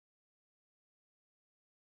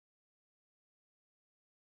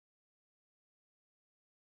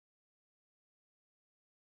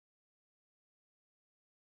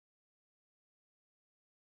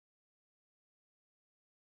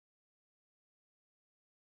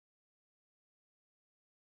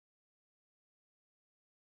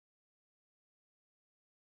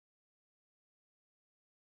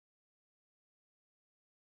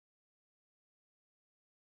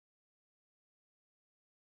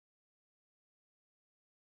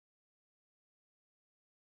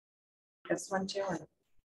This one too. Or...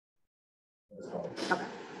 Okay.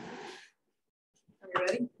 Are you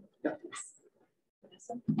ready? Yeah.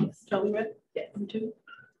 Vanessa? Yes. Totally ready? Yeah. You too?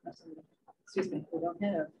 Excuse me. We don't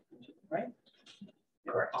have, right?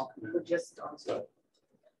 Correct. We're just on.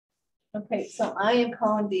 Okay, so I am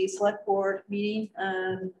calling the select board meeting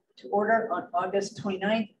to order on August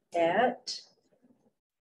 29th at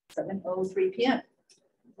 7:03 p.m.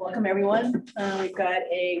 Welcome, everyone. We've got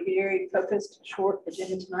a very focused, short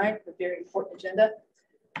agenda tonight, a very important agenda.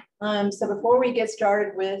 So before we get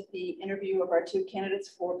started with the interview of our two candidates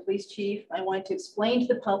for police chief, I want to explain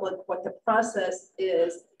to the public what the process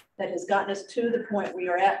is that has gotten us to the point we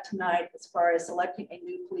are at tonight as far as selecting a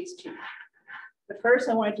new police chief. But first,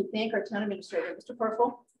 I wanted to thank our town administrator, Mr.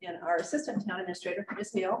 Purple, and our assistant town administrator,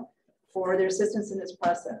 Ms. Hale, for their assistance in this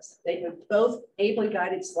process. They have both ably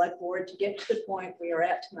guided select board to get to the point we are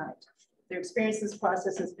at tonight. Their experience in this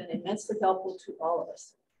process has been immensely helpful to all of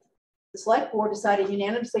us. The select board decided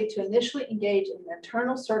unanimously to initially engage in an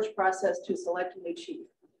internal search process to select a new chief.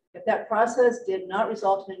 If that process did not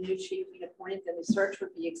result in a new chief being appointed, then the search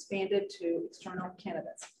would be expanded to external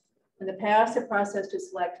candidates. In the past, the process to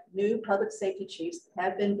select new public safety chiefs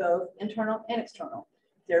have been both internal and external.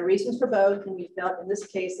 There are reasons for both, and we felt in this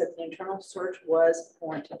case that the internal search was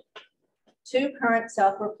warranted. Two current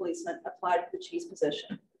Southborough policemen applied for the chief's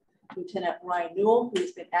position. Lieutenant Ryan Newell, who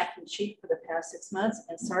has been acting chief for the past 6 months,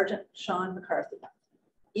 and Sergeant Sean McCarthy.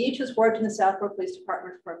 Each has worked in the Southborough Police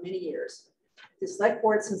Department for many years. The select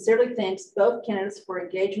board sincerely thanks both candidates for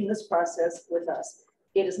engaging in this process with us.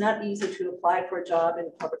 It is not easy to apply for a job in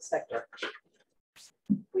the public sector.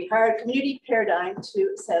 We hired Community Paradigm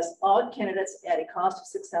to assess all candidates at a cost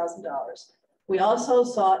of $6,000. We also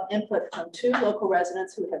sought input from two local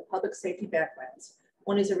residents who have public safety backgrounds.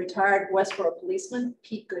 One is a retired Westboro policeman,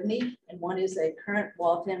 Pete Goodney, and one is a current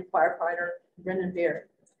Walton firefighter, Brendan Beard.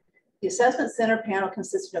 The assessment center panel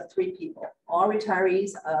consisted of 3 people, all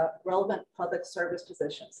retirees of relevant public service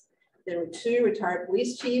positions. There were 2 retired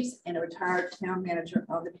police chiefs and a retired town manager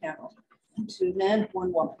on the panel, 2 men,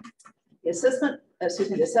 1 woman. The assessment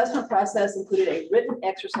process included a written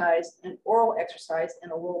exercise, an oral exercise,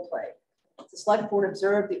 and a role play. The select board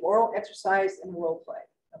observed the oral exercise and the role play.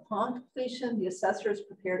 Upon completion, the assessors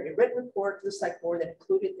prepared a written report to the select board that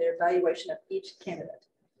included their evaluation of each candidate.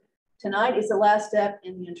 Tonight is the last step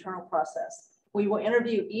in the internal process. We will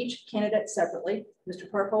interview each candidate separately. Mr.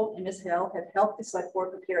 Purple and Ms. Hill have helped the select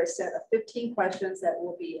board prepare a set of 15 questions that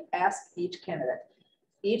will be asked each candidate.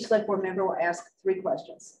 Each select board member will ask 3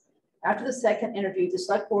 questions. After the second interview, the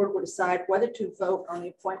select board will decide whether to vote on the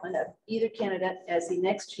appointment of either candidate as the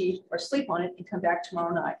next chief or sleep on it and come back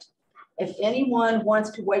tomorrow night. If anyone wants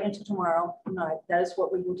to wait until tomorrow night, that is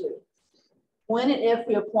what we will do. When and if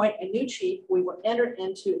we appoint a new chief, we will enter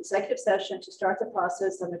into executive session to start the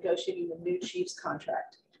process of negotiating the new chief's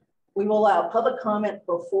contract. We will allow public comment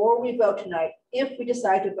before we vote tonight if we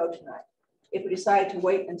decide to vote tonight. If we decide to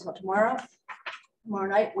wait until tomorrow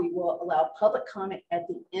night, we will allow public comment at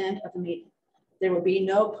the end of the meeting. There will be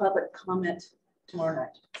no public comment tomorrow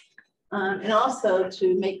night. And also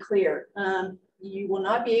to make clear, you will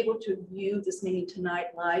not be able to view this meeting tonight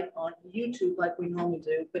live on YouTube like we normally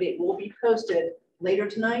do, but it will be posted later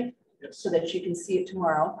tonight. Yes. So that you can see it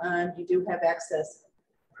tomorrow. You do have access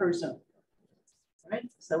per Zoom. All right,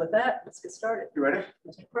 so with that, let's get started. You ready?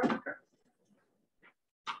 Mr. Parker.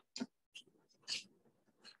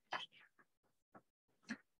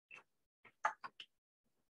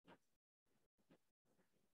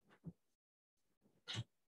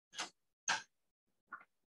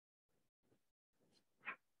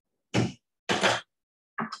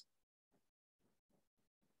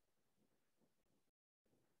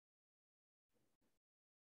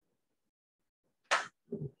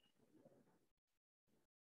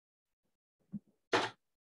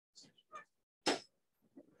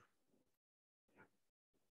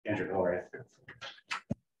 Okay. Andrew, how are you?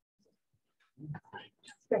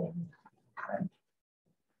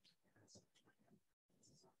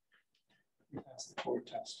 You passed the core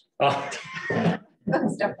test. Oh.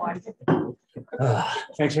 Step 1.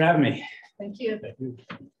 Thanks for having me. Thank you. Thank you.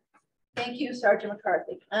 Thank you, Sergeant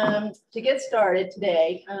McCarthy. To get started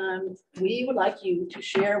today, we would like you to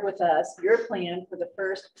share with us your plan for the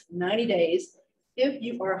first 90 days if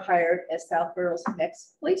you are hired as Southborough's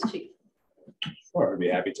next police chief. Sure, I'd be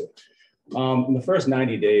happy to. In the first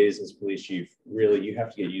 90 days as police chief, really, you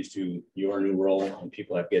have to get used to your new role, and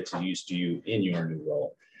people have to get used to you in your new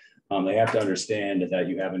role. They have to understand that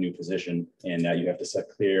you have a new position and that you have to set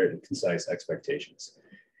clear and concise expectations.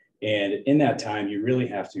 And in that time, you really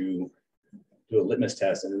have to do a litmus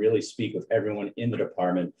test and really speak with everyone in the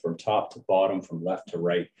department from top to bottom, from left to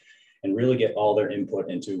right, and really get all their input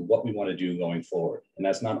into what we want to do going forward. And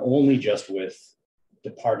that's not only just with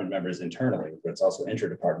department members internally, but it's also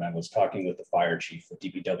interdepartment. I was talking with the fire chief, the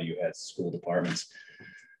DPW heads, school departments.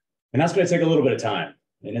 And that's going to take a little bit of time.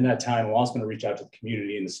 And in that time, I'm also going to reach out to the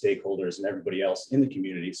community and the stakeholders and everybody else in the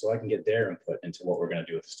community so I can get their input into what we're going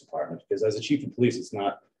to do with this department. Because as a chief of police, it's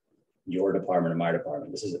not your department or my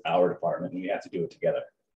department. This is our department, and we have to do it together.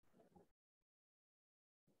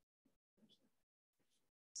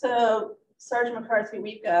 So Sergeant McCarthy,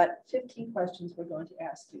 we've got 15 questions we're going to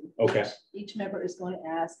ask you. Okay. Each member is going to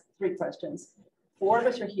ask 3 questions. 4 of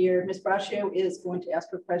us are here. Ms. Braccio is going to ask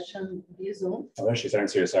her question via Zoom. Oh, there she is. I'm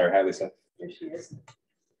serious. Sorry. Hi, Lisa. There she is.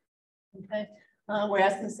 Okay. We're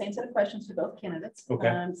asking the same set of questions to both candidates. Okay.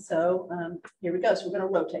 Here we go. So we're going to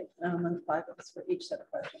rotate on 5 of us for each set of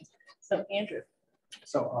questions. So Andrew.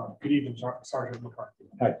 So good evening, Sergeant McCarthy.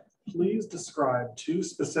 Hi. Please describe 2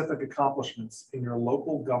 specific accomplishments in your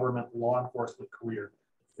local government law enforcement career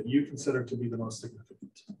that you consider to be the most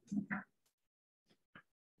significant.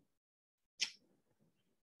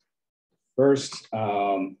 First,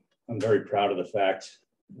 I'm very proud of the fact,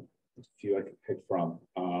 a few I could pick from.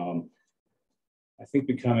 I think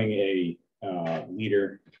becoming a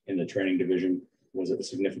leader in the training division was a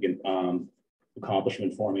significant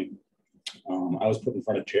accomplishment for me. I was put in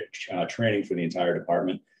front of training for the entire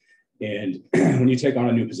department. And when you take on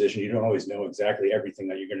a new position, you don't always know exactly everything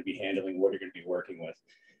that you're going to be handling, what you're going to be working with.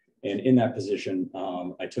 And in that position,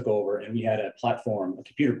 I took over and we had a platform, a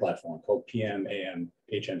computer platform called PMAM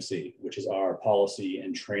HMC, which is our policy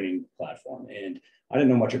and training platform. And I didn't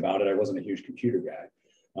know much about it. I wasn't a huge computer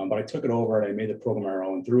guy, but I took it over and I made the program our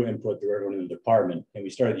own through input through everyone in the department. And we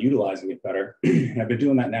started utilizing it better. And I've been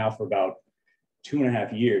doing that now for about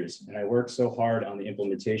 2.5 years. And I worked so hard on the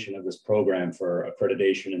implementation of this program for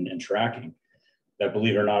accreditation and tracking that,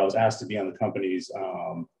 believe it or not, I was asked to be on the company's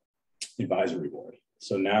advisory board.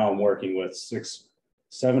 So now I'm working with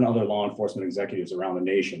 7 other law enforcement executives around the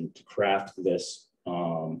nation to craft this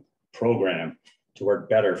program to work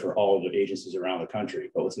better for all of the agencies around the country.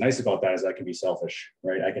 But what's nice about that is I can be selfish,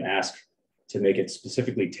 right? I can ask to make it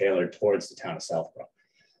specifically tailored towards the town of Southborough.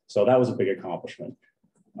 So that was a big accomplishment.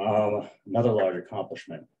 Another large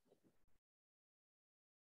accomplishment.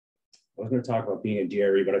 I was going to talk about being a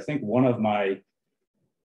DRE, but I think one of my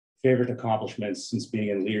favorite accomplishments since being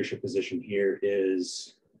in leadership position here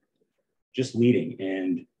is just leading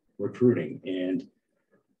and recruiting. And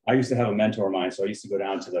I used to have a mentor of mine. So I used to go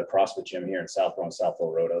down to the CrossFit gym here in Southborough on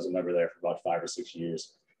Southville Road. I was a member there for about 5 or 6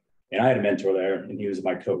 years. And I had a mentor there and he was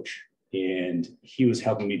my coach. And he was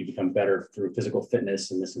helping me to become better through physical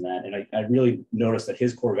fitness and this and that. And I really noticed that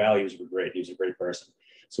his core values were great. He was a great person.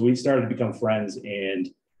 So we started to become friends and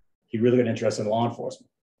he really got interested in law enforcement.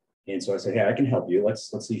 And so I said, hey, I can help you.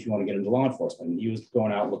 Let's see if you want to get into law enforcement. And he was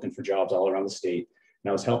going out looking for jobs all around the state. And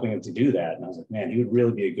I was helping him to do that. And I was like, man, he would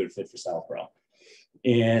really be a good fit for Southborough.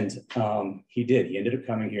 And he did. He ended up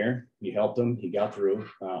coming here. We helped him. He got through.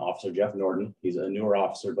 Officer Jeff Norton. He's a newer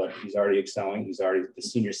officer, but he's already excelling. He's already the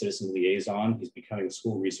senior citizen liaison. He's becoming a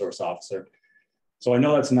school resource officer. So I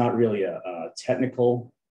know that's not really a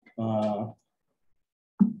technical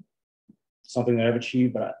something that I've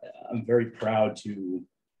achieved, but I'm very proud to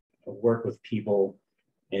work with people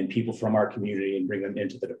and people from our community and bring them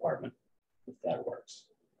into the department, if that works.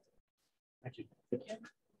 Thank you.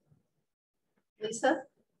 Lisa?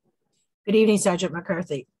 Good evening, Sergeant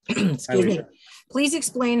McCarthy. Excuse me. Please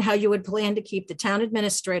explain how you would plan to keep the town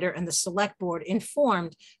administrator and the select board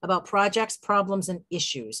informed about projects, problems, and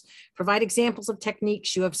issues. Provide examples of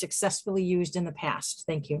techniques you have successfully used in the past.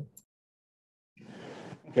 Thank you.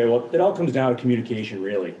 Okay, well, it all comes down to communication,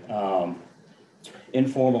 really.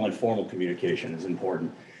 Informal and formal communication is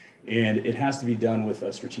important. And it has to be done with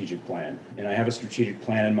a strategic plan. And I have a strategic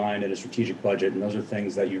plan in mind and a strategic budget. And those are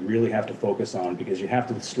things that you really have to focus on because you have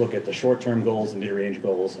to look at the short-term goals, the mid-range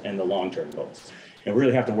goals, and the long-term goals. And we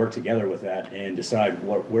really have to work together with that and decide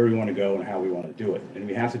where we want to go and how we want to do it. And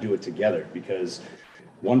we have to do it together because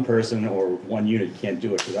one person or one unit can't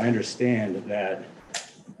do it. Because I understand that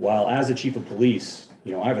while as a chief of police,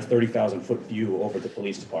 you know, I have a 30,000-foot view over the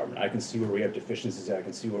police department. I can see where we have deficiencies. I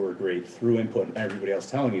can see where we're great through input and everybody else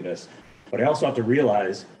telling me this. But I also have to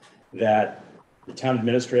realize that the town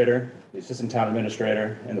administrator, the assistant town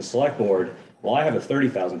administrator, and the select board, well, I have a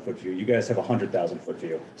 30,000-foot view. You guys have a 100,000-foot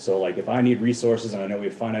view. So like if I need resources, and I know we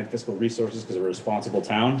have finite fiscal resources because we're a responsible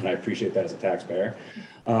town, and I appreciate that as a taxpayer,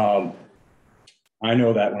 I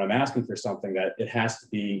know that when I'm asking for something that it has to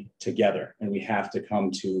be together and we have to come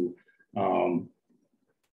to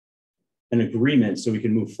an agreement so we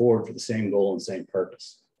can move forward for the same goal and same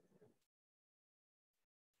purpose.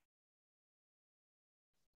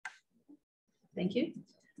 Thank you.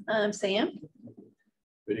 Sam?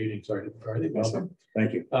 Good evening, Sergeant McCarthy. Welcome.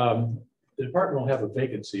 Thank you. The department will have a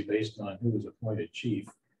vacancy based on who is appointed chief.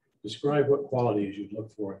 Describe what qualities you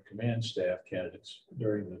look for in command staff candidates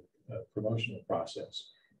during the promotional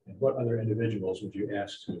process, and what other individuals would you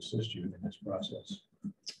ask to assist you in this process?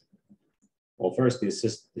 Well, first, the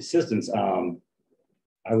assistants,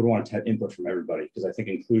 I would want to have input from everybody because I think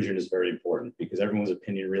inclusion is very important because everyone's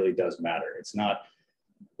opinion really does matter. It's not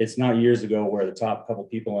years ago where the top couple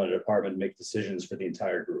people in a department make decisions for the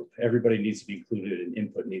entire group. Everybody needs to be included and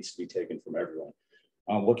input needs to be taken from everyone.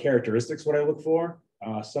 What characteristics would I look for?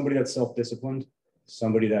 Somebody that's self-disciplined,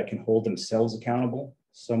 somebody that can hold themselves accountable,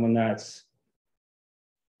 someone that's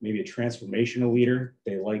maybe a transformational leader.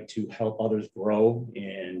 They like to help others grow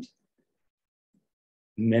and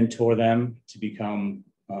mentor them to become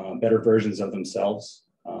better versions of themselves.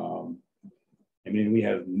 I mean, we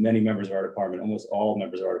have many members of our department, almost all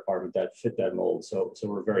members of our department that fit that mold. So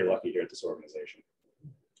we're very lucky here at this organization.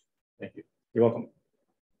 Thank you. You're welcome.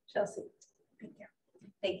 Chelsea?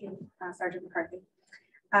 Thank you, Sergeant McCarthy.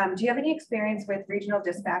 Do you have any experience with regional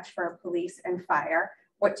dispatch for police and fire?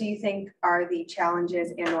 What do you think are the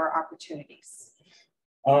challenges and or opportunities?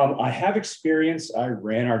 I have experience. I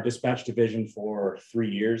ran our dispatch division for 3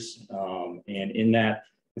 years. And in that,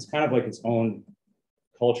 it's kind of like its own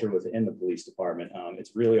culture within the police department.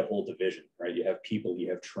 It's really a whole division, right? You have people,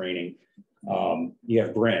 you have training, you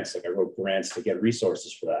have grants, like I wrote grants to get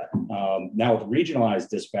resources for that. Now with regionalized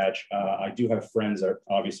dispatch, I do have friends that are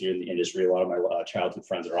obviously in the industry. A lot of my childhood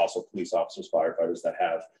friends are also police officers, firefighters that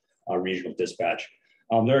have regional dispatch.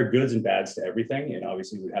 There are goods and bads to everything, and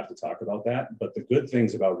obviously we have to talk about that. But the good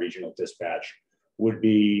things about regional dispatch would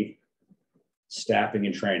be staffing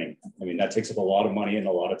and training. I mean, that takes up a lot of money and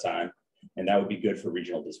a lot of time, and that would be good for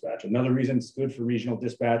regional dispatch. Another reason it's good for regional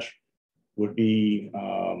dispatch would be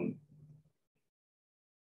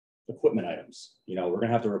equipment items. You know, we're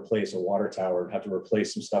gonna have to replace a water tower, have to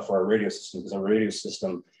replace some stuff for our radio system because our radio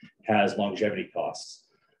system has longevity costs.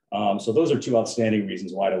 So those are two outstanding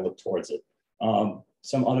reasons why to look towards it.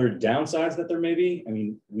 Some other downsides that there may be, I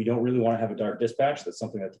mean, we don't really want to have a dark dispatch. That's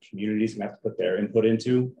something that the community is going to have to put their input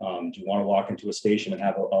into. Do you want to walk into a station and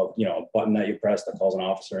have a button that you press that calls an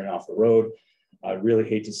officer in off the road? I really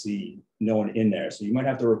hate to see no one in there. So you might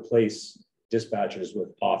have to replace dispatchers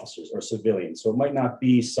with officers or civilians. So it might not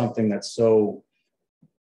be something that's so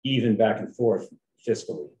even back and forth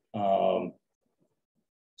fiscally. So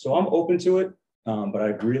I'm open to it, but I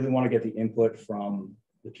really want to get the input from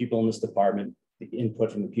the people in this department, the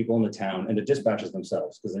input from the people in the town and the dispatchers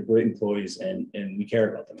themselves, because they're great employees and we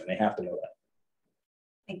care about them and they have to know that.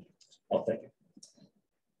 Thank you. Oh, thank you.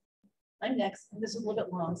 I'm next. This is a little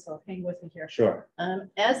bit long, so hang with me here. Sure.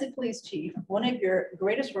 As the police chief, one of your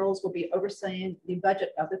greatest roles will be overseeing the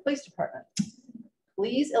budget of the police department.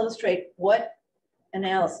 Please illustrate what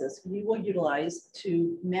analysis you will utilize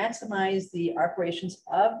to maximize the operations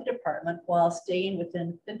of the department while staying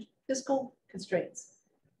within fiscal constraints.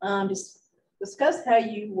 Discuss how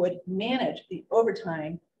you would manage the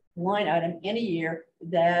overtime line item in a year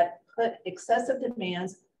that put excessive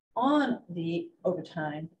demands on the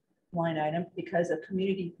overtime line item because of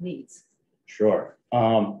community needs. Sure.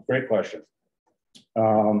 Great question.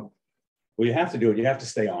 Well, you have to do it. You have to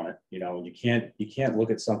stay on it. You know, you can't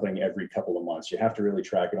look at something every couple of months. You have to really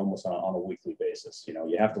track it almost on a weekly basis. You know,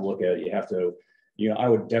 you have to look at it. You have to, I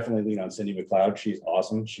would definitely lean on Cindy McLeod. She's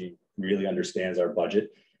awesome. She really understands our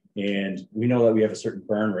budget. And we know that we have a certain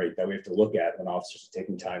burn rate that we have to look at when officers are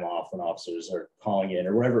taking time off, when officers are calling in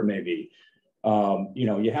or whatever it may be.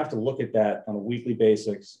 You have to look at that on a weekly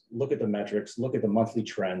basis, look at the metrics, look at the monthly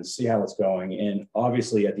trends, see how it's going. And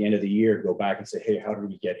obviously at the end of the year, go back and say, hey, how did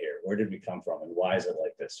we get here? Where did we come from? And why is it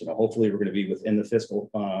like this? Hopefully we're going to be within the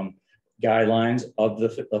fiscal guidelines of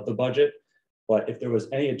the budget. But if there was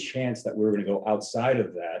any chance that we were going to go outside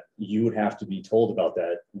of that, you would have to be told about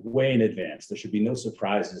that way in advance. There should be no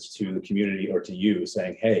surprises to the community or to you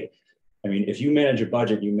saying, hey, I mean, if you manage a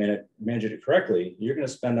budget, you manage it correctly, you're going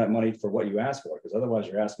to spend that money for what you ask for, because otherwise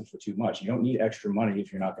you're asking for too much. You don't need extra money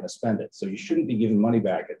if you're not going to spend it. So you shouldn't be giving money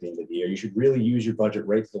back at the end of the year. You should really use your budget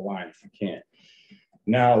right to the line if you can.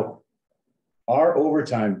 Now, our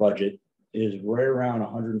overtime budget is right around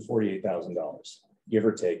 $148,000, give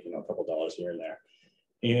or take, a couple dollars here and there.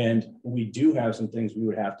 And we do have some things we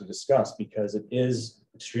would have to discuss because it is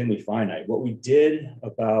extremely finite. What we did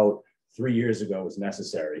about 3 years ago was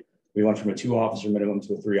necessary. We went from a 2-officer minimum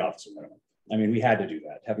to a 3-officer minimum. I mean, we had to do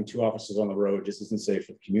that. Having 2 officers on the road just isn't safe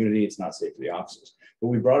for the community. It's not safe for the officers. But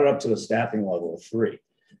we brought it up to the staffing level of 3.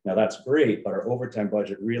 Now that's great, but our overtime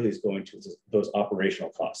budget really is going to those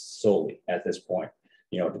operational costs solely at this point.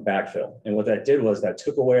 to backfill. And what that did was that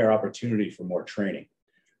took away our opportunity for more training.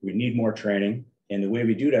 We need more training. And the way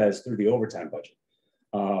we do that is through the overtime budget.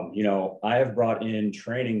 I have brought in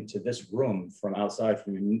training to this room from outside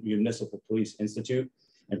from the Municipal Police Institute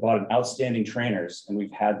and brought in outstanding trainers, and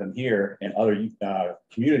we've had them here, and other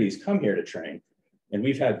communities come here to train. And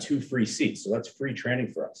we've had 2 free seats, so that's free training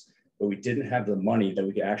for us. But we didn't have the money that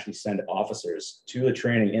we could actually send officers to the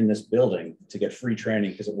training in this building to get free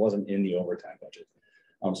training because it wasn't in the overtime budget.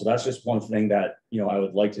 So that's just one thing that, I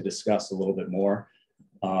would like to discuss a little bit more.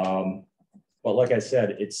 But like I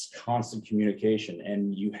said, it's constant communication,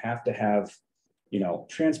 and you have to have,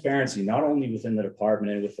 transparency, not only within the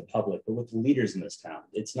department and with the public, but with the leaders in this town.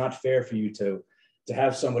 It's not fair for you to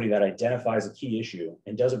have somebody that identifies a key issue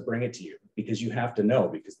and doesn't bring it to you, because you have to know,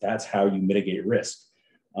 because that's how you mitigate risk.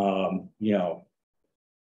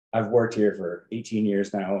 I've worked here for 18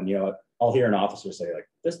 years now, and, I'll hear an officer say, like,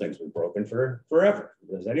 this thing's been broken for forever.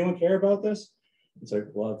 Does anyone care about this? It's like,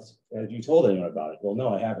 well, have you told anyone about it? Well, no,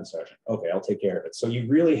 I haven't, Sergeant. Okay, I'll take care of it. So you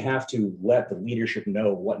really have to let the leadership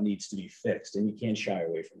know what needs to be fixed, and you can't shy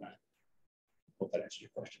away from that. Hope that answers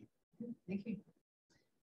your question. Thank you.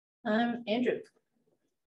 Andrew.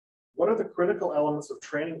 What are the critical elements of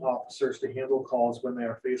training officers to handle calls when they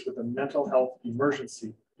are faced with a mental health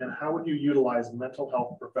emergency? And how would you utilize mental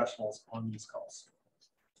health professionals on these calls?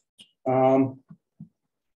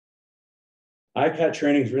 ICAT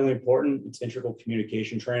training is really important. It's integral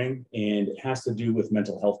communication training, and it has to do with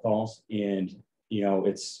mental health calls. And,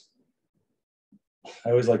 I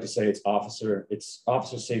always like to say it's officer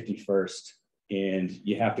safety first, and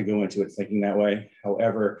you have to go into it thinking that way.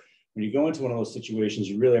 However, when you go into one of those situations,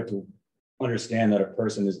 you really have to understand that a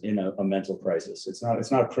person is in a mental crisis. It's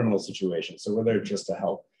not a criminal situation. So we're there just to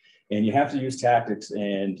help. And you have to use tactics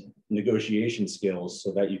and negotiation skills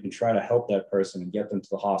so that you can try to help that person and get them to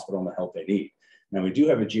the hospital and the help they need. Now, we do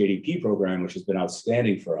have a JDP program, which has been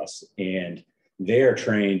outstanding for us, and they are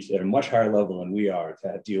trained at a much higher level than we are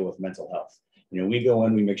to deal with mental health. We go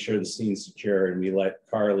in, we make sure the scene's secure, and we let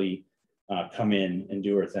Carly come in and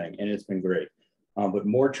do her thing, and it's been great. But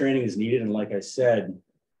more training is needed, and like I said,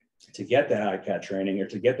 to get that ICAT training or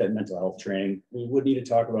to get that mental health training, we would need to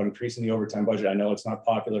talk about increasing the overtime budget. I know it's not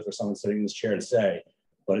popular for someone sitting in this chair to say,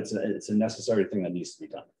 but it's a necessary thing that needs to be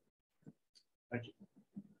done. Thank you.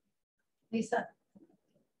 Lisa.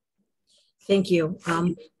 Thank you.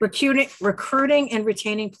 Recruiting and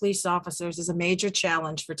retaining police officers is a major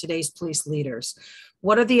challenge for today's police leaders.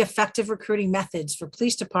 What are the effective recruiting methods for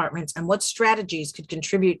police departments, and what strategies could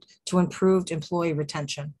contribute to improved employee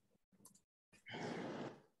retention?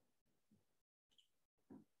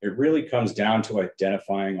 It really comes down to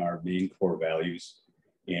identifying our main core values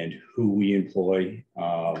and who we employ,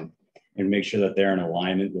 and make sure that they're in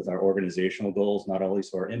alignment with our organizational goals, not only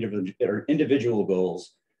so our individual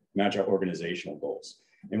goals match our organizational goals.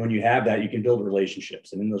 And when you have that, you can build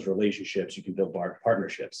relationships, and in those relationships, you can build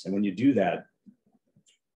partnerships. And when you do that,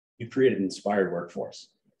 you create an inspired workforce.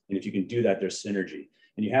 And if you can do that, there's synergy.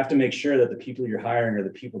 And you have to make sure that the people you're hiring are the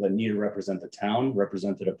people that need to represent the town,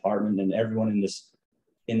 represent the department, and everyone in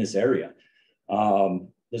this area.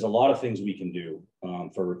 There's a lot of things we can do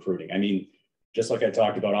for recruiting. I mean, just like I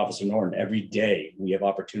talked about Officer Norton, every day we have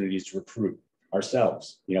opportunities to recruit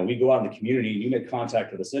ourselves. We go out in the community and you make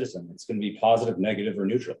contact with a citizen. It's going to be positive, negative, or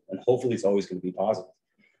neutral. And hopefully it's always going to be positive.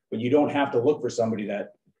 But you don't have to look for somebody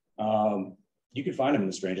that you can find them in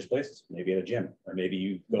the strangest places, maybe at a gym, or maybe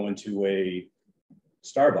you go into a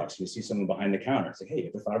Starbucks and you see someone behind the counter. It's like, hey,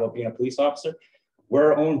 you ever thought about being a police officer?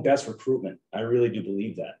 We're our own best recruitment. I really do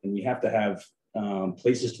believe that. And we have to have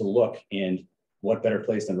places to look, and what better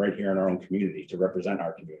place than right here in our own community to represent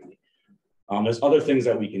our community. There's other things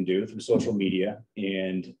that we can do through social media.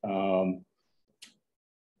 And,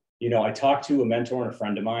 I talked to a mentor and a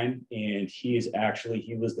friend of mine, and he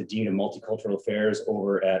was the Dean of Multicultural Affairs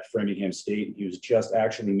over at Framingham State. He was just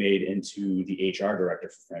actually made into the HR director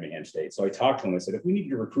for Framingham State. So I talked to him, I said, if we need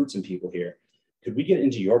to recruit some people here, could we get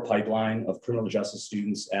into your pipeline of criminal justice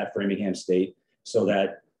students at Framingham State so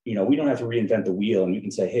that, we don't have to reinvent the wheel, and we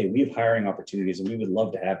can say, hey, we have hiring opportunities and we would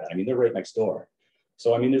love to have that. I mean, they're right next door.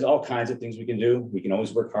 So, there's all kinds of things we can do. We can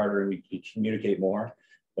always work harder and we can communicate more.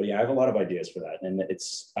 But yeah, I have a lot of ideas for that. And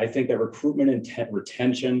I think that recruitment and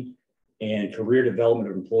retention and career development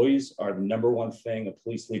of employees are the number one thing a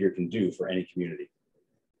police leader can do for any community.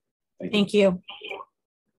 Thank you.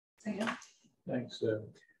 Thanks.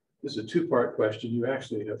 This is a two-part question. You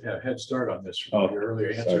actually have had a head start on this from your earlier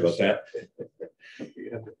answers. Sorry about that.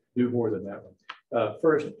 You have to do more than that one.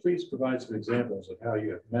 First, please provide some examples of how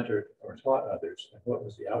you have mentored or taught others, and what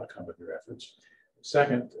was the outcome of your efforts.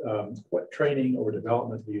 Second, what training or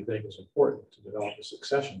development do you think is important to develop a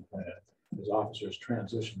succession plan as officers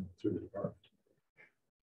transition through the department?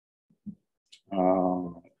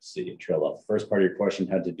 Let's see, trail off. The first part of your question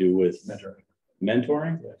had to do with Mentoring.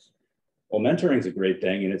 mentoring. Yes. Well, mentoring is a great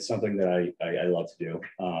thing, and it's something that I love to do.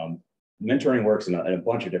 Mentoring works in a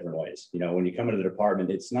bunch of different ways. You know, when you come into the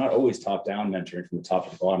department, it's not always top-down mentoring from the top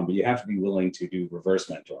to the bottom, but you have to be willing to do reverse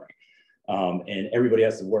mentoring. And everybody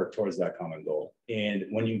has to work towards that common goal. And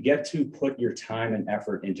when you get to put your time and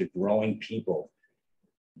effort into growing people,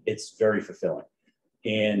 it's very fulfilling.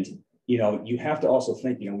 And, you know, you have to also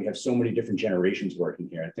think, you know, we have so many different generations working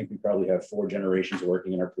here. I think we probably have 4 generations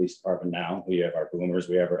working in our police department now. We have our boomers,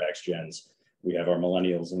 we have our X-gens, we have our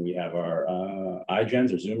millennials, and we have our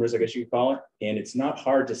I-gens or Zoomers, I guess you could call it. And it's not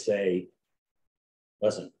hard to say,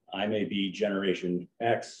 listen, I may be generation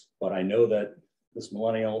X, but I know that this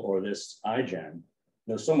millennial or this I-gen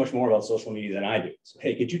knows so much more about social media than I do. So,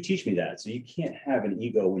 hey, could you teach me that? So you can't have an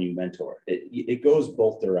ego when you mentor. It goes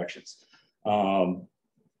both directions.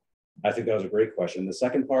 I think that was a great question. The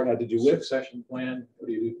second part had to do with Succession plan. What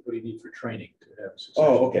do you need for training to have a succession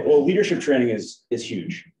Oh, okay. plan? Well, leadership training is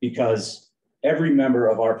huge because every member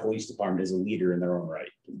of our police department is a leader in their own right.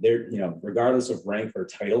 They're, you know, regardless of rank or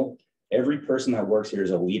title, every person that works here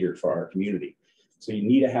is a leader for our community. So you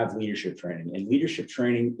need to have leadership training, and leadership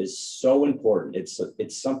training is so important.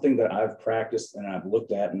 It's something that I've practiced and I've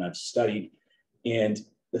looked at and I've studied. And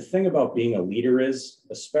the thing about being a leader is,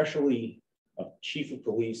 especially a chief of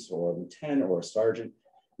police or a lieutenant or a sergeant,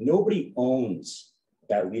 nobody owns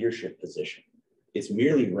that leadership position. It's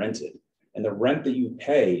merely rented. And the rent that you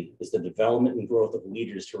pay is the development and growth of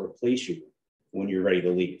leaders to replace you when you're ready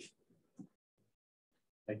to leave.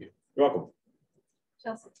 Thank you. You're welcome.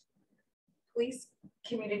 Chelsea. Police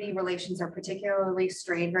community relations are particularly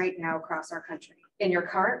strained right now across our country. In your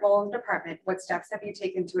current role in the department, what steps have you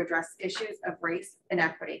taken to address issues of race and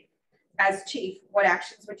equity? As chief, what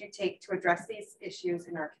actions would you take to address these issues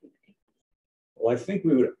in our community? Well, I think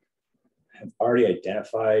we would have already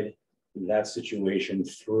identified that situation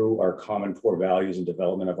through our common core values and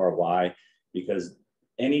development of our why, because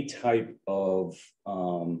any type of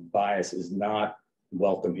bias is not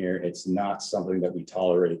welcome here. It's not something that we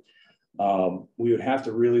tolerate. We would have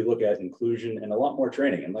to really look at inclusion and a lot more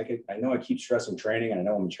training. And like, I know I keep stressing training, and I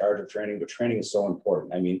know I'm in charge of training, but training is so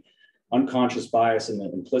important. I mean, unconscious bias and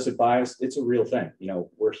the implicit bias, it's a real thing. You know,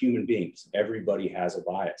 we're human beings. Everybody has a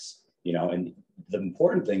bias, you know, and the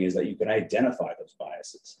important thing is that you can identify those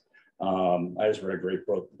biases. I just read a great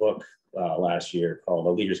book last year called A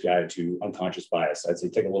Leader's Guide to Unconscious Bias. I'd say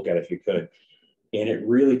take a look at it if you could. And it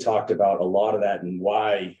really talked about a lot of that and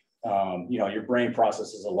why, you know, your brain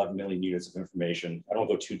processes 11 million units of information. I don't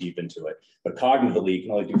go too deep into it, but cognitively you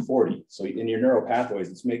can only do 40. So in your neural pathways,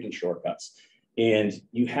 it's making shortcuts. And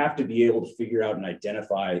you have to be able to figure out and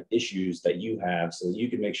identify issues that you have so that you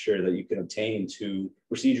can make sure that you can obtain to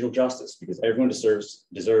procedural justice, because everyone deserves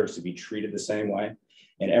to be treated the same way,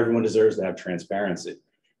 and everyone deserves to have transparency.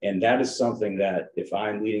 And that is something that if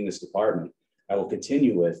I'm leading this department, I will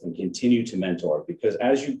continue with and continue to mentor, because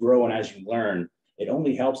as you grow and as you learn, it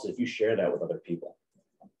only helps if you share that with other people.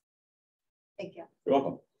 Thank you. You're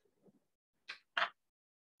welcome.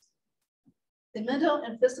 The mental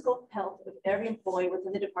and physical health of every employee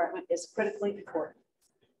within the department is critically important.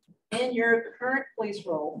 In your current police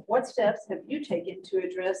role, what steps have you taken to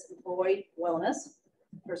address employee wellness?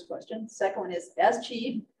 First question. Second one is, as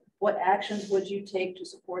chief, what actions would you take to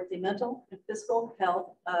support the mental and physical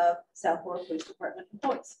health of South Florida Police Department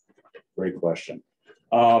employees? Great question.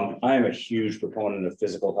 I am a huge proponent of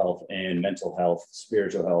physical health and mental health,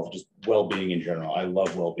 spiritual health, just well-being in general. I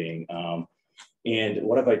love well-being. And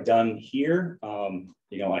what have I done here?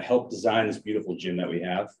 You know, I helped design this beautiful gym that we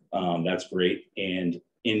have. That's great. And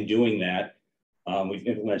in doing that, we've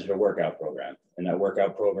implemented a workout program. And that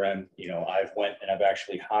workout program, you know, I've went and I've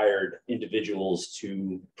actually hired individuals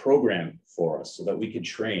to program for us so that we could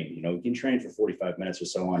train. You know, we can train for 45 minutes or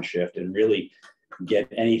so on shift and really get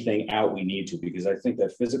anything out we need to, because I think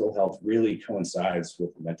that physical health really coincides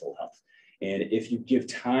with mental health. And if you give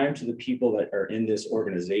time to the people that are in this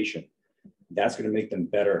organization, that's going to make them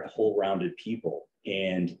better, whole-rounded people.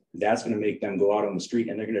 And that's going to make them go out on the street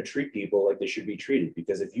and they're going to treat people like they should be treated.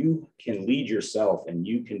 Because if you can lead yourself and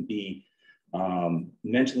you can be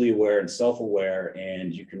mentally aware and self-aware,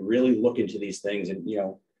 and you can really look into these things. And, you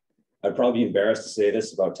know, I'd probably be embarrassed to say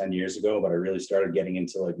this about 10 years ago, but I really started getting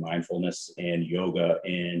into like mindfulness and yoga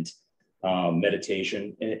and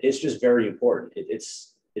meditation. And it's just very important.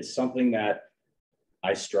 It's something that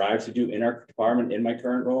I strive to do in our department in my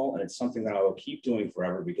current role, and it's something that I will keep doing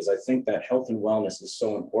forever because I think that health and wellness is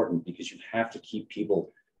so important because you have to keep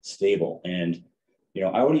people stable. And, you know,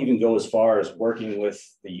 I would even go as far as working with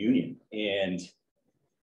the union and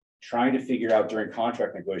trying to figure out during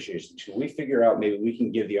contract negotiations, should we figure out maybe we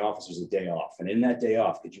can give the officers a day off? And in that day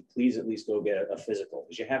off, could you please at least go get a physical?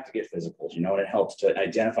 Because you have to get physicals, you know, and it helps to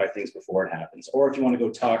identify things before it happens. Or if you want to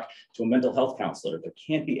go talk to a mental health counselor, there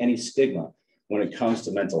can't be any stigma when it comes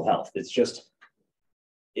to mental health. It's just,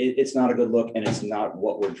 it's not a good look, and it's not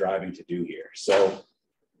what we're driving to do here. So,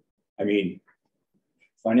 I mean,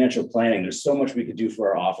 financial planning, there's so much we could do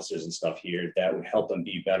for our officers and stuff here that would help them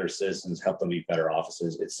be better citizens, help them be better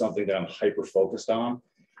officers. It's something that I'm hyper focused on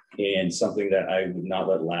and something that I would not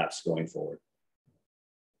let lapse going forward.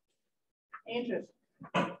 Andrew.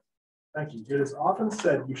 Thank you. It is often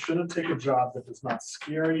said you shouldn't take a job that does not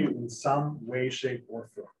scare you in some way, shape,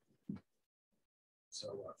 or form.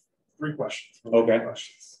 So 3 questions. Okay.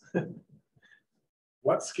 Questions.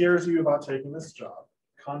 What scares you about taking this job?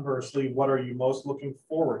 Conversely, what are you most looking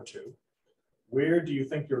forward to? Where do you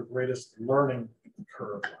think your greatest learning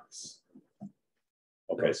curve lies?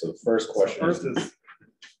 Okay, so the first question is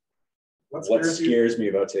what scares me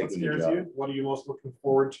about taking the job? What are you most looking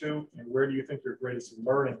forward to? And where do you think your greatest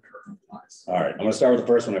learning curve lies? All right, I'm gonna start with the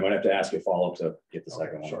first one. I might have to ask you a follow-up to get the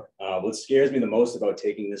second one. Sure. What scares me the most about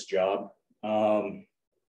taking this job?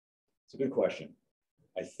 It's a good question.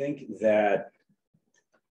 I think that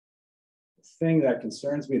the thing that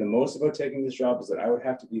concerns me the most about taking this job is that I would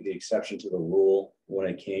have to be the exception to the rule when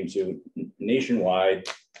it came to nationwide.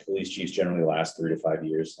 Police chiefs generally last 3 to 5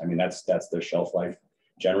 years. I mean, that's their shelf life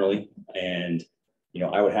generally. And, you know,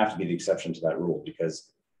 I would have to be the exception to that rule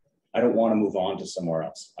because I don't want to move on to somewhere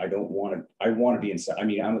else. I want to be in, I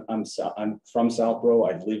mean, I'm from Southborough.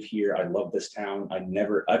 I live here. I love this town. I've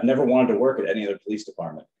never wanted to work at any other police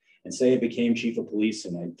department. And say I became chief of police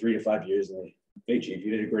in 3 to 5 years, and they, hey chief,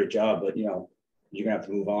 you did a great job, but you know, you're gonna have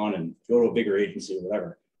to move on and go to a bigger agency or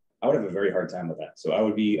whatever. I would have a very hard time with that. So I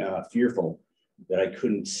would be fearful that I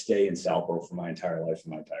couldn't stay in Southborough for my entire life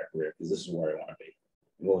and my entire career, because this is where I want to be.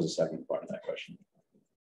 And what was the second part of that question?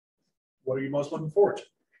 What are you most looking forward to?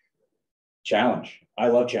 Challenge. I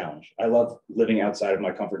love challenge. I love living outside of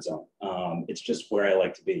my comfort zone. It's just where I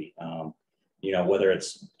like to be. You know, whether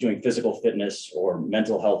it's doing physical fitness or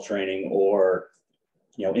mental health training or,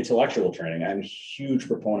 you know, intellectual training. I'm a huge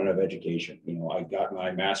proponent of education. You know, I got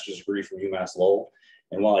my master's degree from UMass Lowell.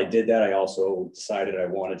 And while I did that, I also decided I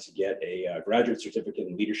wanted to get a graduate certificate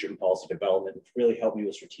in leadership and policy development, which really helped me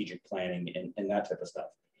with strategic planning and that type of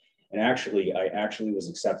stuff. And actually, I was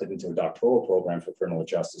accepted into a doctoral program for criminal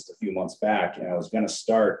justice a few months back, and I was going to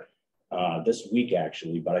start this week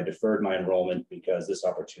actually, but I deferred my enrollment because this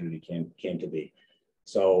opportunity came to be.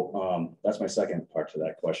 So that's my second part to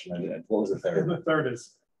that question. And what was the third? The third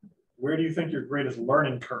is, where do you think your greatest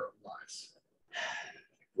learning curve lies?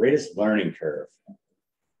 Greatest learning curve.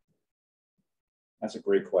 That's a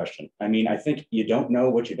great question. I mean, I think you don't know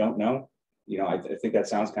what you don't know. You know, I think that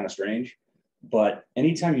sounds kind of strange, but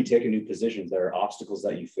anytime you take a new position, there are obstacles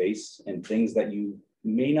that you face and things that you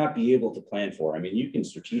may not be able to plan for. I mean, you can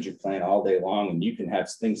strategic plan all day long and you can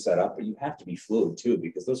have things set up, but you have to be fluid too,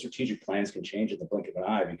 because those strategic plans can change at the blink of an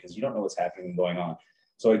eye because you don't know what's happening and going on.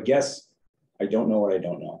 So I guess I don't know what I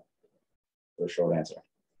don't know, for a short answer.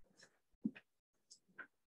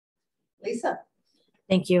 Lisa.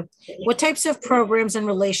 Thank you. What types of programs and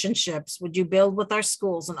relationships would you build with our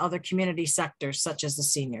schools and other community sectors, such as the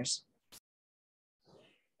seniors?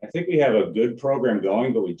 I think we have a good program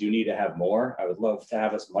going, but we do need to have more. I would love to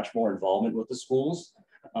have us much more involvement with the schools.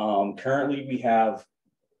 Currently, we have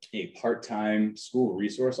a part-time school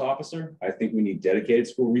resource officer. I think we need dedicated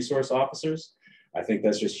school resource officers. I think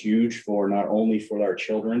that's just huge for not only for our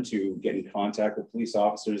children to get in contact with police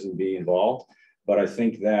officers and be involved, but I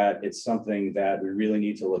think that it's something that we really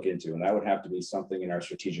need to look into. And that would have to be something in our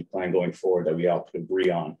strategic plan going forward that we all could agree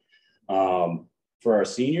on. For our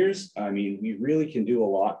seniors, I mean, we really can do a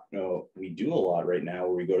lot. You know, we do a lot right now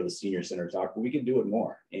where we go to the senior center talk, but we can do it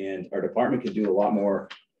more. And our department can do a lot more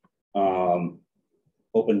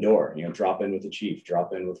open door, you know, drop in with the chief,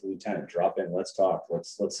 drop in with the lieutenant, drop in, let's talk,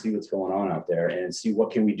 let's see what's going on out there and see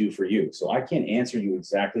what can we do for you. So I can't answer you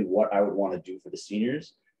exactly what I would want to do for the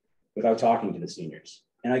seniors without talking to the seniors.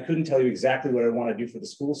 And I couldn't tell you exactly what I want to do for the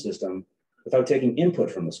school system without taking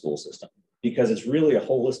input from the school system, because it's really a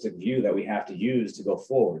holistic view that we have to use to go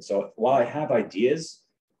forward. So while I have ideas,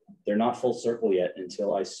 they're not full circle yet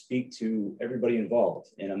until I speak to everybody involved.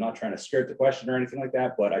 And I'm not trying to skirt the question or anything like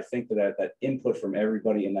that, but I think that input from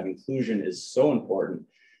everybody and that inclusion is so important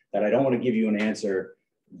that I don't want to give you an answer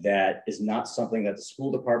that is not something that the school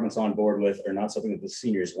department's on board with, or not something that the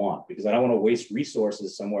seniors want, because I don't want to waste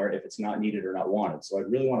resources somewhere if it's not needed or not wanted. So I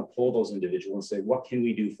really want to pull those individuals and say, what can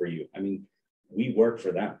we do for you? I mean, we work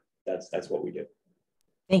for them. That's what we do.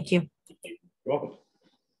 Thank you. You're welcome.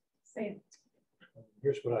 Same.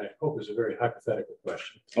 Here's what I hope is a very hypothetical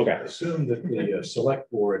question. Okay. Assume that the select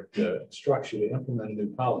board instructs you to implement a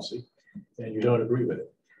new policy and you don't agree with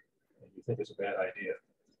it. And you think it's a bad idea.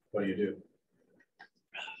 What do you do?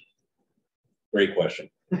 Great question.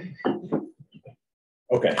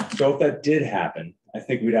 Okay, so if that did happen, I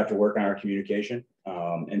think we'd have to work on our communication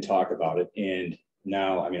and talk about it. And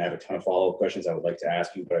now, I mean, I have a ton of follow-up questions I would like to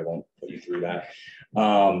ask you, but I won't put you through that.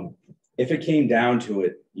 If it came down to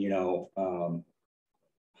it, you know,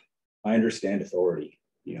 I understand authority.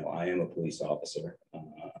 You know, I am a police officer.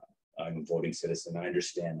 I'm a voting citizen. I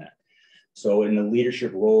understand that. So in the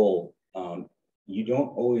leadership role, you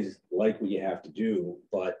don't always like what you have to do,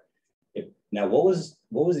 but now, what was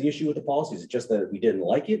the issue with the policies? Is it just that we didn't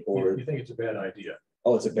like it, or You think it's a bad idea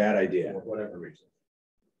oh, it's a bad idea? for whatever reason?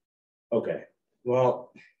 Okay,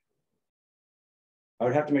 well, I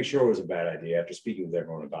would have to make sure it was a bad idea after speaking with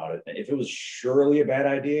everyone about it. If it was surely a bad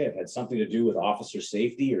idea, if it had something to do with officer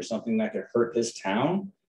safety or something that could hurt this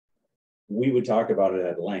town, we would talk about it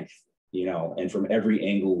at length, you know, and from every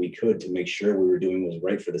angle we could to make sure we were doing what was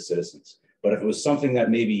right for the citizens. But if it was something that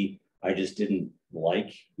maybe I just didn't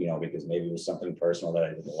like, you know, because maybe it was something personal that I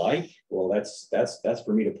didn't like, well, that's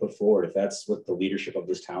for me to put forward. If that's what the leadership of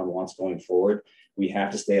this town wants going forward, we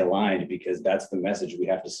have to stay aligned, because that's the message we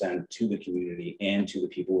have to send to the community and to the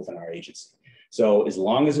people within our agency. So as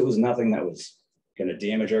long as it was nothing that was going to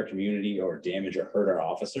damage our community or damage or hurt our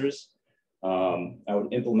officers, I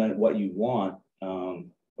would implement what you want,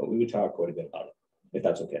 but we would talk quite a bit about it, if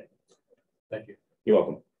that's okay. Thank you. You're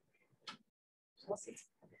welcome.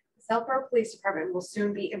 Southborough Police Department will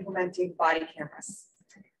soon be implementing body cameras.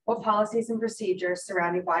 What policies and procedures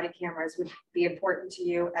surrounding body cameras would be important to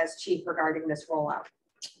you as chief regarding this rollout?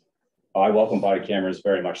 I welcome body cameras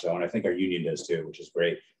very much so, and I think our union does too, which is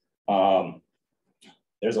great.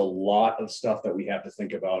 There's a lot of stuff that we have to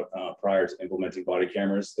think about prior to implementing body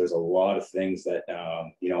cameras. There's a lot of things that,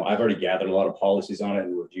 you know, I've already gathered a lot of policies on it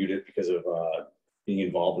and reviewed it because of being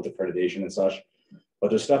involved with accreditation and such. But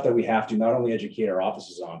there's stuff that we have to not only educate our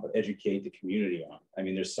officers on, but educate the community on. I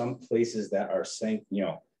mean, there's some places that are saying, you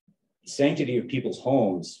know, sanctity of people's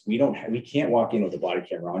homes. We can't walk in with a body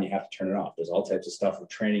camera on. You have to turn it off. There's all types of stuff with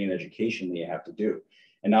training and education that you have to do.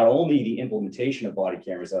 And not only the implementation of body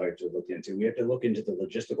cameras that I have to look into, we have to look into the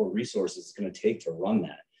logistical resources it's going to take to run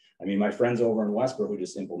that. I mean, my friends over in Westboro who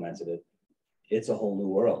just implemented it, it's a whole new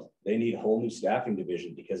world. They need a whole new staffing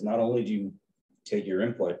division, because not only do you take your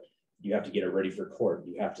input, you have to get it ready for court.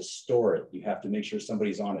 You have to store it. You have to make sure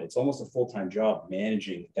somebody's on it. It's almost a full-time job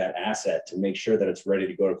managing that asset to make sure that it's ready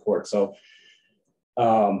to go to court. So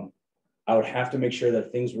I would have to make sure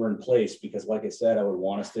that things were in place, because like I said, I would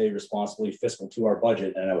want to stay responsibly fiscal to our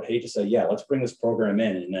budget. And I would hate to say, yeah, let's bring this program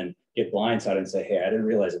in and then get blindsided and say, hey, I didn't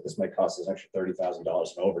realize that this might cost us extra $30,000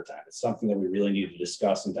 in overtime. It's something that we really need to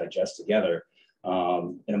discuss and digest together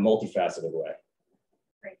in a multifaceted way.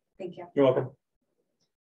 Great, thank you. You're welcome.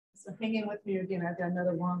 So hang in with me again. I've got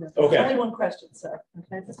another one. Okay. Only one question, sir.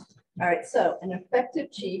 Okay. All right. So an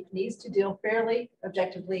effective chief needs to deal fairly,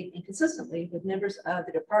 objectively, and consistently with members of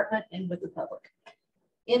the department and with the public.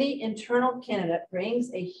 Any internal candidate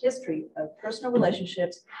brings a history of personal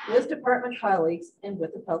relationships with department colleagues and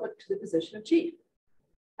with the public to the position of chief.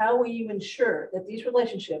 How will you ensure that these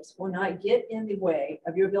relationships will not get in the way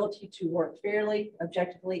of your ability to work fairly,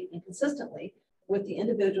 objectively, and consistently with the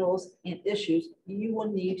individuals and issues you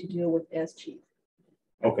will need to deal with as chief?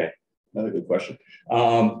 Okay, another good question.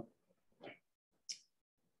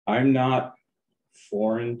 I'm not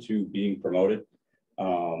foreign to being promoted.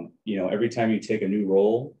 You know, every time you take a new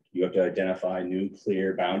role, you have to identify new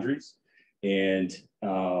clear boundaries. And,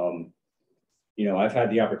 you know, I've had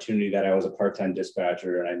the opportunity that I was a part-time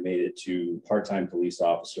dispatcher and I made it to part-time police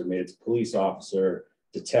officer, made it to police officer,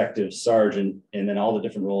 detective, sergeant, and then all the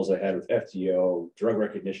different roles I had with FTO, drug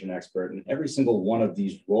recognition expert, and every single one of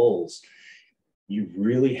these roles, you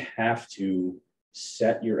really have to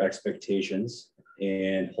set your expectations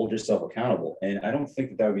and hold yourself accountable. And I don't think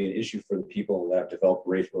that that would be an issue for the people that have developed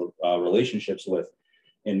great relationships with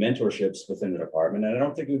and mentorships within the department. And I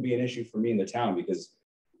don't think it would be an issue for me in the town, because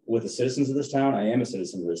with the citizens of this town, I am a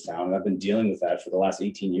citizen of this town, and I've been dealing with that for the last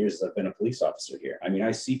 18 years as I've been a police officer here. I mean,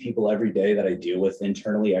 I see people every day that I deal with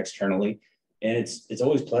internally, externally, and it's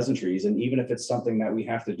always pleasantries. And even if it's something that we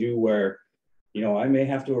have to do where you know, I may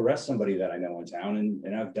have to arrest somebody that I know in town,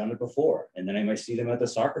 and I've done it before. And then I might see them at the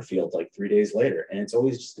soccer field like 3 days later. And it's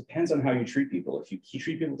always just depends on how you treat people. If you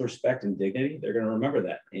treat people with respect and dignity, they're going to remember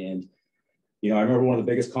that. And, you know, I remember one of the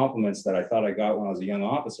biggest compliments that I thought I got when I was a young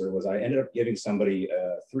officer was I ended up giving somebody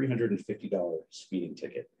a $350 speeding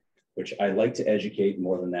ticket, which I like to educate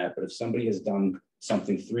more than that. But if somebody has done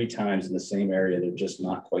something 3 times in the same area, they're just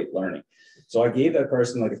not quite learning. So I gave that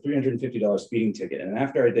person like a $350 speeding ticket. And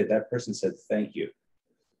after I did, that person said, thank you.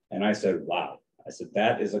 And I said, wow. I said,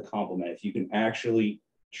 that is a compliment. If you can actually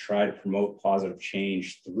try to promote positive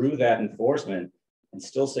change through that enforcement and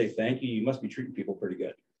still say thank you, you must be treating people pretty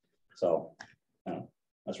good. So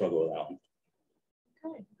that's where I'll go with that one.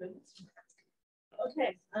 Okay, good.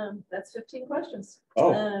 Okay, that's 15 questions.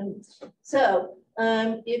 Oh.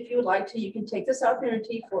 If you would like to, you can take this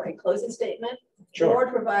opportunity for a closing statement. Sure.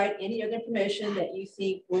 Or provide any other information that you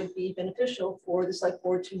think would be beneficial for the select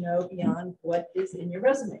board to know beyond what is in your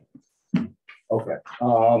resume. Okay.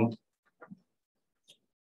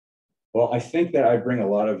 Well, I think that I bring a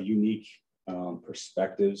lot of unique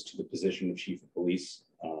perspectives to the position of chief of police.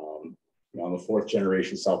 You know, I'm a 4th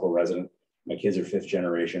generation Southwell resident. My kids are 5th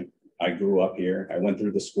generation. I grew up here. I went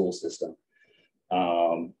through the school system.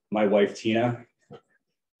 My wife, Tina,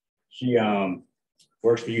 she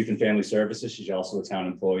works for Youth and Family Services. She's also a town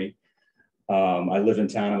employee. I live in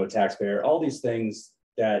town. I'm a taxpayer. All these things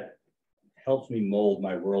that helped me mold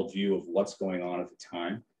my worldview of what's going on at the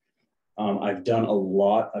time. I've done a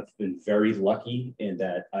lot. I've been very lucky in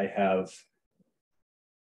that I have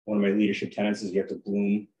one of my leadership tenets is you have to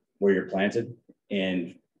bloom where you're planted.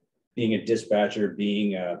 And being a dispatcher,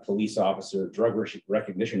 being a police officer, drug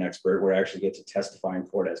recognition expert, where I actually get to testify in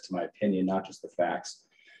court as to my opinion, not just the facts.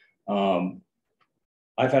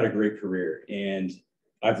 I've had a great career and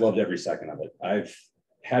I've loved every second of it. I've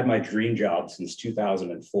had my dream job since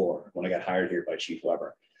 2004 when I got hired here by Chief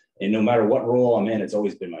Weber. And no matter what role I'm in, it's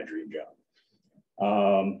always been my dream job.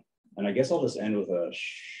 And I guess I'll just end with a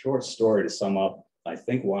short story to sum up, I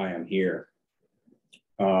think, why I'm here.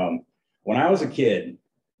 When I was a kid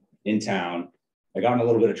in town, I got in a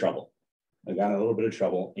little bit of trouble.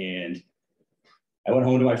 And I went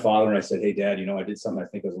home to my father and I said, hey, Dad, you know, I did something I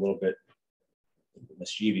think was a little bit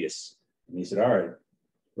mischievous. And he said, all right,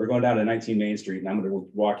 we're going down to 19 Main Street and I'm going to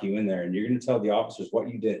walk you in there and you're going to tell the officers what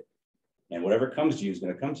you did. And whatever comes to you is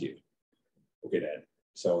going to come to you. Okay, Dad.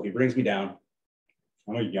 So he brings me down.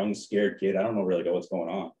 I'm a young, scared kid. I don't know really what's going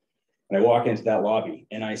on. And I walk into that lobby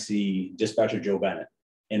and I see Dispatcher Joe Bennett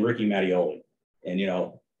and Ricky Mattioli and, you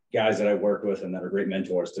know, guys that I worked with and that are great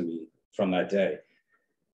mentors to me from that day.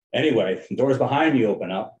 Anyway, the doors behind me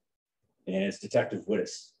open up and it's Detective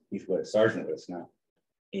Wittes, Keith Wittes, Sergeant Wittes now.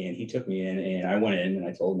 And he took me in and I went in and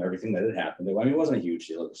I told him everything that had happened. I mean, it wasn't a huge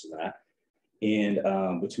deal, this and that.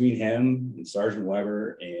 And between him and Sergeant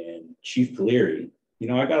Weber and Chief Caleri, you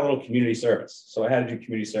know, I got a little community service. So I had to do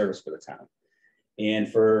community service for the town.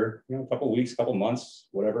 And for, you know, a couple of weeks, couple of months,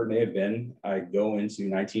 whatever it may have been, I'd go into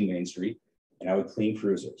 19 Main Street and I would clean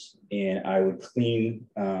cruisers and I would clean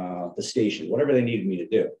the station, whatever they needed me to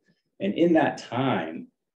do. And in that time,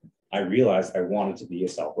 I realized I wanted to be a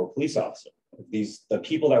Southborough police officer. The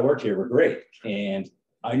people that worked here were great. And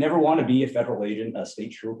I never want to be a federal agent, a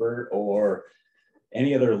state trooper, or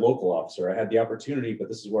any other local officer. I had the opportunity, but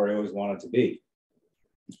this is where I always wanted to be.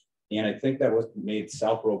 And I think that what made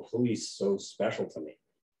Southborough Police so special to me.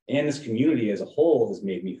 And this community as a whole has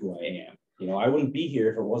made me who I am. You know, I wouldn't be here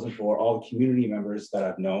if it wasn't for all the community members that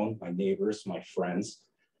I've known, my neighbors, my friends.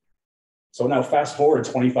 So now fast forward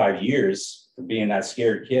 25 years from being that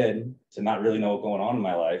scared kid to not really know what's going on in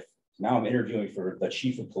my life. Now I'm interviewing for the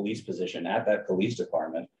chief of police position at that police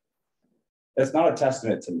department. That's not a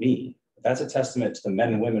testament to me. That's a testament to the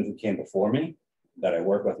men and women who came before me that I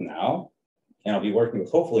work with now. And I'll be working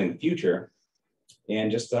with hopefully in the future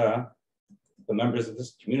and just the members of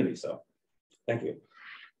this community. So thank you.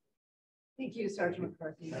 Thank you, Sergeant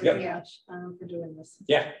McCarthy, Yep. very much for doing this.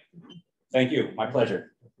 Yeah, thank you. My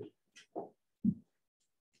pleasure.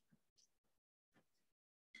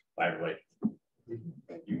 Bye, everybody.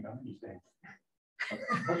 Thank you. Sorry,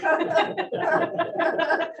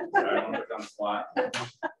 I want to put on the spot. Have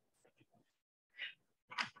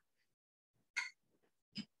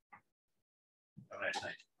a nice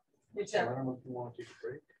night. Good I job. don't know if you want to take a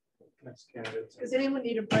break. Next candidates. Does anyone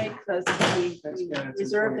need a break? Because we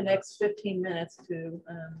reserve the next 15 minutes to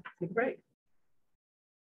take a break.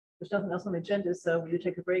 There's nothing else on the agenda, so we either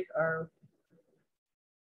take a break or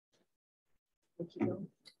we'll keep going.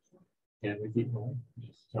 And we keep going.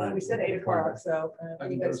 We said 8 o'clock, so I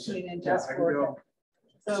can you go guys see- tuning in yeah, just I can for. go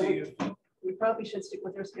So see you. we we probably should stick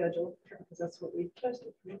with our schedule because that's what we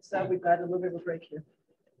posted. So we've got a little bit of a break here.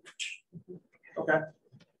 Okay.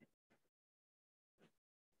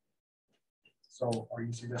 So are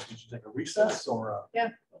you suggesting we should take a recess or? Yeah.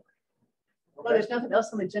 Well, there's nothing else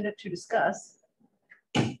on the agenda to discuss,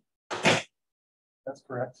 That's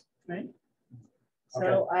correct. right?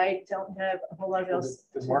 So I don't have a whole lot else.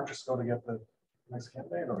 Did Mark just go to get the next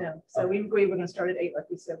candidate or? No, so we agreed we're gonna start at 8 like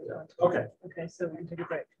we said we were. Okay, Okay, so we're gonna take a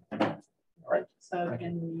break. all right. So Thank you.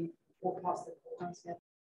 can we? We'll pause it. Yeah.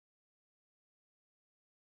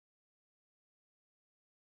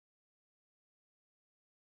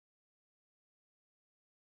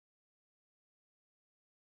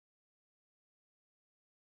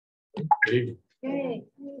 Good evening. Yay.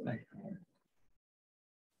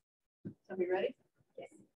 Are we ready?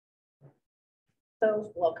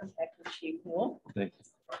 So welcome back to Chief Newell. Thank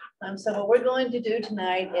you. So what we're going to do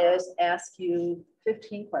tonight is ask you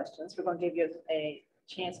 15 questions. We're going to give you a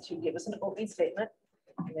chance to give us an opening statement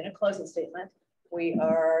and then a closing statement. We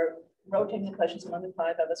are rotating the questions 1 to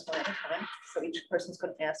 5 of us one at a time. So each person's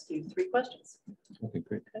going to ask you 3 questions. Okay,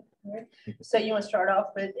 great. Okay, all right. So you want to start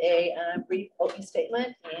off with a brief opening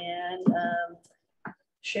statement and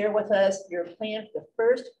share with us your plan for the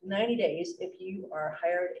first 90 days if you are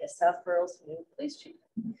hired as Southborough's new police chief.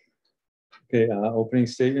 Okay, opening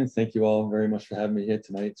statement. Thank you all very much for having me here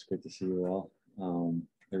tonight. It's great to see you all.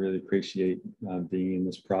 I really appreciate being in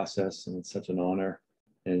this process, and it's such an honor.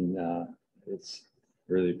 And it's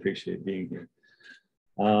really appreciate being here.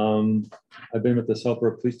 I've been with the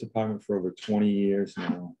Southborough Police Department for over 20 years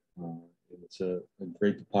now. It's a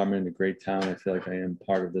great department, a great town. I feel like I am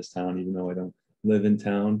part of this town, even though I don't live in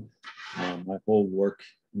town. My whole work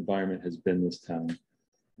environment has been this town,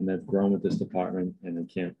 and I've grown with this department, and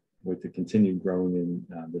I can't wait to continue growing in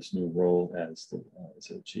this new role as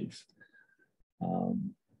a chief.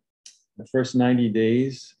 The first 90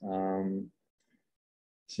 days,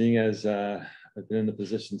 seeing as I've been in the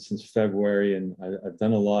position since February, and I've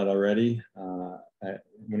done a lot already.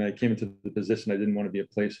 When I came into the position, I didn't want to be a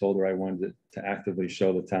placeholder. I wanted to actively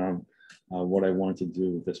show the town what I wanted to do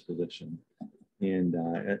with this position. And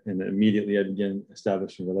immediately I began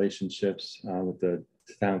establishing relationships with the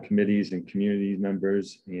town committees and community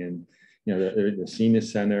members, and the senior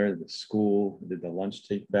center, the school. We did the lunch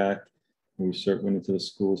take back. We went into the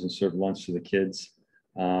schools and served lunch to the kids.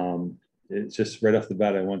 It's just right off the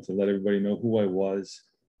bat, I wanted to let everybody know who I was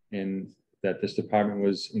and that this department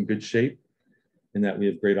was in good shape and that we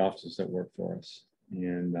have great officers that work for us.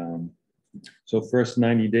 And so first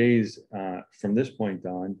 90 days from this point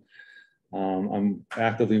on, I'm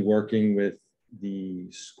actively working with the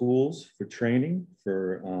schools for training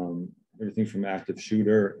for everything from active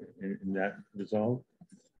shooter and that resolve.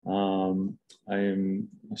 I am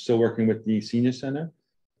still working with the senior center,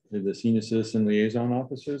 the senior citizen liaison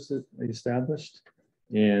officers that I established.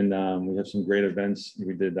 And we have some great events.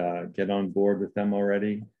 We did get on board with them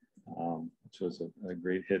already, which was a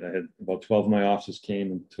great hit. I had about 12 of my officers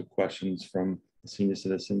came and took questions from the senior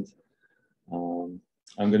citizens.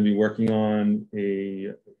 I'm going to be working on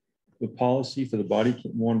the policy for the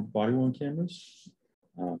body-worn cameras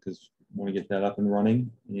because I want to get that up and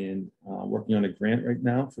running, and working on a grant right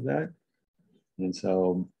now for that. And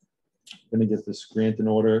so I'm going to get this grant in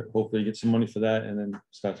order, hopefully get some money for that, and then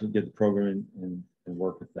start to get the program and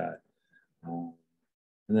work with that. And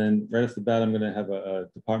then right off the bat, I'm going to have a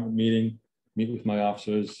department meeting, meet with my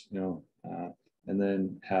officers, and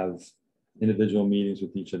then have individual meetings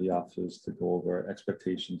with each of the officers to go over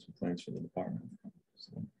expectations and plans for the department.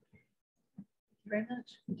 So, Thank you very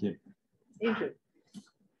much. thank you. Andrew.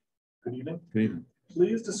 Good evening. Good evening.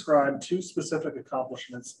 Please describe 2 specific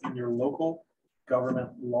accomplishments in your local government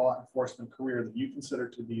law enforcement career that you consider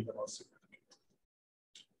to be the most significant.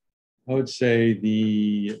 I would say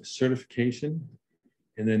the certification,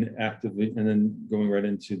 and then going right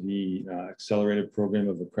into the accelerated program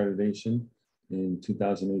of accreditation in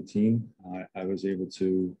 2018. I was able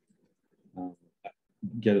to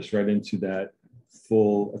get us right into that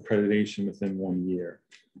full accreditation within 1 year,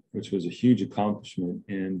 which was a huge accomplishment.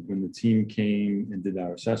 And when the team came and did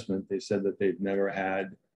our assessment, they said that they've never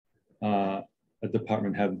had a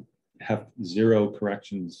department have 0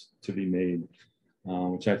 corrections to be made,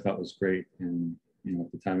 which I thought was great. And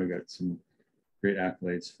at the time I got some great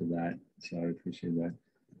accolades for that, so I appreciate that.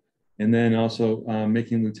 And then also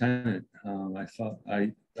making lieutenant. I feel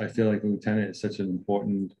like a lieutenant is such an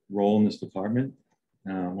important role in this department.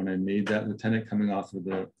 When I made that lieutenant, coming off of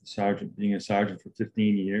the sergeant, being a sergeant for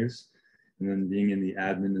 15 years, and then being in the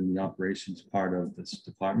admin and the operations part of this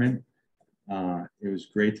department, it was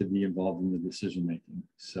great to be involved in the decision making.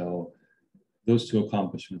 So those two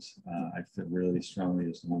accomplishments, I feel really strongly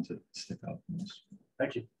as the ones that stick out the most.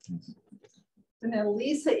 Thank you. So now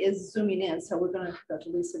Lisa is zooming in, so we're going to go to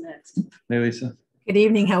Lisa next. Hey, Lisa. Good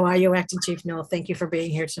evening. How are you, Acting Chief Newell? Thank you for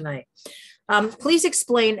being here tonight. Please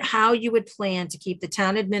explain how you would plan to keep the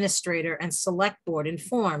town administrator and select board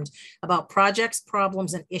informed about projects,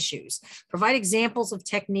 problems, and issues. Provide examples of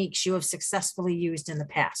techniques you have successfully used in the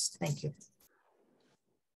past. Thank you.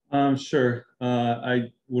 Sure.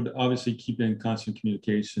 I would obviously keep in constant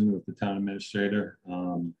communication with the town administrator.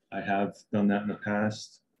 I have done that in the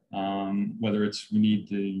past. Whether it's we need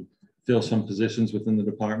to fill some positions within the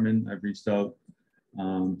department, I've reached out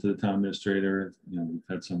to the town administrator. You know, we've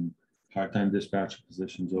had some part-time dispatcher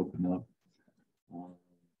positions open up.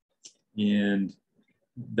 And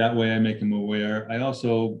that way I make them aware. I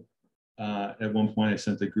also, at one point I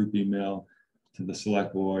sent a group email to the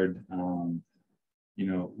select board. You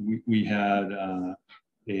know, we had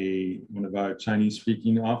one of our Chinese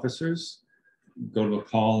speaking officers go to a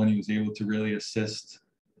call, and he was able to really assist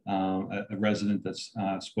a resident that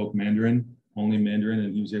spoke Mandarin, only Mandarin,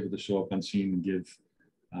 and he was able to show up on scene and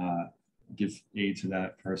give aid to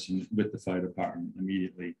that person with the fire department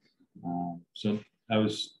immediately. So I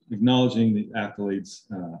was acknowledging the accolades,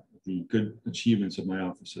 the good achievements of my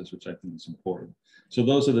officers, which I think is important. So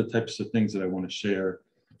those are the types of things that I want to share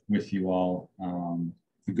with you all,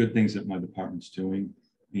 the good things that my department's doing,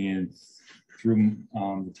 and through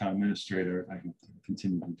the town administrator, I can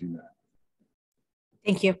continue to do that.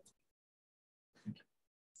 Thank you.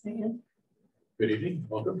 Good evening,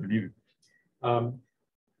 welcome. Good evening.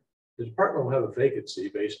 The department will have a vacancy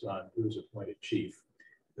based on who's appointed chief.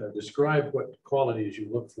 Describe what qualities you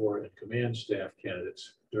look for in command staff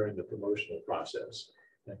candidates during the promotional process,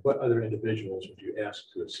 and what other individuals would you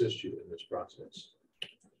ask to assist you in this process?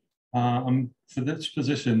 For this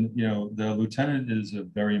position, you know, the lieutenant is a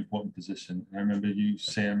very important position. I remember you,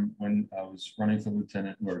 Sam, when I was running for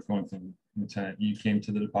lieutenant or going for lieutenant, you came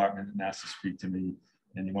to the department and asked to speak to me,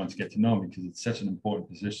 and you wanted to get to know me because it's such an important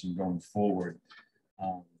position going forward,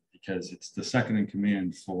 because it's the second in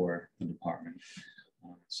command for the department.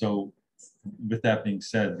 So with that being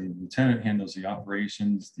said, the lieutenant handles the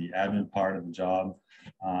operations, the admin part of the job.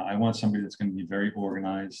 I want somebody that's going to be very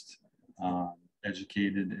organized,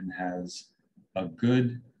 educated, and has a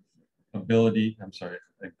good ability,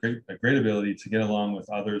 a great ability to get along with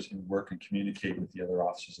others and work and communicate with the other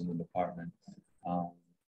officers in the department.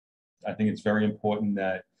 I think it's very important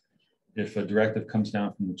that if a directive comes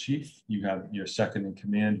down from the chief, you have your second in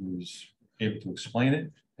command who's able to explain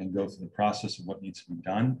it and go through the process of what needs to be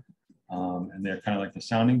done. And they're kind of like the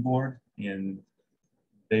sounding board, and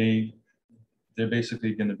they're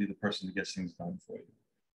basically going to be the person that gets things done for you.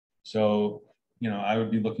 So, you know, I would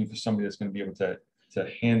be looking for somebody that's going to be able to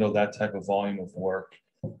handle that type of volume of work,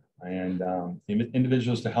 and the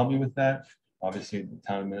individuals to help me with that. Obviously, the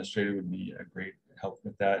town administrator would be a great help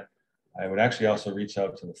with that. I would actually also reach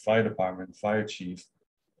out to the fire department, fire chief,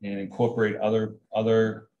 and incorporate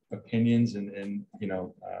other opinions and you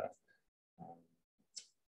know,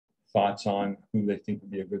 thoughts on who they think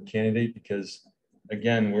would be a good candidate, because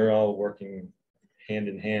again, we're all working hand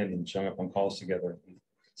in hand and showing up on calls together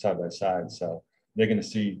side by side. So they're going to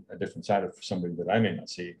see a different side of somebody that I may not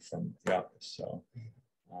see from the office. So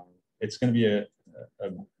it's going to be a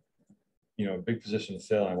you know, a big position to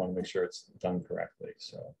fill. I want to make sure it's done correctly.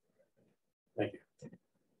 So thank you.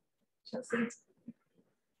 Chelsea,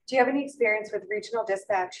 do you have any experience with regional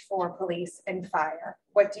dispatch for police and fire?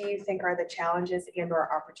 What do you think are the challenges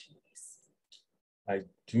and/or opportunities? I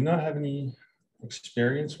do not have any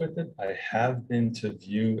experience with it. I have been to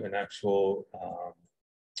view an actual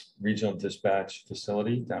regional dispatch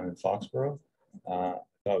facility down in Foxborough. That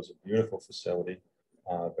was a beautiful facility,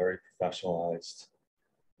 very professionalized,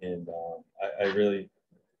 and I really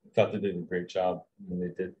thought they did a great job when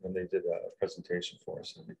they did a presentation for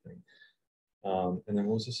us and everything. And then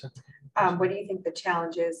what was the second? What do you think the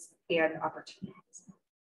challenges and opportunities?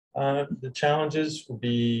 The challenges would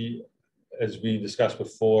be, as we discussed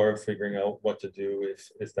before, figuring out what to do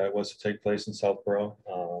if that was to take place in Southborough,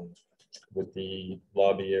 with the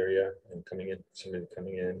lobby area and somebody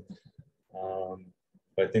coming in.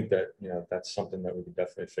 But I think that, you know, that's something that we could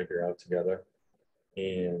definitely figure out together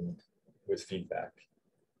and with feedback.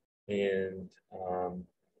 And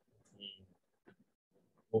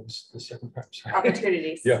what was the second part? Sorry.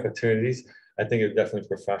 Opportunities. The opportunities. I think it would definitely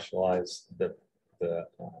professionalize the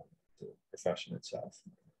profession itself.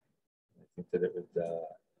 I think that it would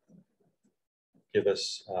give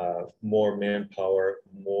us more manpower,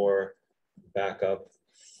 more backup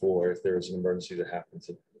for if there is an emergency that happens,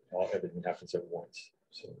 everything happens at once.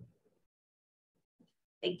 So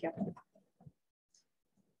thank you.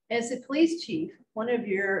 As the police chief, one of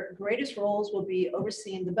your greatest roles will be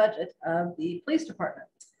overseeing the budget of the police department.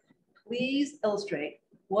 Please illustrate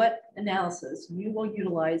what analysis you will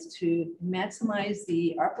utilize to maximize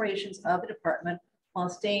the operations of the department while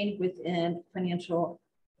staying within financial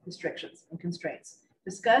restrictions and constraints.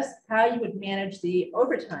 Discuss how you would manage the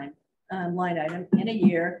overtime line item in a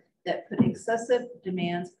year that put excessive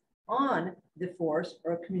demands on the force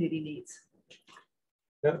or community needs.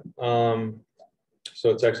 Yeah. So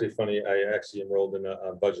it's actually funny. I actually enrolled in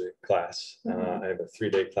a budget class. I have a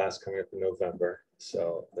 3-day class coming up in November,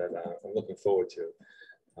 so that I'm looking forward to.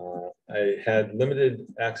 I had limited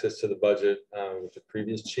access to the budget with the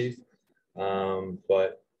previous chief,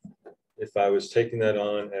 but if I was taking that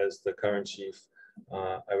on as the current chief,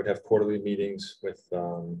 I would have quarterly meetings with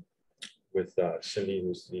Cindy,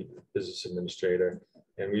 who's the business administrator.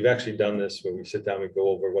 And we've actually done this where we sit down, we go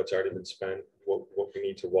over what's already been spent, what we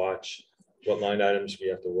need to watch, what line items we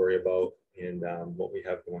have to worry about, and what we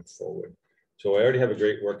have going forward. So I already have a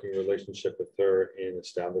great working relationship with her in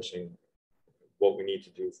establishing what we need to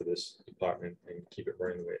do for this department and keep it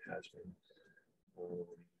running the way it has been.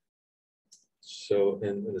 So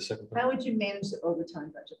in the second part, How would you manage the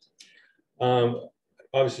overtime budget?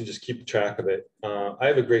 obviously just keep track of it. I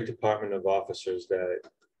have a great department of officers that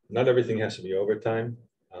not everything has to be overtime.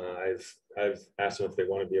 I've asked them if they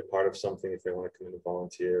want to be a part of something, if they want to come in and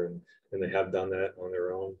volunteer, and they have done that on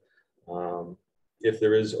their own. If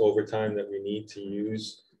there is overtime that we need to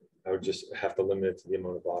use, I would just have to limit it to the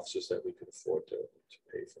amount of officers that we could afford to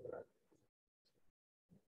pay for that.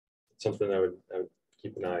 It's something I would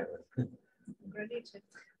keep an eye on. We're gonna need to.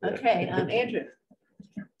 Okay, Andrew.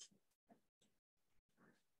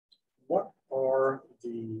 What are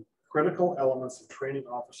the critical elements of training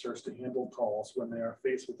officers to handle calls when they are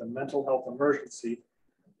faced with a mental health emergency?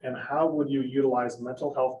 And how would you utilize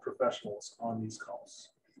mental health professionals on these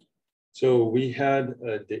calls? So we had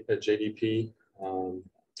a JDP,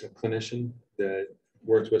 a clinician that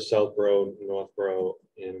worked with Southborough, Northborough,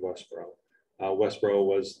 and Westborough. Westborough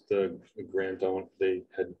was the grant donor. They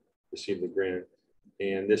had received the grant.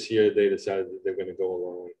 And this year they decided that they're going to go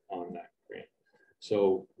alone on that grant.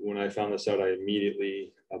 So when I found this out, I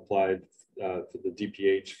immediately applied for the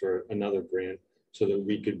DPH for another grant so that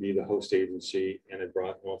we could be the host agency, and it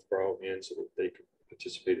brought Northborough in so that they could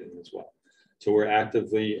participate in it as well. So we're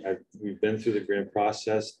actively, we've been through the grant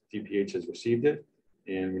process, DPH has received it,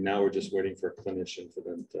 and now we're just waiting for a clinician for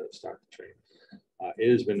them to start the training.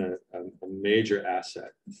 It has been a major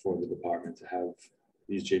asset for the department to have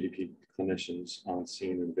these JDP clinicians on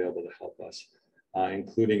scene and available to help us,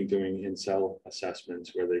 including doing in-cell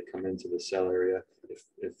assessments where they come into the cell area.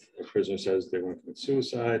 If a prisoner says they want to commit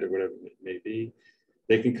suicide or whatever it may be,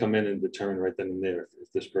 they can come in and determine right then and there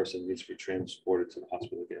if this person needs to be transported to the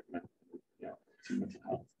hospital to get mental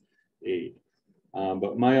health aid.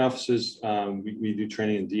 But my offices, we do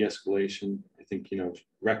training in de-escalation. I think,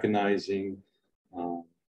 recognizing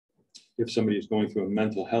if somebody is going through a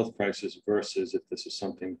mental health crisis versus if this is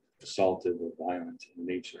something assaultive or violent in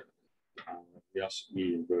nature. We also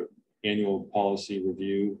need an annual policy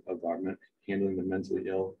review of our handling the mentally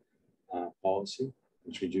ill policy,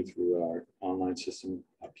 which we do through our online system,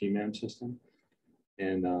 our PMAM system.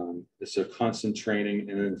 And it's a constant training.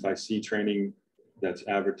 And then if I see training that's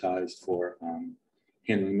advertised for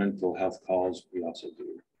handling mental health calls, we also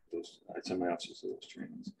do those. I send my officers to those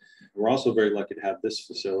trainings. We're also very lucky to have this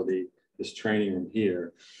facility, this training room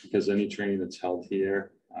here, because any training that's held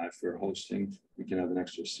here, if we're hosting, we can have an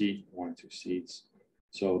extra seat, 1 or 2 seats.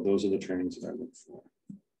 So those are the trainings that I look for.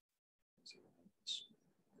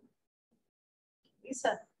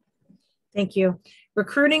 Lisa. Thank you.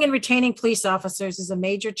 Recruiting and retaining police officers is a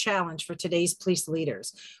major challenge for today's police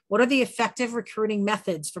leaders. What are the effective recruiting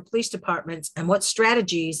methods for police departments, and what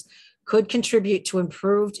strategies could contribute to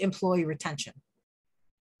improved employee retention?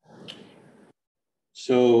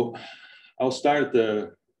 So I'll start at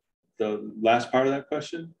the last part of that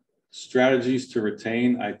question. Strategies to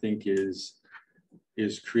retain, I think, is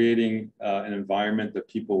creating an environment that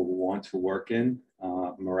people want to work in.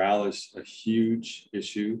 Morale is a huge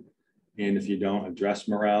issue. And if you don't address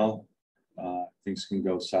morale, things can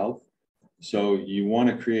go south. So you want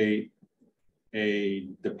to create a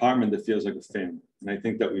department that feels like a family. And I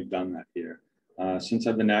think that we've done that here. Since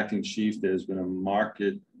I've been acting chief, there's been a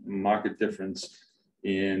market difference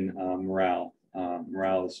in morale.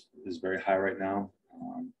 Morale is very high right now.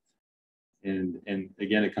 And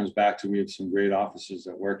again, it comes back to, we have some great officers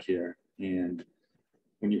that work here. And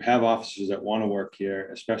when you have officers that want to work here,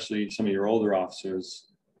 especially some of your older officers,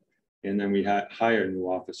 and then we hire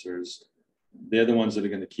new officers, they're the ones that are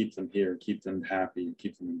going to keep them here, keep them happy,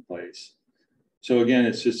 keep them in place. So again,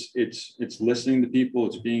 it's just, it's listening to people,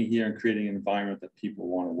 it's being here and creating an environment that people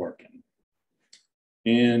want to work in.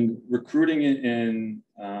 And recruiting and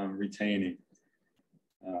retaining.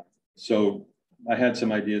 So I had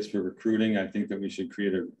some ideas for recruiting. I think that we should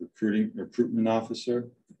create a recruitment officer,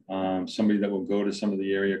 somebody that will go to some of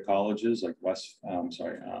the area colleges like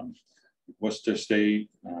Worcester State,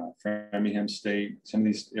 Framingham State, some of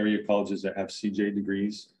these area colleges that have CJ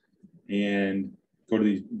degrees, and go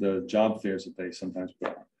to the job fairs that they sometimes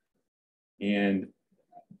put on. And,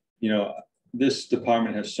 you know, this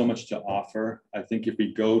department has so much to offer. I think if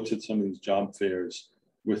we go to some of these job fairs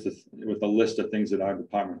with a list of things that our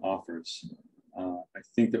department offers, I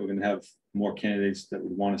think that we're going to have more candidates that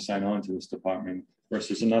would want to sign on to this department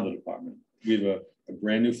versus another department. We have a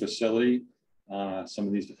brand new facility. Some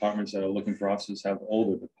of these departments that are looking for offices have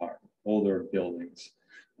older buildings,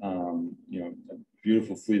 you know, a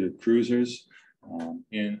beautiful fleet of cruisers,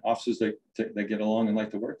 and offices that get along and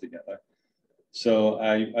like to work together. So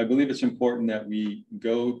I believe it's important that we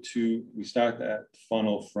start that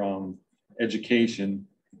funnel from education,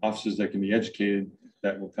 officers that can be educated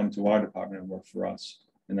that will come to our department and work for us.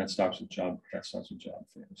 And that starts with job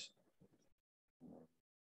fairs.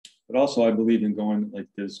 But also I believe in going, like,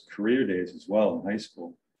 there's career days as well in high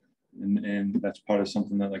school. And that's part of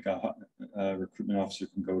something that like a recruitment officer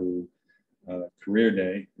can go to a career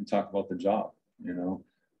day and talk about the job, you know.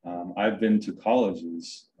 I've been to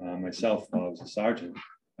colleges myself while I was a sergeant.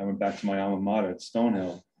 I went back to my alma mater at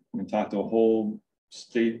Stonehill and talked to a whole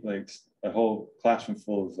state, like a whole classroom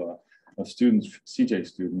full of students, CJ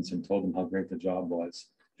students, and told them how great the job was.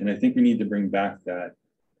 And I think we need to bring back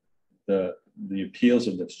the appeals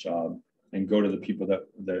of this job and go to the people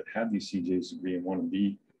that have these CJ's degree and want to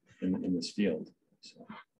be in this field. So.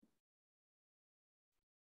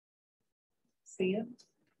 See you.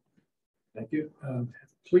 Thank you.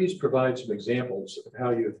 Please provide some examples of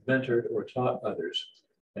how you have mentored or taught others,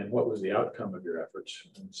 and what was the outcome of your efforts?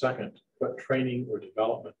 And second, what training or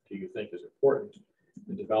development do you think is important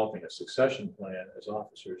in developing a succession plan as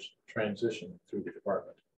officers transition through the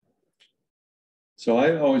department? So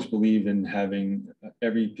I always believe in having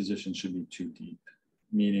every position should be too deep,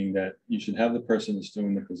 meaning that you should have the person that's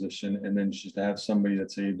doing the position, and then you should have somebody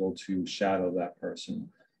that's able to shadow that person.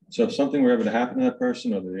 So if something were ever to happen to that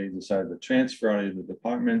person, or they decided to transfer out of the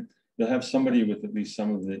department, they'll have somebody with at least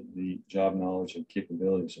some of the job knowledge and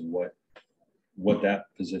capabilities of what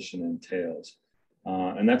that position entails.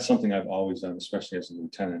 And that's something I've always done, especially as a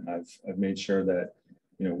lieutenant. I've made sure that,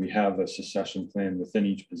 you know, we have a succession plan within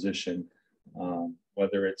each position,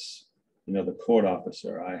 whether it's, you know, the court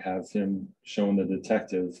officer, I have him showing the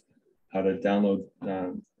detective how to download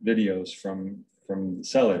videos from the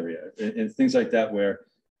cell area and things like that, where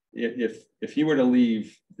if he were to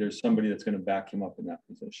leave, there's somebody that's going to back him up in that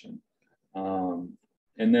position.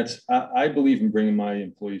 And that's, I believe in bringing my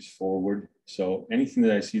employees forward. So anything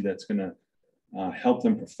that I see that's going to help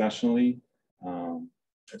them professionally,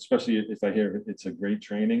 especially if I hear it's a great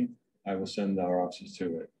training, I will send our officers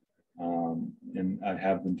to it. And I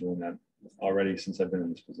have been doing that already since I've been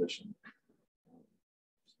in this position.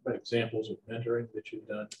 What examples of mentoring that you've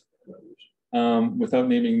done? Without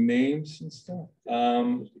naming names and stuff.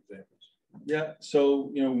 Yeah, so,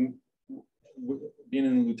 you know, being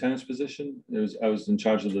in the lieutenant's position, I was in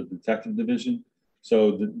charge of the detective division.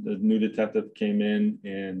 So the new detective came in,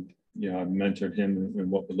 and, you know, I mentored him in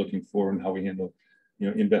what we're looking for and how we handle, you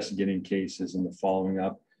know, investigating cases and the following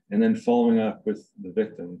up, and then following up with the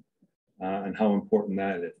victim and how important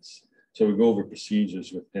that is. So we go over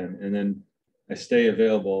procedures with him, and then I stay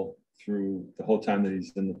available through the whole time that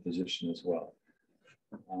he's in the position as well.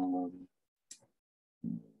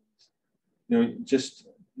 You know, just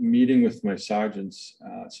meeting with my sergeants,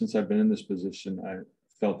 since I've been in this position, I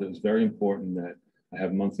felt it was very important that I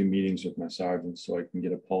have monthly meetings with my sergeants so I can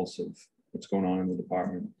get a pulse of what's going on in the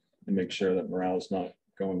department and make sure that morale is not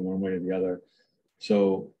going one way or the other.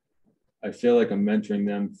 So I feel like I'm mentoring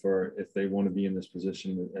them for if they want to be in this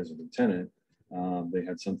position as a lieutenant, they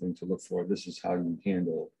had something to look for. This is how you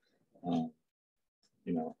handle,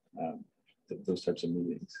 you know, those types of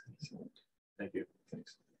meetings. So, thank you.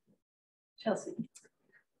 Thanks. Chelsea.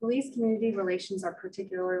 Police community relations are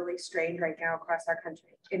particularly strained right now across our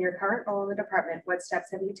country. In your current role in the department, what steps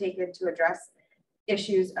have you taken to address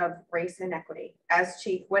issues of race and equity? As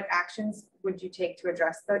chief, what actions would you take to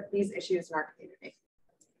address these issues in our community?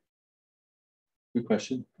 Good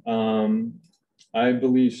question. I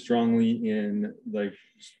believe strongly in like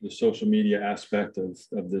the social media aspect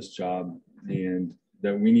of this job, and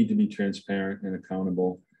that we need to be transparent and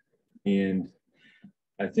accountable. And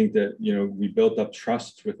I think that, you know, we built up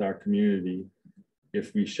trust with our community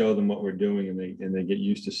if we show them what we're doing and they get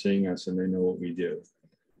used to seeing us and they know what we do.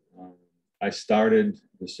 I started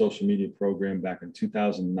the social media program back in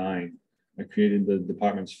 2009. I created the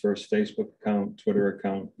department's first Facebook account, Twitter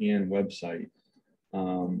account, and website.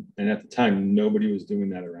 And at the time, nobody was doing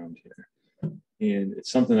that around here. And it's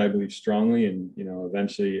something I believe strongly. And, you know,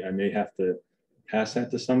 eventually I may have to pass that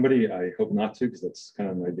to somebody. I hope not to, because that's kind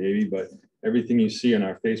of my baby. But everything you see on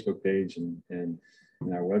our Facebook page and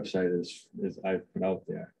our website is I've put out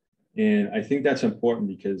there. And I think that's important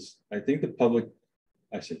because I think the public,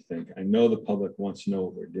 I know the public wants to know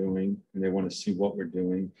what we're doing and they want to see what we're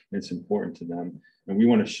doing. And it's important to them. And we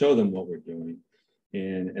want to show them what we're doing.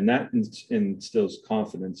 And that instills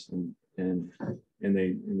confidence and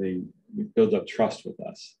they build up trust with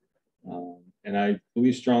us. And I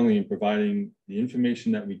believe strongly in providing the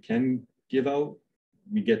information that we can give out.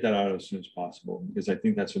 We get that out as soon as possible because I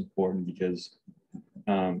think that's important because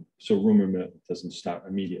so rumor mill doesn't stop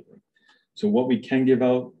immediately. So what we can give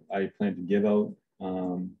out, I plan to give out.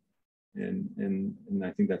 And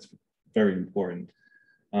I think that's very important.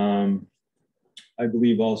 I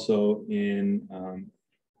believe also in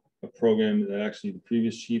a program that actually the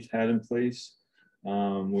previous chief had in place,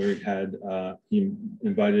 where he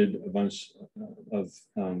invited a bunch of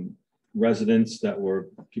residents that were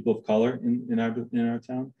people of color in our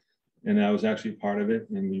town, and I was actually part of it.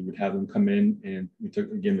 And we would have them come in, and we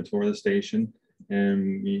gave them a tour of the station,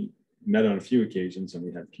 and we met on a few occasions, and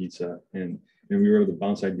we had pizza, and we were able to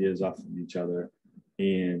bounce ideas off of each other.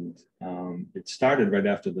 And it started right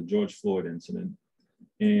after the George Floyd incident.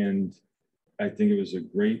 And I think it was a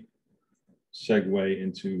great segue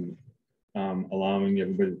into allowing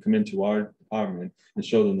everybody to come into our department and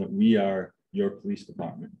show them that we are your police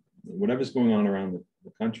department. Whatever's going on around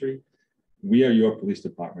the country, we are your police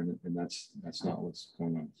department, and that's not what's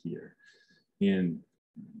going on here. And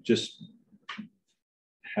just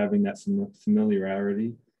having that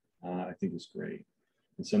familiarity, I think is great.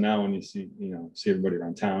 And so now when you see everybody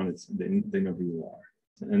around town, they know who you are.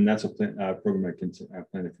 And that's a program I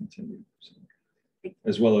plan to continue. So,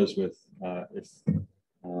 as well as with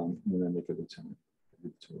when I make a lieutenant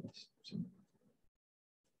to us. So.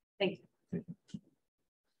 Thank you. Thank you.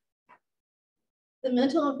 The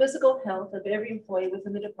mental and physical health of every employee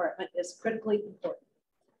within the department is critically important.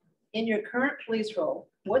 In your current police role,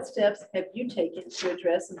 what steps have you taken to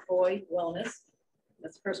address employee wellness?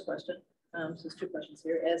 That's the first question. So there's two questions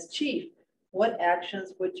here. As chief, what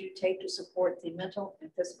actions would you take to support the mental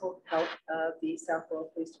and physical health of the Southborough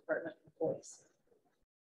Police Department employees?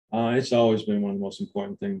 It's always been one of the most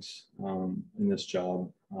important things in this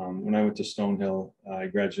job. When I went to Stonehill, I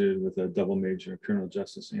graduated with a double major in criminal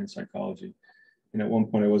justice and psychology. And at one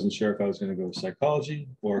point, I wasn't sure if I was going to go to psychology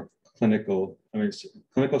or clinical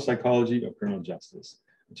psychology or criminal justice.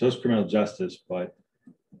 I chose criminal justice, but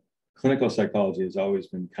clinical psychology has always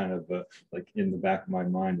been kind of like in the back of my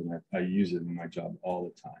mind, and I use it in my job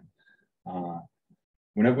all the time.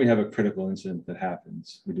 Whenever we have a critical incident that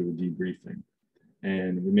happens, we do a debriefing.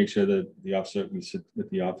 And we make sure that we sit with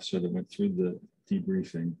the officer that went through the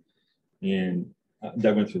debriefing and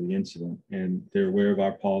that went through the incident. And they're aware of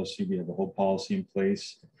our policy. We have a whole policy in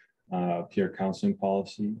place, peer counseling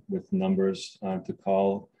policy with numbers to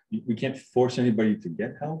call. We can't force anybody to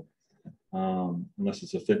get help unless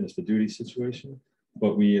it's a fitness for duty situation,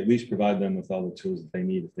 but we at least provide them with all the tools that they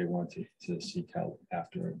need if they want to seek help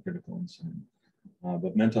after a critical incident.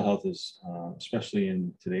 But mental health is, especially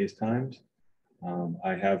in today's times,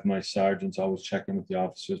 I have my sergeants always check in with the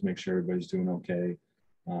officers, make sure everybody's doing okay.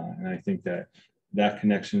 And I think that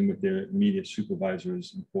connection with their immediate supervisor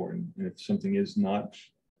is important. And if something is not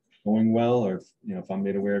going well, or if I'm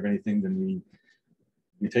made aware of anything, then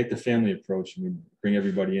we take the family approach and we bring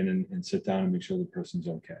everybody in and sit down and make sure the person's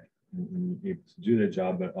okay and able to do their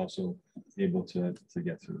job, but also able to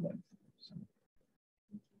get through life. So.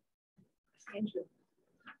 Andrew.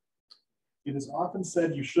 It is often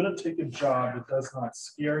said you shouldn't take a job that does not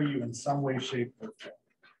scare you in some way, shape, or form.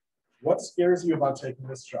 What scares you about taking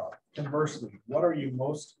this job? Conversely, what are you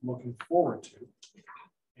most looking forward to?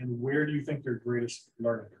 And where do you think your greatest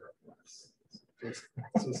learning curve lies?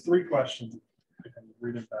 So it's three questions. I can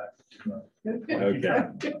read it back.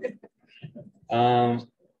 Okay.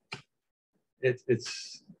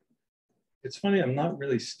 It's funny. I'm not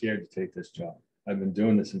really scared to take this job. I've been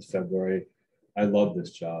doing this since February. I love this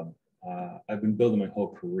job. I've been building my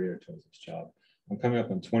whole career towards this job. I'm coming up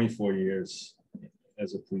on 24 years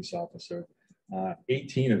as a police officer.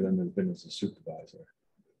 18 of them have been as a supervisor.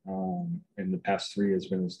 And the past 3 has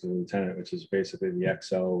been as the lieutenant, which is basically the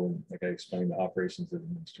XO, and like I explained, the operations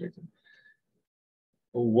administrator.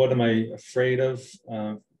 What am I afraid of?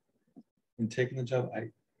 in taking the job, I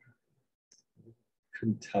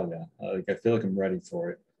couldn't tell you. Like, I feel like I'm ready for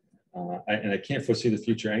it. And I can't foresee the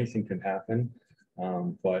future. Anything can happen,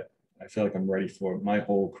 but I feel like I'm ready for it. My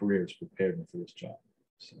whole career has prepared me for this job.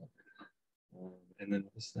 So, and then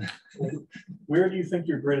Where do you think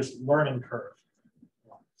your greatest learning curve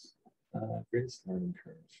lies? greatest learning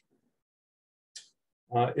curve.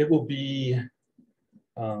 It will be,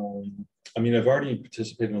 I mean, I've already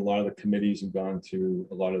participated in a lot of the committees and gone to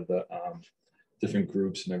a lot of the different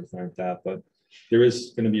groups and everything like that, but there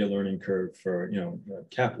is going to be a learning curve for, you know, the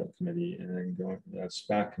capital committee and then going to the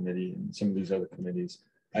SPAC committee and some of these other committees.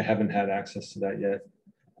 I haven't had access to that yet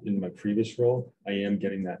in my previous role. I am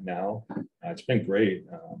getting that now. It's been great,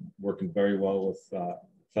 working very well with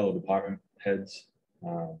fellow department heads.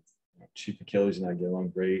 Chief Achilles and I get along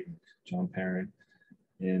great, and John Parent.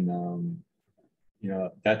 And, you know,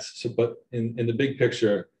 that's so, but in the big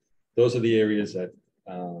picture, those are the areas that,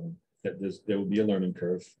 there will be a learning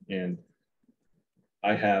curve. And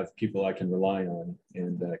I have people I can rely on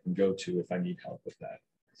and that I can go to if I need help with that.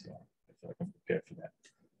 So I feel like I'm prepared for that.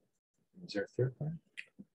 Is there a third part?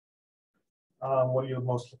 What are you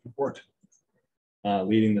most looking forward to?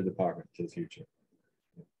 Leading the department to the future.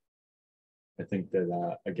 I think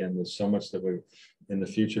that, again, there's so much that we're in the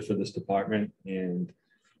future for this department, and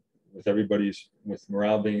with with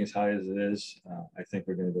morale being as high as it is, I think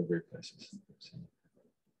we're going to go great places. So.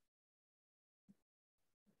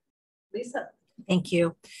 Lisa? Thank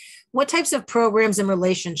you. What types of programs and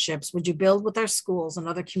relationships would you build with our schools and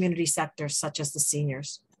other community sectors, such as the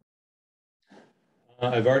seniors?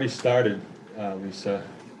 I've already started, Lisa.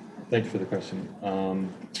 Thank you for the question.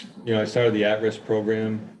 You know, I started the at-risk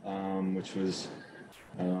program, which was,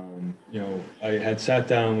 you know, I had sat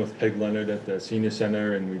down with Peg Leonard at the senior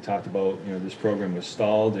center, and we talked about, you know, this program was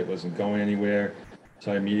stalled. It wasn't going anywhere.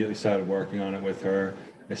 So I immediately started working on it with her.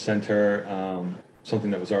 I sent her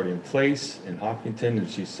something that was already in place in Hopkinton, and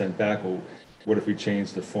she sent back, well, what if we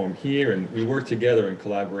change the form here? And we worked together in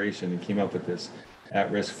collaboration and came up with this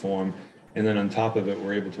at-risk form. And then on top of it,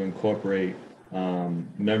 we're able to incorporate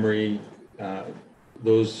memory,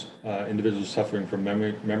 those individuals suffering from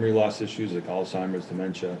memory loss issues like Alzheimer's,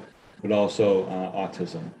 dementia, but also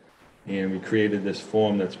autism. And we created this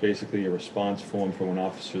form that's basically a response form for when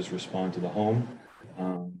officers respond to the home.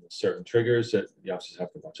 Certain triggers that the officers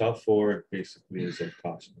have to watch out for. It basically is a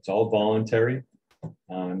caution. It's all voluntary,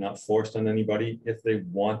 not forced on anybody. If they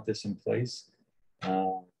want this in place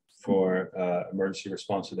for emergency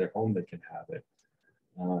response to their home, they can have it.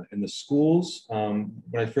 In the schools, when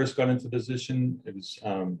I first got into the position, it was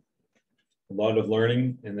a lot of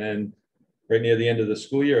learning. And then right near the end of the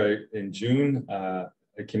school year, in June, I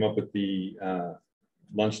came up with the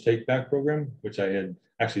lunch take back program, which I had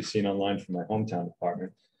actually seen online from my hometown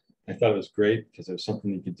department. I thought it was great because it was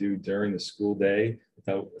something you could do during the school day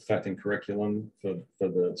without affecting curriculum for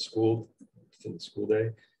the school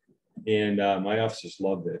day. And my officers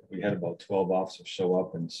loved it. We had about 12 officers show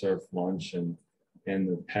up and serve lunch, and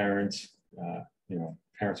the parents, you know,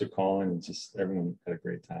 parents are calling, and just everyone had a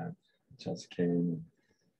great time. Chelsea came.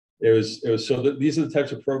 It was so that these are the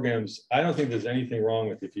types of programs. I don't think there's anything wrong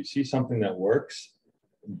with if you see something that works,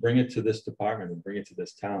 bring it to this department and bring it to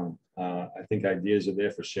this town. I think ideas are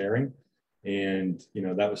there for sharing. And, you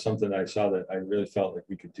know, that was something that I saw that I really felt like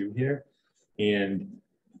we could do here. And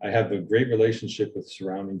I have a great relationship with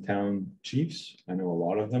surrounding town chiefs. I know a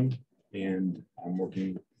lot of them, and I'm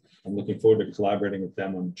looking forward to collaborating with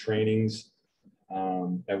them on trainings.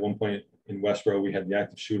 At one point in Westboro, we had the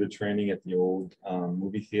active shooter training at the old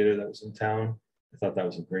movie theater that was in town. I thought that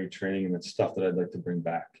was a great training, and it's stuff that I'd like to bring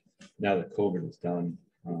back now that COVID is done.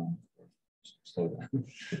 Slow down.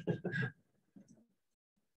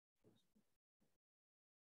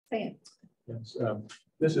 Yes,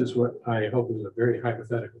 this is what I hope is a very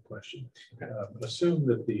hypothetical question. Okay. Assume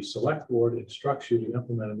that the select board instructs you to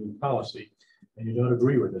implement a new policy, and you don't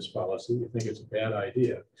agree with this policy, you think it's a bad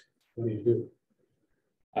idea. What do?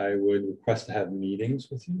 I would request to have meetings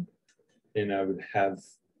with you, and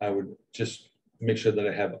I would just make sure that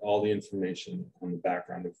I have all the information on the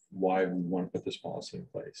background of why we want to put this policy in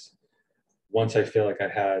place. Once I feel like I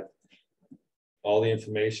had all the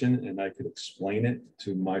information and I could explain it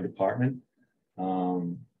to my department,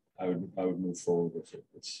 I would move forward with it.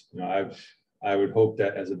 It's, you know, I would hope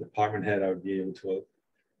that as a department head, I would be able to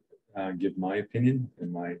give my opinion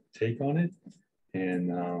and my take on it. And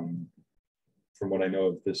from what I know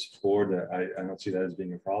of this board, I don't see that as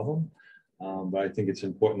being a problem. But I think it's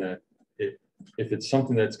important that if it's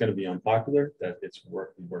something that's going to be unpopular, that we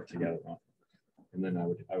work together on. And then I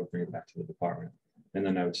would bring it back to the department. And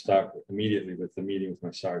then I would start immediately with the meeting with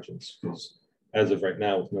my sergeants, because as of right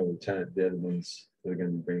now, with no lieutenant, they're the ones that are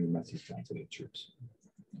going to bring the message down to the troops.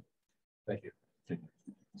 Thank you.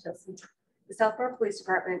 Chelsea. The Southborough Police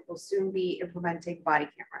Department will soon be implementing body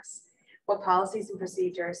cameras. What policies and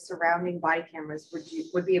procedures surrounding body cameras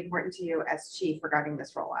would be important to you as chief regarding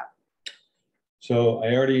this rollout? So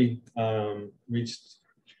I already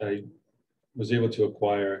I was able to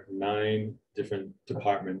acquire 9 different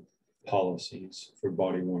department policies for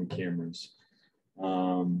body worn cameras.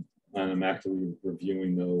 And I'm actively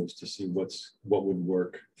reviewing those to see what would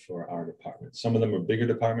work for our department. Some of them are bigger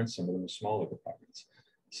departments, some of them are smaller departments.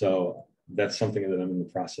 So that's something that I'm in the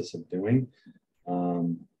process of doing.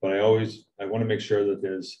 But I want to make sure that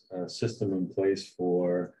there's a system in place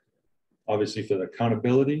for, obviously, for the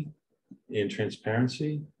accountability and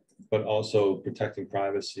transparency, but also protecting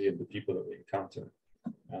privacy of the people that we encounter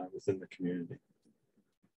within the community.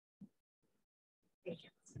 Thank you.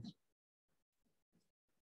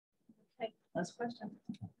 Okay, last question.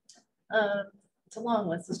 It's a long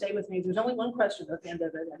one, so stay with me. There's only one question at the end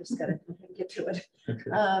of it. I just got to get to it.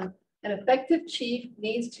 Okay. An effective chief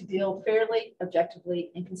needs to deal fairly, objectively,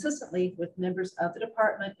 and consistently with members of the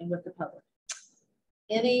department and with the public.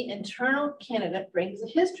 Any internal candidate brings a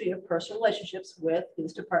history of personal relationships with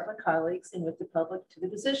his department colleagues and with the public to the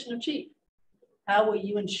position of chief. How will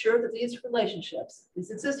you ensure that these relationships, these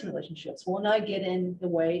existing relationships, will not get in the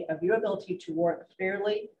way of your ability to work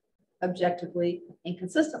fairly, objectively, and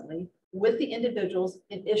consistently with the individuals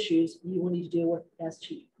and issues you will need to deal with as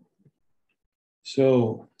chief?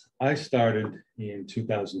 So I started in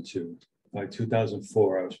 2002. By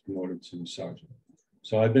 2004, I was promoted to sergeant.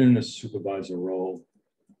 So I've been in the supervisor role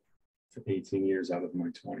for 18 years out of my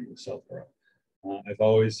 20 in Southborough. I've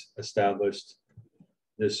always established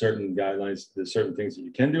there's certain guidelines, there's certain things that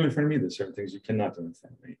you can do in front of me, there's certain things you cannot do in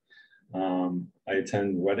front of me. I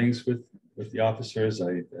attend weddings with the officers,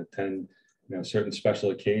 I attend certain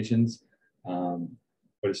special occasions,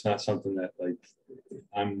 but it's not something that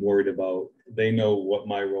I'm worried about. They know what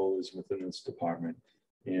my role is within this department,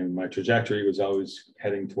 and my trajectory was always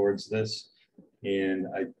heading towards this, and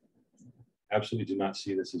I absolutely do not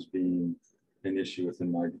see this as being an issue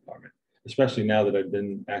within my department, especially now that I've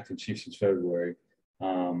been acting chief since February.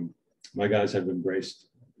 My guys have embraced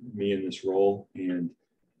me in this role and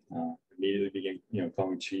immediately began,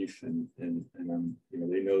 calling chief, and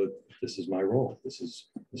they know that this is my role. This is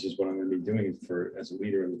what I'm going to be doing as a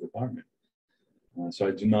leader of the department.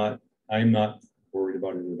 So I'm not worried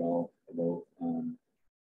about it at all.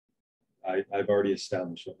 I've already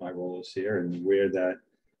established what my role is here and where that,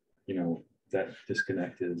 that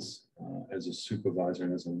disconnect is as a supervisor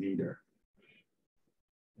and as a leader.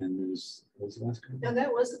 And what was the last question? No,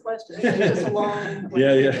 that was the question. It was just a long.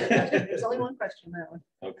 Yeah. There's only one question, that one.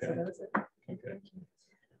 Okay. So that was it. Okay.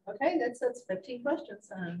 Okay, that's 15 questions.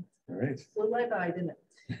 All right. Flew right by, didn't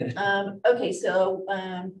it? Okay, so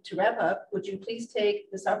to wrap up, would you please take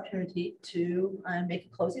this opportunity to make a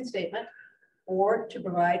closing statement or to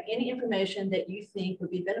provide any information that you think would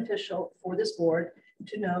be beneficial for this board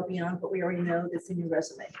to know beyond what we already know that's in your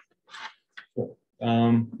resume? Sure.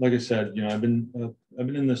 Like I said, I've been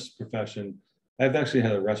in this profession. I've actually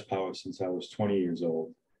had arrest power since I was 20 years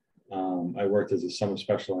old. I worked as a summer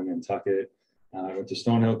special in Nantucket. I went to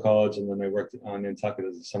Stonehill College, and then I worked on Nantucket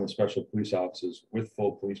as a summer special police officers with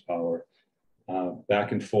full police power,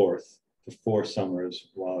 back and forth for 4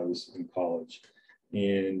 summers while I was in college.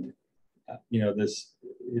 And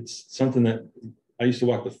it's something that I used to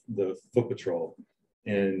walk the foot patrol,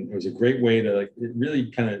 and it was a great way to it really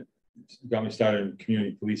kind of got me started in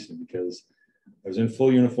community policing, because I was in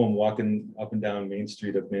full uniform walking up and down Main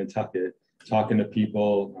Street of Nantucket, talking to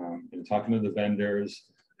people, talking to the vendors,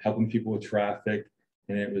 helping people with traffic.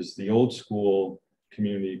 And it was the old school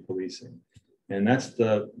community policing. And that's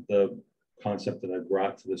the concept that I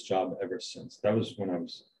brought to this job ever since. That was when I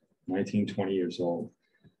was 19, 20 years old.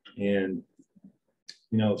 And,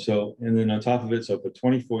 and then on top of it, so for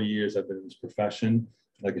 24 years, I've been in this profession.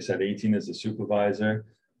 Like I said, 18 as a supervisor.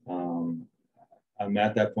 I'm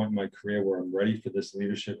at that point in my career where I'm ready for this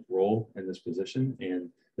leadership role in this position, and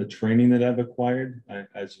the training that I've acquired,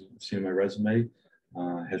 as you've seen in my resume,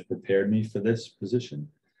 has prepared me for this position.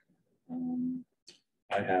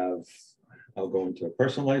 I'll go into a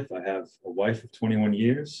personal life. I have a wife of 21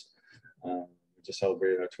 years. We just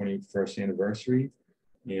celebrated our 21st anniversary,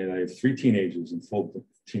 and I have 3 teenagers in full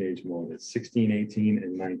teenage mode. It's 16, 18,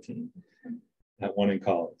 and 19. That one in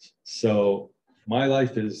college. So my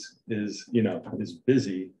life is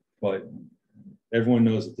busy, but everyone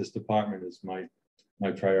knows that this department is my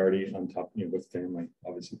priority on top, with family.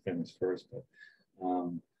 Obviously, family's first, but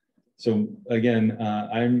So again,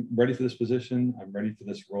 I'm ready for this position. I'm ready for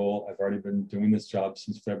this role. I've already been doing this job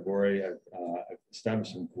since February. I've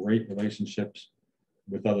established some great relationships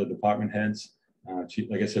with other department heads. Chief,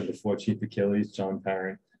 like I said before, Chief Achilles, John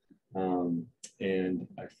Parent. And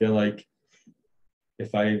I feel like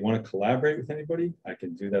if I want to collaborate with anybody, I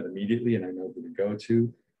can do that immediately, and I know who to go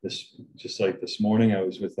to. Just like this morning, I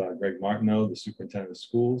was with Greg Martineau, the superintendent of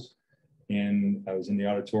schools, and I was in the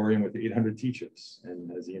auditorium with 800 teachers.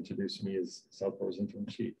 And as he introduced me as Southborough's interim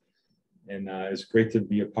chief, and it's great to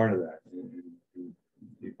be a part of that and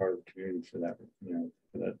be part of the community for that,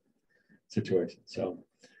 for that situation. So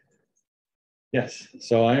yes,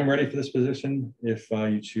 so I am ready for this position if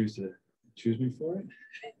you choose me for it,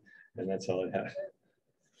 and that's all I have.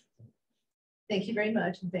 Thank you very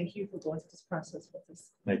much, and thank you for going through this process with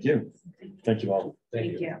us. Thank you. Thank you all.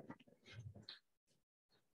 Thank you.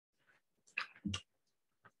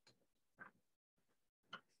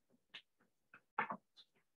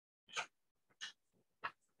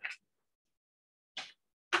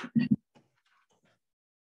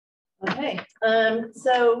 Okay,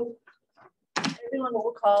 so everyone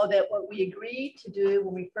will recall that what we agreed to do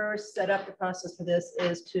when we first set up the process for this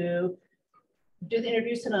is to do the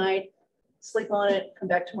interviews tonight, sleep on it, come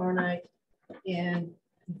back tomorrow night, and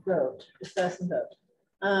vote, discuss and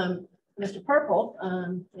vote. Mr. Purple,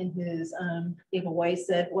 in his able way,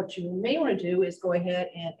 said what you may want to do is go ahead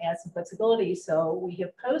and add some flexibility. So we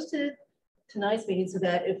have posted tonight's meeting so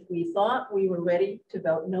that if we thought we were ready to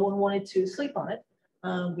vote, no one wanted to sleep on it,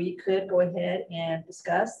 we could go ahead and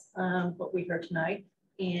discuss what we heard tonight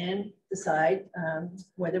and decide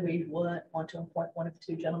whether we want to appoint one of the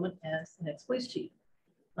two gentlemen as the next police chief.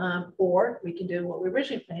 Or we can do what we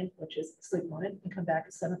originally planned, which is sleep on it and come back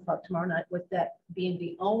at 7 o'clock tomorrow night, with that being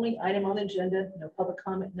the only item on the agenda, no public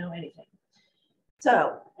comment, no anything.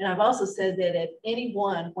 So, and I've also said that if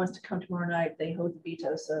anyone wants to come tomorrow night, they hold the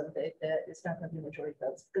veto, so that it's not going to be majority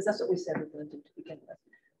votes, because that's what we said we we're going to do to begin with.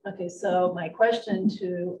 Okay, so my question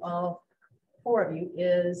to all four of you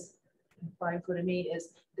is, fine for to me,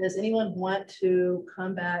 is does anyone want to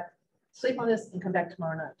come back, sleep on this and come back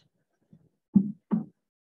tomorrow night?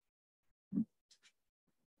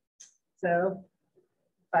 So,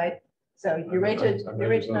 so you're ready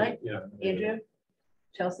tonight? Yeah. Andrew,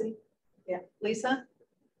 Chelsea? Yeah. Lisa?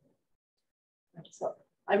 So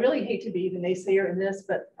I really hate to be the naysayer in this,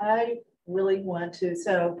 but I really want to.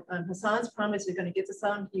 So Hassan's promised he's going to get this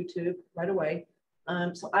on YouTube right away.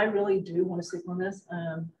 So I really do want to sleep on this.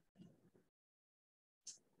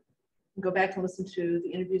 Go back and listen to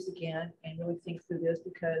the interviews again and really think through this,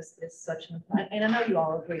 because it's such an, and I know you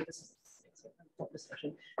all agree this is an important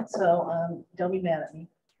discussion. So don't be mad at me.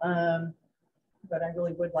 But I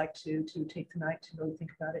really would like to take the night to really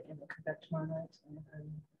think about it, and we'll come back tomorrow night.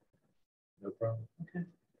 No problem. Okay.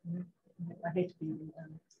 I hate to be,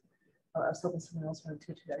 I was hoping someone else wanted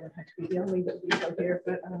to. I don't have to be the only veto here,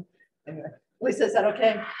 but anyway. Lisa, is that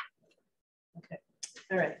okay? Okay.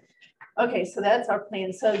 All right. Okay, so that's our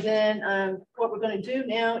plan. So then what we're going to do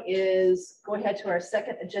now is go ahead to our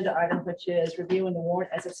second agenda item, which is reviewing the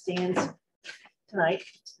warrant as it stands tonight.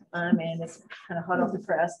 And it's kind of hot off the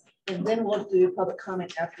press. And then we'll do public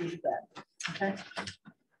comment after we do that. Okay.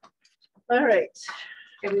 All right.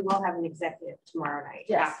 And we will have an executive tomorrow night.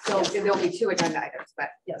 Yes. So there'll be two agenda items, but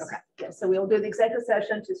yes. Okay. Yes. So we'll do the executive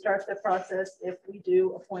session to start the process if we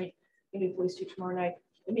do appoint a new police chief tomorrow night,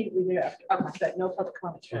 immediately thereafter. Okay. But no public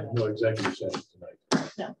comment. And no executive session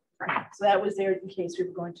tonight. No. Right. So that was there in case we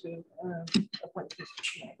were going to appoint the police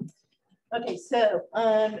chief tonight. Okay. So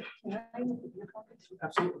can I look at your comments?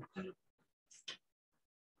 Absolutely.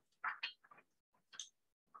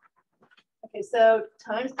 Okay, so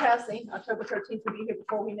time's passing. October 13th will be here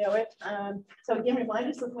before we know it. So again, remind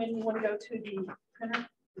us of when you want to go to the printer,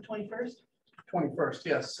 the 21st. 21st,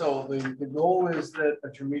 yes. So the goal is that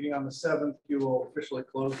at your meeting on the 7th, you will officially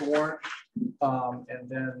close the warrant. And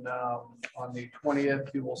then on the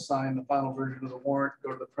 20th, you will sign the final version of the warrant,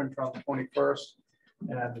 go to the printer on the 21st,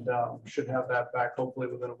 and should have that back hopefully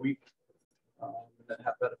within a week. And then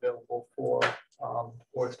have that available for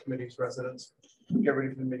boards, committees, residents. Get ready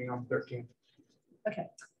for the meeting on the 13th. Okay.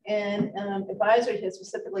 And advisory has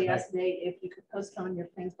specifically asked today if you could postpone your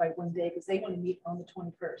plans by one day because they want to meet on the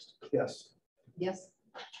 21st. Yes. Yes.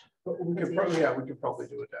 But we could probably, yeah, we could probably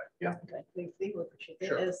do a day. Yeah. Okay. They will appreciate it.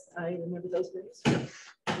 Sure. As I remember those days.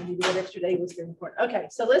 Maybe that extra day was very important. Okay.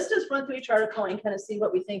 So let's just run through each article and kind of see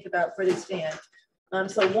what we think about where they stand.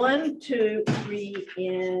 So 1, 2, 3,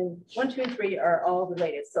 and 1, 2, and 3 are all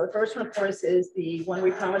related. So the first one, of course, is the one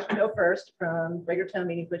we promised to go first from regular town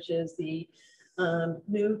meeting, which is the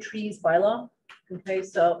new trees bylaw. Okay,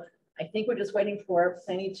 so I think we're just waiting for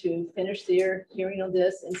planning to finish their hearing on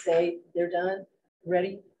this and say they're done,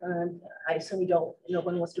 ready. I assume no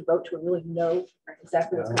one wants to vote to really know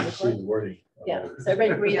exactly what's I coming. want to see the wording. of Yeah, all of it. so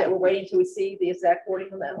everybody agree that we're waiting till we see the exact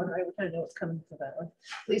wording on that one, right? We kind of know what's coming for that one.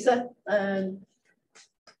 Lisa,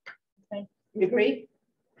 okay, you agree?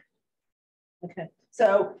 Okay,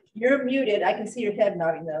 so you're muted. I can see your head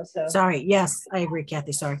nodding though, so. Sorry. Yes, I agree,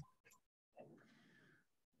 Kathy. Sorry.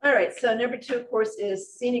 All right, so number 2, of course,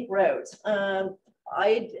 is scenic roads.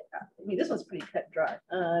 I mean, this one's pretty cut and dry.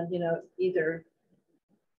 You know, either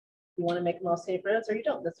you want to make them all safe roads or you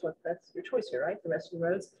don't. That's your choice here, right? The rest of the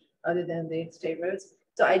roads, other than the state roads.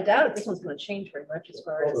 So I doubt if this one's going to change very much as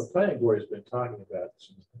far Well, the as. planning board has been talking about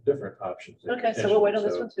some different options. Okay, so we'll wait on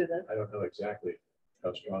this So one too then. I don't know exactly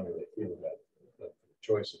how strongly they feel about the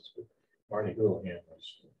choices, but Marty Houlihan was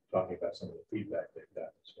talking about some of the feedback they've gotten.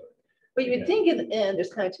 So But you would think in the end,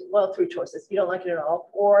 there's kind of 3 choices. You don't like it at all,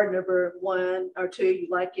 or number 1 or 2, you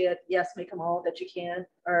like it. Yes, make them all that you can.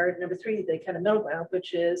 Or number 3, the kind of middle ground,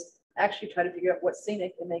 which is actually try to figure out what's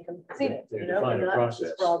scenic and make them scenic. they You know, define and a not process,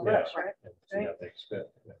 just broad brush, yeah. right? and see how things fit.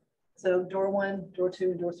 Yeah. So door 1, door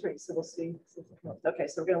 2, and door 3. So we'll see. Okay,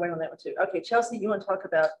 so we're gonna wait on that one too. Okay, Chelsea, you want to talk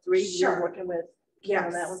about 3 you're Sure. working with? Yes,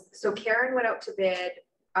 on that one? so Karen went out to bid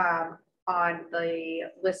on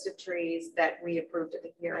the list of trees that we approved at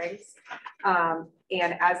the hearings.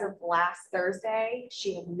 And as of last Thursday,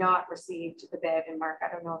 she had not received the bid. And Mark, I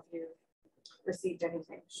don't know if you received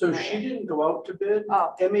anything. So she didn't go out to bid.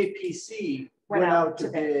 Oh, MAPC went out to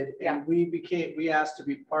bid yeah. and we asked to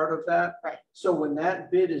be part of that. Right. So when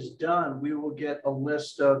that bid is done, we will get a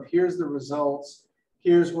list of, here's the results,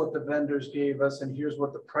 here's what the vendors gave us, and here's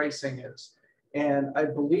what the pricing is. And I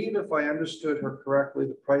believe if I understood her correctly,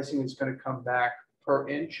 the pricing is going to come back per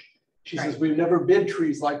inch. She says, we've never bid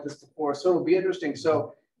trees like this before, so it'll be interesting.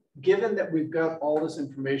 So given that we've got all this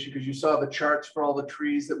information, because you saw the charts for all the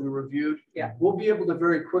trees that we reviewed, Yeah. we'll be able to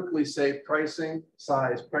very quickly say pricing,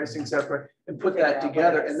 size, pricing separate, and put Figure that out what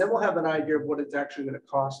together. it is. And then we'll have an idea of what it's actually going to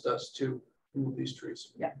cost us to remove these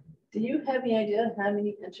trees. Do you have any idea how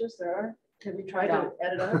many inches there are? Have you tried to No.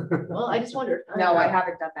 add it up? Well, I just wondered. No, I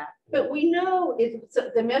haven't done that. But we know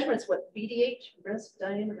the measurements, what, BDH, breast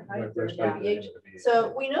diameter height, or Yeah. BDH.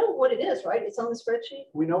 So we know what it is, right? It's on the spreadsheet.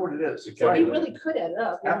 We know what it is. So we Right. really could add it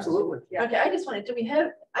up. Absolutely. Yeah. Okay, I just wanted, do we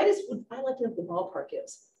have, I like to know what the ballpark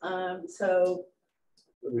is. So,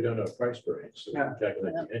 But we don't know price per inch, so we can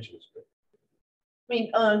calculate Yeah. the inches. But I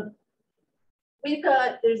mean,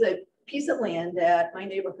 there's a piece of land that my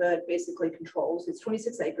neighborhood basically controls. It's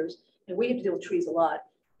 26 acres and we have to deal with trees a lot.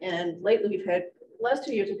 And lately last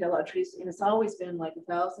 2 years, we've had a lot of trees and it's always been like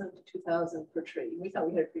 1,000 to 2,000 per tree. We thought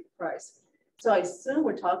we had a pretty good price. So I assume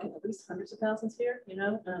we're talking at least hundreds of thousands here, you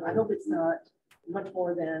know, I hope it's not much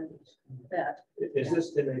more than that. is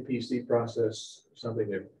this MAPC process something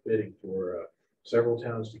they're bidding for several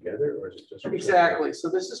towns together, or is it just? Exactly. So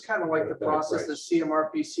this is kind of like the Better process that price.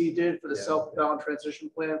 CMRPC did for the Yeah. self-propelled transition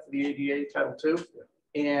plan for the ADA Title II.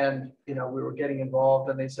 And, you know, we were getting involved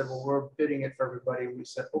and they said, well, we're bidding it for everybody. And we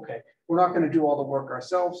said, okay, we're not going to do all the work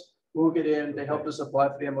ourselves. We'll get in. They helped us apply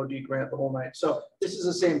for the MOD grant the whole night. So this is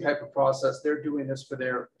the same type of process. They're doing this for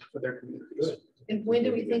their communities. Good. And when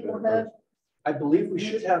do we think we'll have? I believe we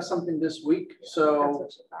should have something this week. So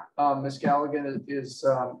Ms. Galligan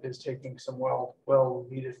is taking some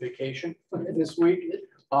well-needed vacation this week.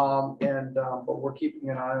 But we're keeping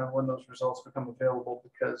an eye on when those results become available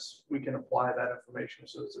because we can apply that information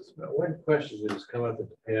as soon as it's available. One question that has come up in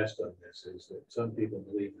the past on this is that some people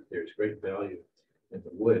believe that there's great value in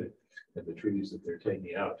the wood and the trees that they're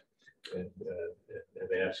taking out. And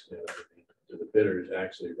have asked, do the bidders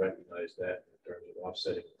actually recognize that in terms of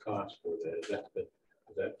offsetting the cost for that?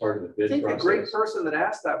 Is that part of the I bid think the process? great person that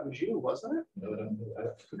asked that was you, wasn't it? No,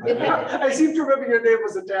 It has- I seem to remember your name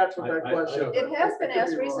was attached with that I question. don't- It has been I could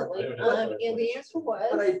asked be wrong. recently, I don't know. and the answer was.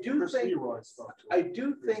 But I do Chris think, Leroy's talked to I it.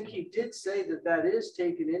 do think he did say that that is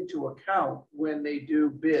taken into account when they do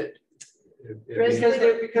bid. Chris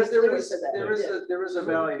Because there Leroy is, said that, there is a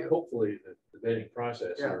value. Hopefully, the bidding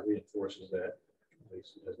process Yeah. reinforces that, at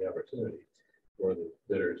least as the opportunity for the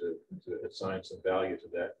bidder to assign some value to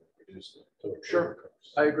that and reduce the total. Sure.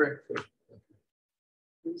 cost. I agree.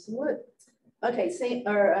 Some wood. Okay,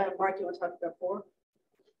 Mark, you want to talk about 4?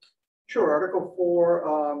 Sure, Article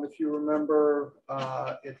 4, if you remember,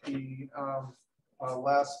 at the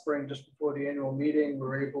last spring, just before the annual meeting, we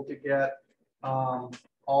were able to get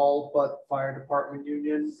all but fire department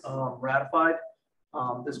union ratified.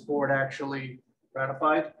 This board actually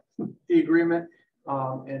ratified the agreement,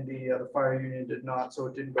 and the fire union did not, so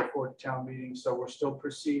it didn't go forward to town meeting. So we're still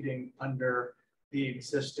proceeding under the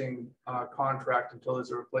existing contract until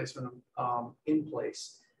there's a replacement in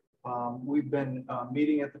place. We've been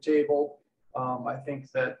meeting at the table. I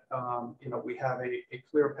think that, we have a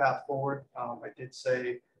clear path forward. I did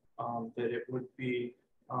say that it would be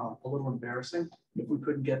a little embarrassing if we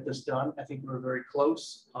couldn't get this done. I think we were very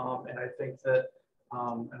close. And I think that,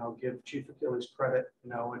 and I'll give Chief Achilles credit,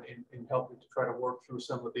 in helping to try to work through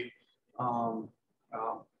some of the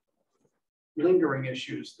lingering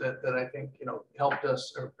issues that I think, helped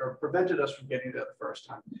us or prevented us from getting there the first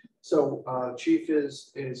time. So Chief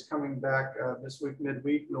is coming back this week,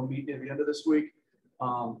 midweek. We'll meet near the end of this week.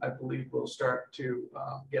 I believe we'll start to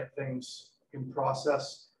get things in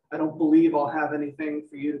process. I don't believe I'll have anything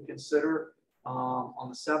for you to consider on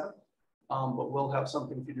the 7th, but we'll have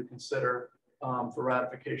something for you to consider for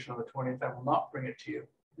ratification on the 20th. I will not bring it to you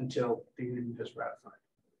until the union is ratified.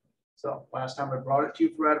 So last time I brought it to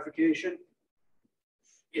you for ratification,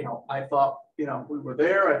 I thought, we were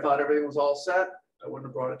there. I thought everything was all set. I wouldn't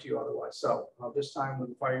have brought it to you otherwise. So this time when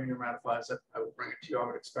the fire union ratifies it, I will bring it to you. I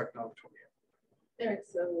would expect on the 20th. All right,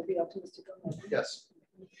 so we'll be optimistic on that. Yes.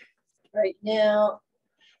 All right, now,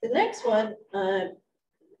 the next one,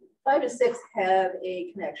 5 and 6 have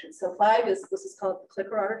a connection. So 5 is, this is called the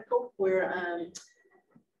clicker article, where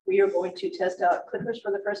we are going to test out clickers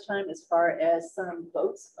for the first time as far as some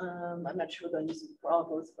votes. I'm not sure we're going to use them for all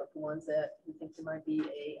votes, but the ones that we think there might be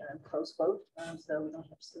a close vote. So we don't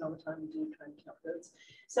have to spend all the time we do trying to count votes.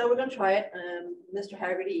 So we're going to try it. Mr.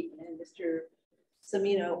 Haggerty and Mr.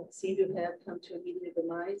 Semino seem to have come to a meeting of the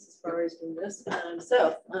minds as far as doing this.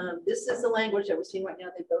 This is the language that we're seeing right now.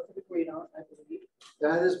 They both have agreed on, I believe.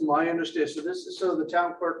 That is my understanding. So this is, so the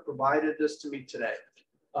town clerk provided this to me today.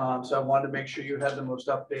 So I wanted to make sure you had the most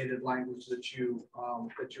updated language that you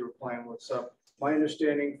were playing with. So my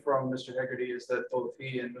understanding from Mr. Haggerty is that both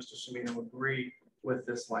he and Mr. Semino agree with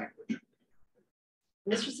this language.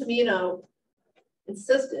 Mr. Semino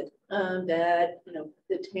insisted that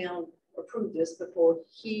the town approve this before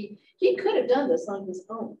he could have done this on his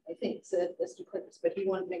own. I think said Mr. Clippers, but he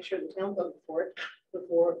wanted to make sure the town voted for it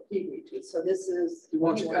before he agreed to it. So this is.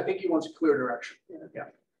 I think he wants clear direction. Yeah.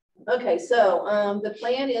 Okay, so the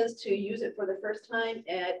plan is to use it for the first time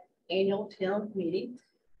at annual town meeting.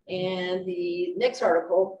 And the next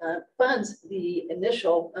article funds the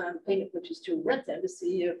initial payment, which is to rent them to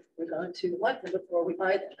see if we're going to like them before we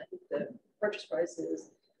buy them. I think the purchase price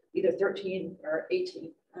is either 13 or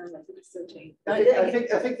 18. I think it's 13. I think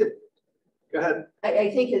that, go ahead.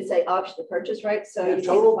 I think it's a option to purchase, right? So the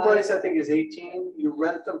total price I think is 18. You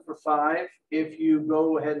rent them for 5. If you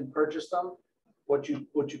go ahead and purchase them, what you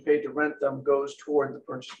paid to rent them goes toward the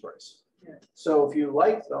purchase price. Yeah. So if you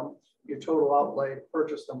like them, your total outlay to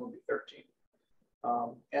purchase them will be 13.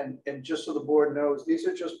 And just so the board knows, these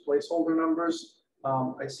are just placeholder numbers.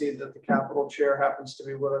 I see that the capital chair happens to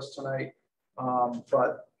be with us tonight.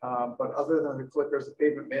 But other than the clickers, the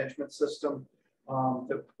pavement management system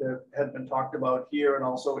that had been talked about here and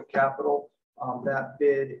also at Capital, that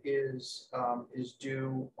bid is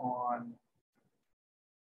due on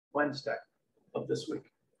Wednesday of this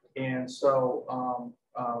week. And so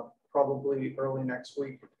probably early next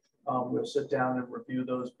week, we'll sit down and review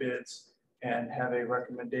those bids and have a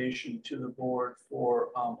recommendation to the board for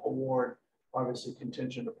award, obviously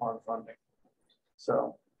contingent upon funding.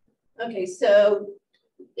 So. Okay, so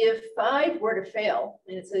if 5 were to fail,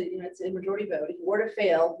 and it's a majority vote, if it were to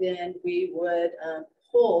fail, then we would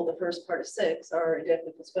pull the first part of 6 or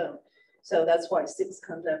indefinitely postpone. So that's why 6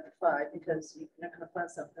 comes after 5, because you're not going to find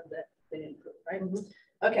something that they didn't approve, right?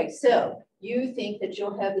 Mm-hmm. Okay, so you think that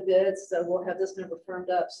you'll have the bids, so we'll have this number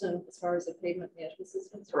firmed up soon as far as the pavement management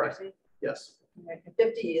system. Correct. Yes. Okay.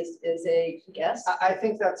 50 is a guess. I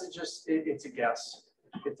think that's it's a guess.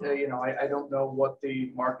 It's I don't know what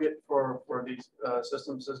the market for these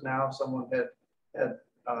systems is now. Someone had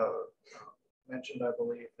mentioned, I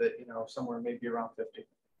believe, that somewhere maybe around 50.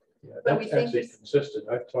 Yeah, that's actually consistent.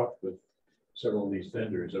 I've talked with several of these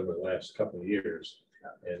vendors over the last couple of years,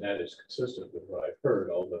 and that is consistent with what I've heard,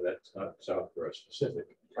 although that's not Southborough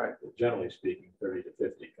specific. Right. But generally speaking, 30 to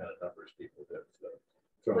 50 kind of numbers people have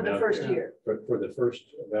thrown for the out first there year. For the first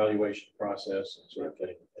evaluation process and sort of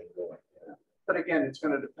getting the thing going. Yeah. But again, it's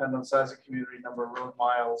going to depend on size of community, number of road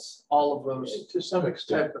miles, all of those. To some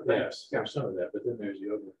extent, type of yes, things. there's some of that, but then there's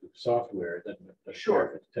the other software. Then Sure.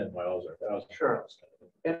 If it's 10 miles or 1,000 Sure. miles. Kind of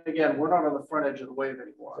And again, we're not on the front edge of the wave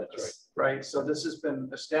anymore. That's right. So this has been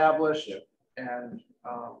established, Yep. and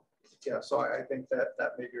so I think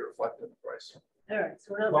that may be reflected in the price. All right,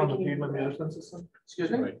 so we're not On the making pavement management system?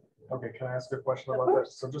 Excuse me? Right. Okay, can I ask a question Of about that?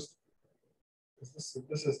 course. So just,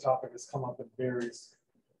 this topic has come up in various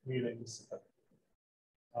meetings.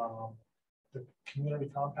 the community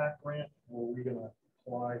compact grant, were we gonna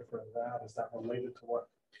apply for that? Is that related to what,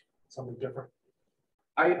 something different?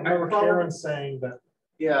 I remember Karen saying that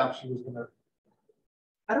Yeah, she was gonna,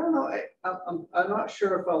 I don't know. I'm not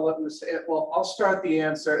sure if I'll let Ms. Hale, well, I'll start the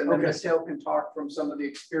answer and then Okay. Ms. Hale can talk from some of the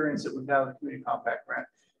experience that we've had with the Community Compact Grant.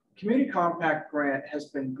 Community Compact Grant has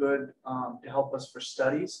been good to help us for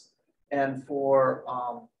studies and for,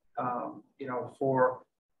 you know, for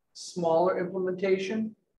smaller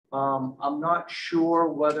implementation. I'm not sure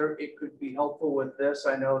whether it could be helpful with this.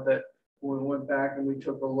 I know that when we went back and we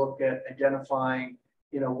took a look at identifying,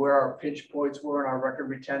 you know, where our pinch points were in our record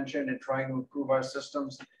retention and trying to improve our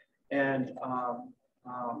systems. And,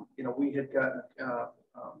 you know, we had gotten,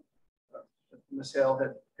 Ms. Hale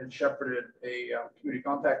had shepherded a community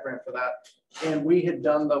compact grant for that. And we had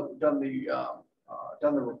done the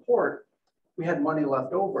report. We had money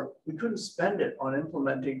left over. We couldn't spend it on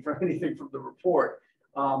implementing for anything from the report.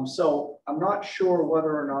 So I'm not sure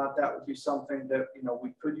whether or not that would be something that, you know,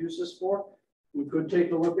 we could use this for. We could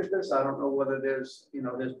take a look at this. I don't know whether there's, you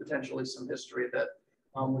know, there's potentially some history that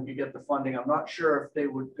we could get the funding. I'm not sure if they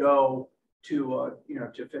would go to, you know,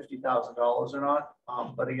 to $50,000 or not.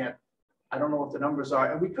 But again, I don't know what the numbers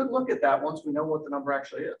are. And we could look at that once we know what the number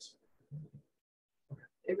actually is.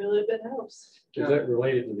 It really bit helps. Is that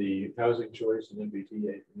related to the housing choice and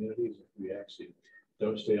MBTA communities? If we actually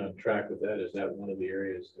don't stay on track with that, is that one of the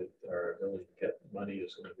areas that our ability to get money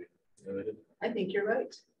is going to be limited? I think you're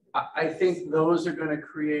right. I think those are going to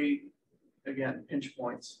create, again, pinch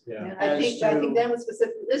points. Yeah. And I think that was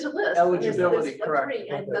specific, there's a list. Eligibility, There's like correct. three,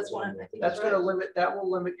 and that's one. I think That's you're going to right. limit, that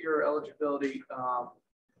will limit your eligibility.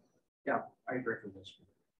 Yeah, I agree.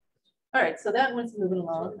 All right, so that one's moving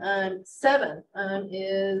along. 7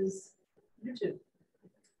 is you two.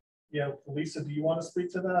 yeah, Lisa, do you want to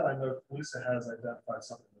speak to that? I know Lisa has identified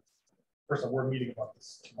something. First of all, we're meeting about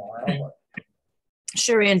this tomorrow. But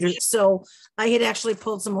Sure, Andrew. So I had actually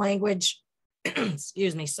pulled some language,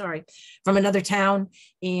 excuse me, sorry, from another town.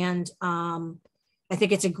 And I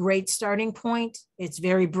think it's a great starting point. It's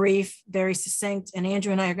very brief, very succinct. And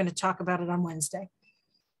Andrew and I are going to talk about it on Wednesday.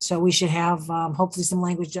 So we should have hopefully some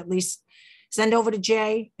language to at least send over to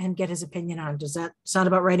Jay and get his opinion on. Does that sound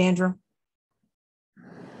about right, Andrew?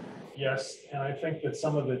 yes, and I think that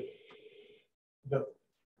some of the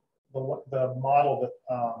model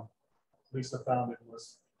that Lisa found, it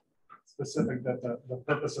was specific that the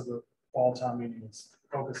purpose of the fall town meeting is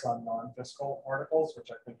focus on non-fiscal articles, which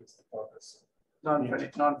I think is the focus.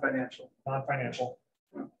 Non-financial. Non-financial.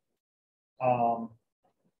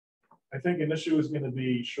 I think an issue is going to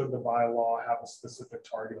be, should the bylaw have a specific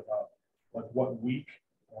target about like what week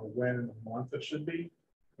or when in the month it should be?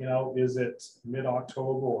 You know, is it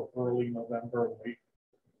mid-October or early November, or late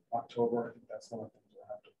October? I think that's one of the things we'll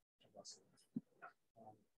have to wrestle with.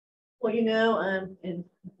 Well, you know, and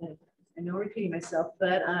I know I'm repeating myself,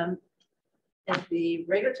 but at the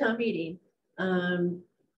regular town meeting,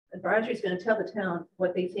 advisory is going to tell the town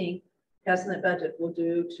what they think passing that budget will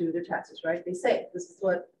do to their taxes, right? They say, this is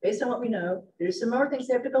what, based on what we know, there's some more things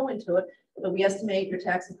they have to go into it, but we estimate your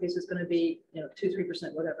tax increase is going to be, you know,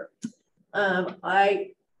 2-3%, whatever.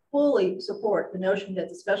 I fully support the notion that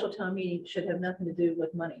the special town meeting should have nothing to do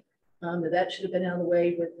with money. That should have been out of the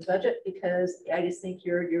way with the budget, because I just think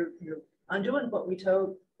you're undoing what we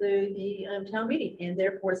told the town meeting, and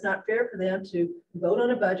therefore it's not fair for them to vote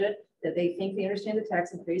on a budget that they think they understand the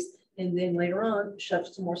tax increase, and then later on shove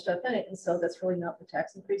some more stuff in it. And so that's really not what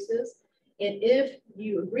tax increase is. And if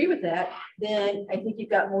you agree with that, then I think you've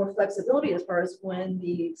got more flexibility as far as when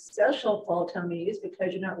the special fall town meeting is,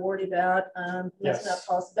 because you're not worried about messing up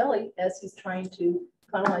Paul's belly as he's trying to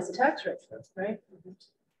finalize the tax rate, right?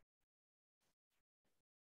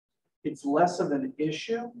 It's less of an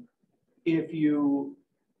issue if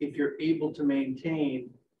you're able to maintain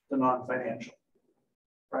the non-financial,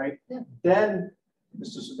 right? Yeah. Then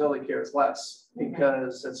Mr. Sabelli cares less,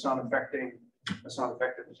 because it's not affecting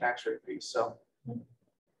the tax rate piece. So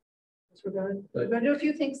We're going to do a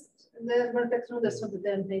few things that are going to affect some of this, but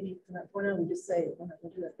then maybe for now we just say we're not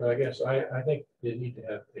going to do that. But I guess I think you need to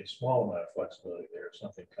have a small amount of flexibility there. If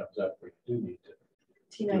something comes up where you do need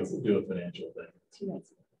to do a financial thing. 2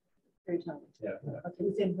 nights. Very time. Yeah. Okay,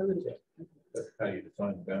 within who That's how you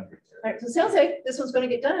define the boundary there. All right, so it sounds like this one's going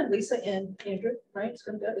to get done, Lisa and Andrew, right? It's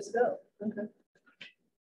going to go, it's a go. Okay.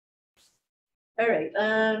 All right,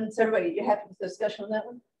 so everybody, you happy with the discussion on that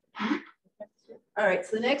one? All right,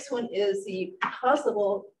 so the next one is the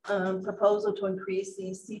possible proposal to increase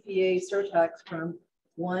the CPA surtax from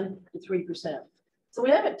 1% to 3%. So we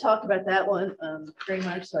haven't talked about that one very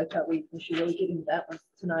much, so I thought we should really get into that one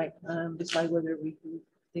tonight, decide whether we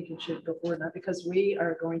think it should go forward, not because we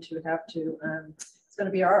are going to have to, it's going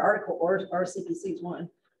to be our article or our CPC's one.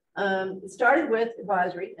 It started with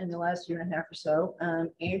advisory in the last year and a half or so.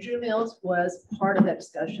 Andrew Mills was part of that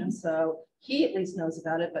discussion, so he at least knows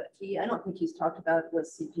about it, but I don't think he's talked about it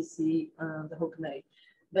with CPC, the whole committee.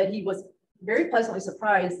 But he was very pleasantly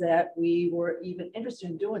surprised that we were even interested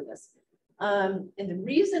in doing this. And the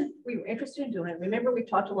reason we were interested in doing it, remember we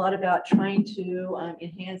talked a lot about trying to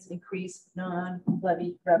enhance, increase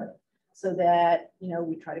non-levy revenue, so that, you know,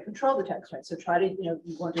 we try to control the tax rate. So try to, you know,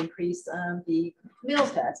 you want to increase the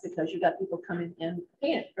meals tax because you got people coming in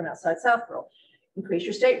paying it from outside Southborough. Increase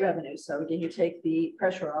your state revenue, so again you take the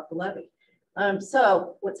pressure off the levy.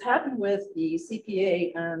 So what's happened with the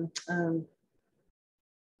CPA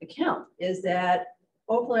account is that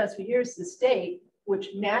over the last few years, the state, which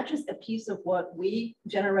matches a piece of what we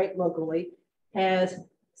generate locally, has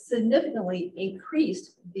significantly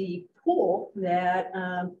increased the pool that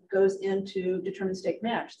goes into determined state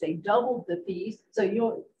match. They doubled the fees. So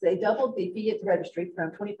they doubled the fee at the registry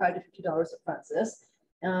from $25 to $50 at Francis.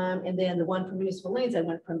 And then the one for municipal liens, I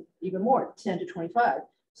went from even more, 10 to 25.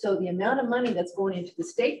 So the amount of money that's going into the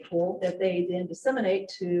state pool that they then disseminate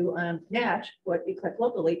to match what we collect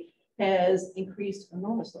locally has increased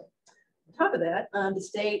enormously. On top of that, the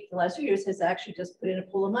state, the last few years, has actually just put in a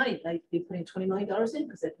pool of money. They've been putting $20 million in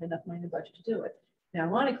because they've enough money in the budget to do it. Now,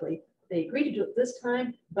 ironically, they agreed to do it this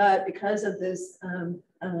time, but because of this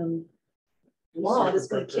law that's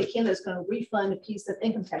going to kick in, that's going to refund a piece of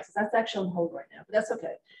income taxes, that's actually on hold right now, but that's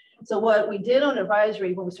okay. So what we did on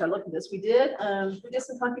advisory when we started looking at this, we did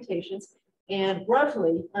some computations, and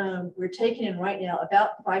roughly we're taking in right now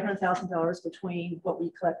about $500,000 between what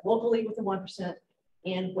we collect locally with the 1%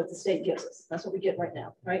 and what the state gives us. That's what we get right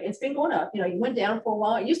now, right? It's been going up. You know, it went down for a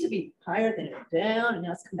while. It used to be higher, then it went down, and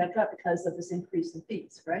now it's come back up because of this increase in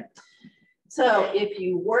fees, right? So if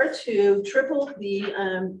you were to triple the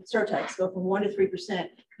surtax, go from 1% to 3%,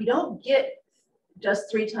 you don't get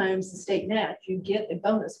just 3 times the state match. You get a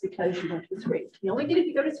bonus because you went to 3. You only get it if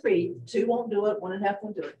you go to 3. 2 won't do it. 1.5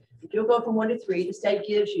 won't do it. If you'll go from 1 to 3, the state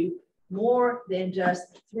gives you more than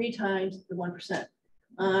just 3 times the 1%.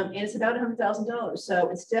 And it's about $100,000. So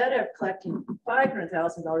instead of collecting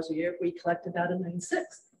 $500,000 a year, we collect about $1.6 million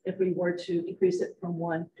if we were to increase it from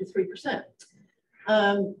 1% to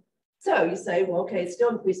 3%. So you say, well, okay, it's still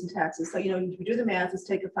increasing taxes. So, you know, if you do the math, let's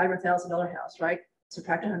take a $500,000 house, right?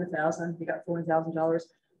 Subtract 100,000, you got $400,000,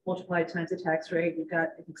 multiply it times the tax rate, you've got,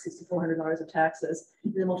 I think, $6,400 of taxes,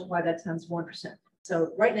 and then multiply that times 1%.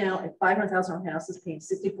 So right now, a $500,000 house is paying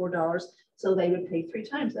 $64, so they would pay 3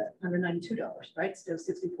 times that, $192, right? Instead of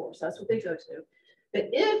 64, so that's what they go to. But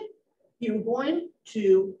if you're going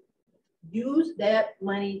to use that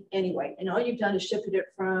money anyway, and all you've done is shifted it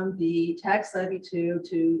from the tax levy to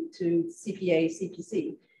CPA,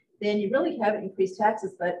 CPC, then you really haven't increased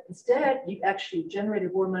taxes, but instead you've actually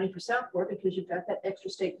generated more money for Southport because you've got that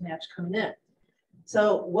extra state match coming in.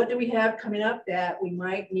 So what do we have coming up that we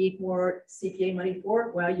might need more CPA money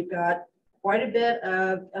for? Well, you've got quite a bit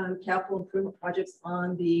of capital improvement projects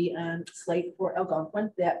on the slate for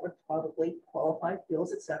Algonquin that would probably qualify,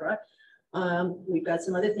 fields, etc. We've got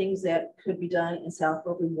some other things that could be done in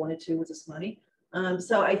Southborough if we wanted to with this money.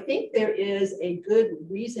 So I think there is a good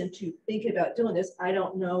reason to think about doing this. I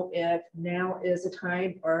don't know if now is the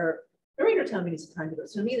time or during your town meeting is the time to do it.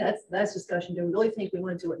 So to me, that's discussion. Do we really think we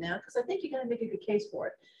want to do it now? Because I think you got to make a good case for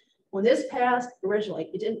it. When this passed originally,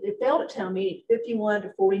 it failed at town meeting 51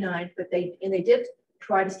 to 49, but they did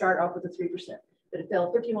try to start off with a 3%, but it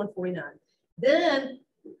fell 51-49. Then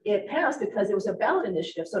it passed because it was a ballot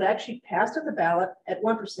initiative. So it actually passed at the ballot at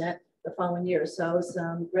 1% the following year. So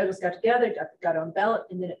some residents got together, got on ballot,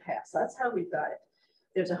 and then it passed. So that's how we got it.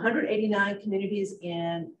 There's 189 communities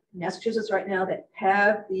in Massachusetts right now that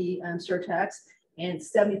have the surtax, and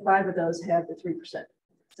 75 of those have the 3%.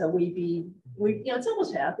 So you know, it's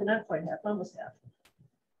almost half, but not quite half, almost half.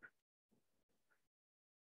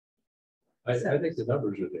 I think the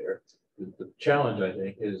numbers are there. The challenge, I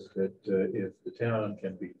think, is that if the town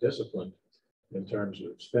can be disciplined in terms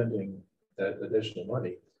of spending that additional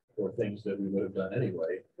money for things that we would have done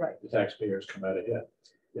anyway, right, the taxpayers come out ahead.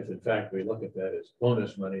 If in fact we look at that as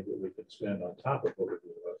bonus money that we can spend on top of what we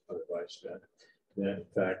would otherwise spend, then in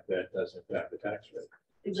fact that does impact the tax rate.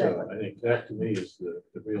 Exactly. So I think that to me is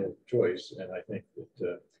the real choice, and I think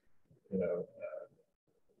that you know,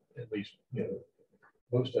 at least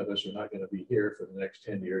most of us are not going to be here for the next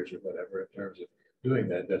 10 years or whatever in terms of doing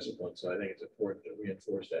that discipline. So I think it's important to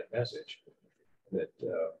reinforce that message that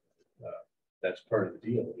that's part of the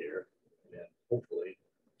deal here, and hopefully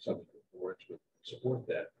some of the boards would support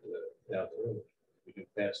that down the road if we do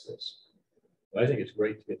pass this. But I think it's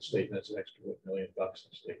great to get state, and that's an extra $1 million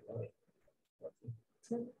in state money,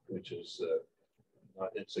 which is not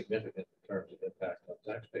insignificant in terms of impact on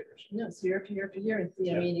taxpayers. No, it's year after year after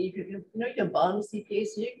year. I mean, you could, you can bond the CPA,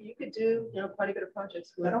 so you could do, quite a bit of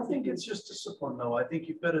projects. I don't think it's just discipline though. I think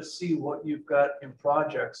you've got to see what you've got in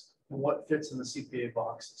projects and what fits in the CPA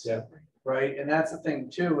boxes. Yeah. Right. And that's the thing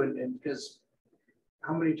too. And because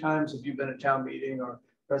how many times have you been at town meeting or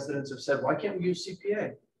residents have said, why can't we use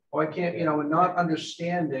CPA? Why can't, and not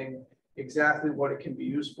understanding exactly what it can be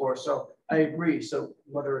used for. So I agree. So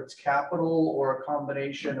whether it's capital or a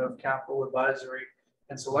combination of capital advisory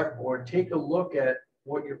and select board, take a look at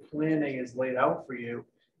what your planning is laid out for you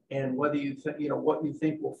and whether you think, what you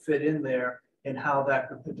think will fit in there and how that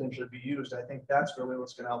could potentially be used. I think that's really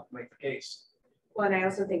what's going to help make the case. Well, and I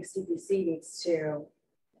also think CPC needs to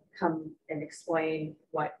come and explain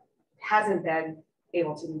what hasn't been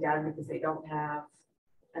able to be done because they don't have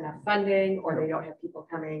enough funding or they don't have people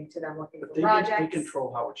coming to them looking But for they projects.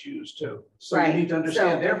 control how it's used too. So Right. you need to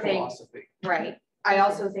understand So their I think- philosophy. Right. I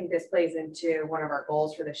also think this plays into one of our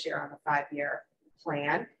goals for this year on the 5-year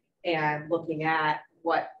plan and looking at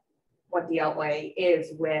what the outlay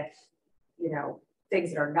is with,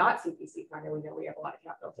 things that are not CPC funded. We know we have a lot of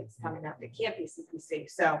capital things coming up that can't be CPC.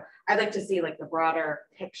 So I'd like to see like the broader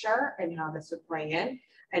picture and how this would play in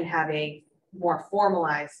and have a more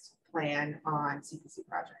formalized plan on CPC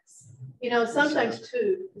projects. Sometimes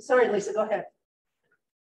too, sorry, Lisa, go ahead.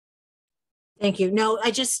 Thank you. No,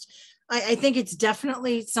 I think it's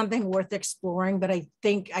definitely something worth exploring, but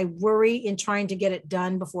I worry in trying to get it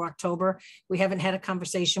done before October. We haven't had a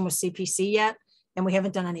conversation with CPC yet, and we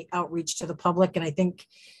haven't done any outreach to the public. And I think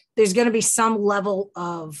there's going to be some level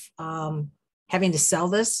of having to sell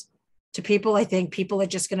this to people. I think people are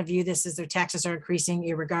just going to view this as their taxes are increasing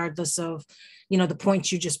regardless of, the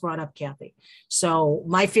points you just brought up, Kathy. So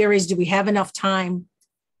my fear is, do we have enough time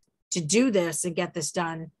to do this and get this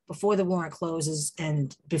done before the warrant closes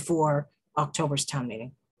and before October's town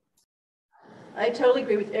meeting? I totally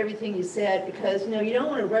agree with everything you said, because, you don't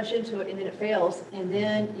want to rush into it and then it fails, and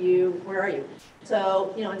then where are you?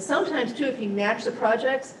 So, and sometimes too, if you match the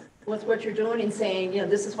projects with what you're doing and saying,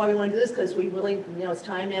 this is why we want to do this, because we really, it's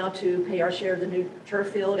time now to pay our share of the new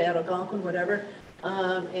turf field out of Algonquin, whatever.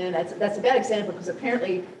 And that's a bad example, because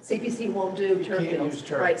apparently CPC won't do turf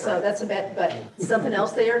fields, right? So that's a bad, but something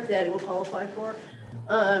else there that it will qualify for.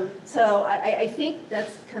 So I think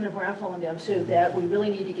that's kind of where I'm falling down too, that we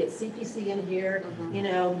really need to get CPC in here,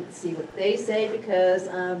 see what they say, because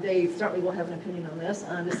they certainly will have an opinion on this,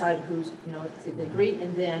 decide who's, if they agree,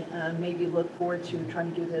 and then maybe look forward to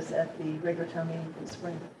trying to do this at the regular town meeting in the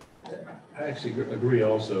spring. I actually agree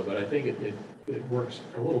also, but I think it works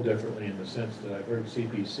a little differently in the sense that I've heard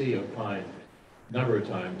CPC opine a number of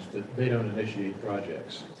times that they don't initiate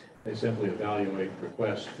projects. They simply evaluate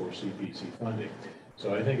requests for CPC funding.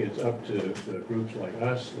 So I think it's up to the groups like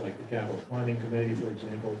us, like the Capital Planning Committee, for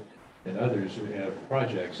example, and others who have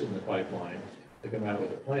projects in the pipeline to come out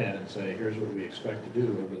with a plan and say, here's what we expect to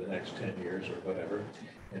do over the next 10 years or whatever.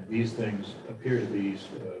 And these things appear to be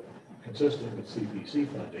consistent with CPC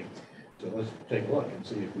funding. So let's take a look and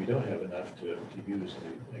see if we don't have enough to use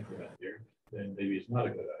to increment here, then maybe it's not a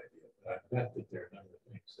good idea. But I bet that there are a number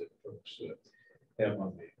of things that folks have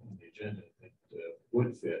on the agenda that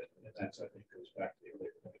would fit. And that's, I think, goes back to the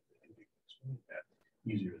earlier point that you explained that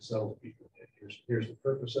easier to sell to people. Here's the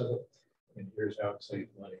purpose of it, and here's how it saves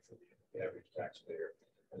money for the average taxpayer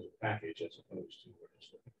as a package, as opposed to we're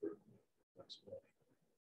just looking for flexibility.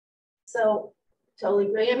 So totally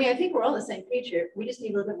agree. I mean, I think we're all on the same page here. We just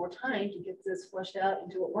need a little bit more time to get this fleshed out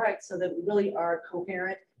and do it right, so that we really are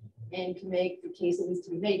coherent and can make the case that needs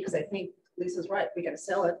to be made. Because I think Lisa's right. We got to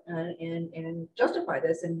sell it and justify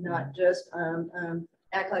this, and not just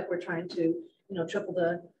act like we're trying to, triple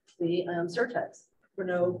the surtax for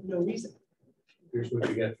no reason. Here's what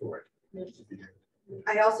you get for it. Yes.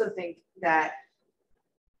 I also think that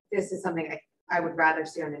this is something I would rather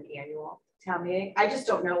see on an annual town meeting. I just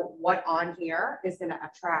don't know what on here is going to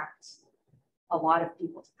attract a lot of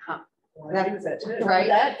people to come. Well, that is that too. Right.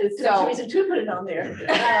 That is So- the reason to put it on there.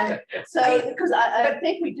 So, because I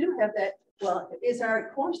think we do have that. Well, is our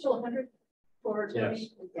quorum still 100 for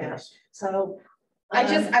Tony? Yes. Yeah. So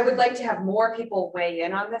I would like to have more people weigh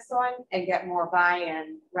in on this one and get more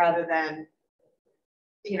buy-in rather than,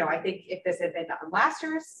 I think if this had been done last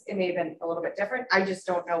year's, it may have been a little bit different. I just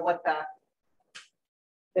don't know what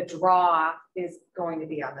the draw is going to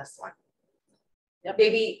be on this one. Yep.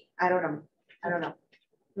 Maybe, I don't know.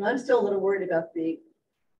 well, I'm still a little worried about the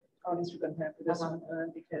audience we're going to have for this one,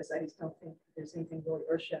 because I just don't think there's anything really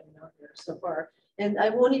earth-shattering out there so far. And I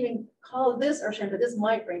won't even call this earth shattering, but this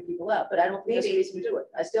might bring people up, but I don't think that's the reason we do it.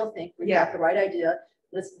 I still think we have the right idea.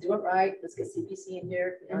 Let's do it right. Let's get CPC in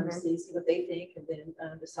here, see what they think, and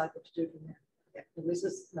then decide what to do from there. Yeah. And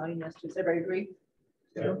Lisa's nodding yes to. Does everybody agree?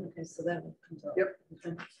 Yeah. Okay, so that one comes up. Yep.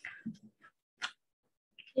 Okay.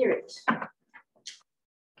 Hear it.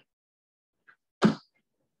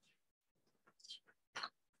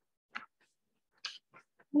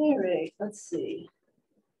 All right, let's see.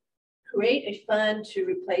 Create a fund to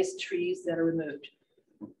replace trees that are removed.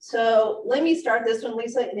 So let me start this one,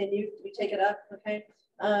 Lisa, and then you take it up, okay?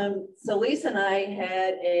 So Lisa and I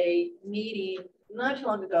had a meeting not too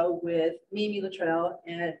long ago with Mimi Luttrell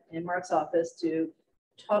and in Mark's office to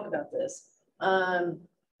talk about this.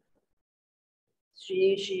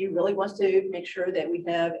 She really wants to make sure that we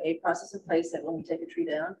have a process in place that when we take a tree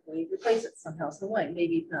down, we replace it somehow, some way.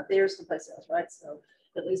 Maybe not there, someplace else, right? So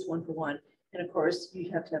at least one for one. And of course,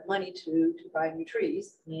 you have to have money to buy new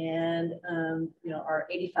trees. And you know, our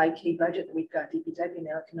 85K budget that we've got DPW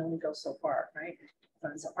now can only go so far, right?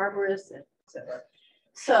 Funds arborists, et cetera.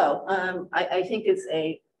 So I think it's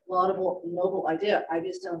a laudable, noble idea. I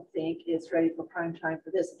just don't think it's ready for prime time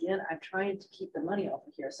for this. Again, I'm trying to keep the money off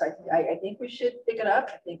of here. So I think we should pick it up.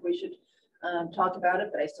 I think we should talk about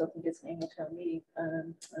it, but I still think it's an annual town meeting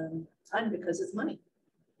time because it's money.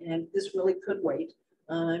 And this really could wait.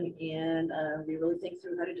 We really think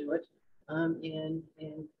through how to do it and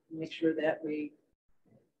make sure that we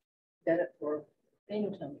get it for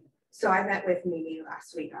annual town meeting. So I met with Mimi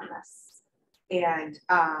last week on this, and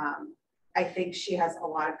I think she has a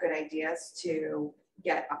lot of good ideas to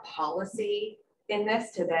get a policy in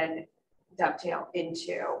this to then dovetail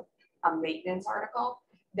into a maintenance article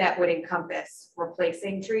that would encompass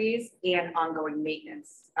replacing trees and ongoing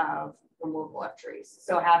maintenance of removal of trees.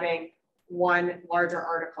 So having one larger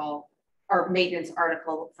article or maintenance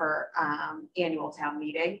article for annual town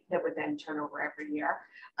meeting that would then turn over every year.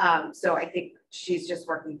 So I think she's just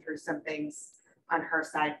working through some things on her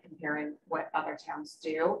side, comparing what other towns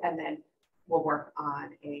do, and then we'll work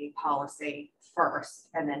on a policy first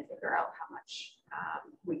and then figure out how much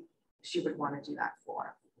she would want to do that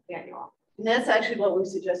for annual. And that's actually what we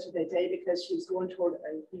suggested that day because she was going toward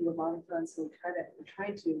a new revolving fund. So we're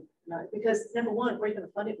trying to not, because number one, where are you going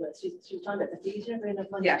to fund it with? She was talking about the fees, you're not going to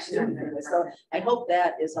fund Yeah, it. she's not gonna So I hope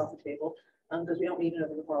that is off the table because we don't need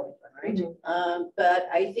another revolving fund, right? But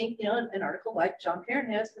I think, you know, an article like John Perrin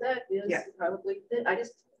has for that is probably, I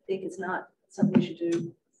just think it's not something we should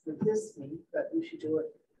do for this meeting, but we should do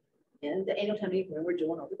it in the annual town meeting when we're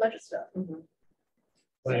doing all the budget stuff.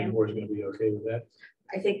 Planning board is going to be okay with that.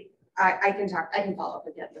 I think I can follow up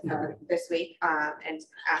again with her this week and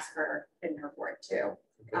ask her in her board to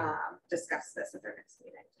discuss this at their next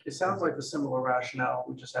meeting. It sounds like the similar rationale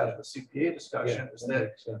we just had at the CPA discussion is that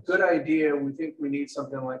makes sense. good idea. We think we need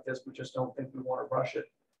something like this. We just don't think we want to rush it.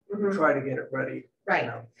 Try to get it ready. Right. You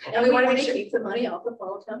know. And we want to keep the money off the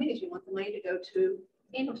fall town meetings. We want the money to go to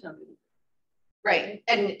annual town meeting. Right,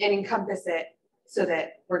 and encompass it so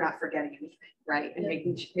that we're not forgetting anything, right? And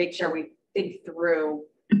make sure we think through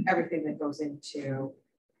everything that goes into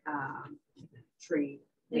tree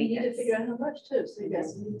And you need to maintenance. figure out how much too. So you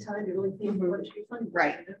guys need time to really think what it should be funded.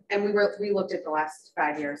 Right. And we looked at the last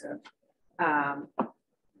 5 years of the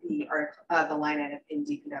line item in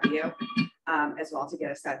DPW as well to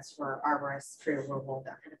get a sense for arborists, tree removal,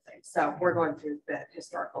 that kind of thing. So we're going through the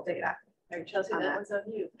historical data. All right, Chelsea, that one's on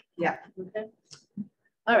you. Yeah. Okay.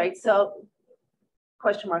 All right, so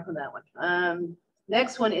question mark on that one.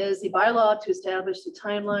 Next one is the bylaw to establish the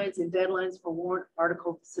timelines and deadlines for warrant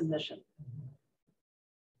article submission.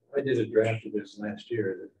 I did a draft of this last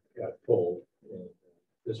year that got pulled. And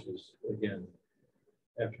this was, again,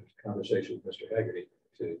 after conversation with Mr. Haggerty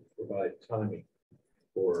to provide timing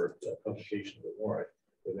for the publication of the warrant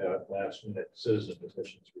without last minute citizen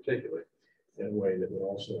petitions particularly, in a way that would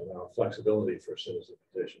also allow flexibility for citizen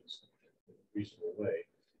petitions in a reasonable way.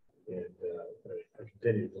 And I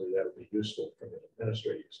continue to believe that would be useful from an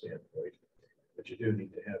administrative standpoint, but you do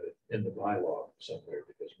need to have it in the bylaw somewhere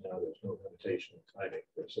because now there's no limitation of timing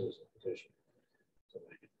for a citizen petition.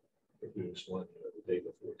 Somebody could produce one the day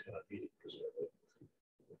before town meeting, presumably,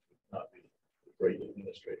 which would not be great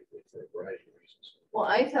administratively for a variety of reasons. Well,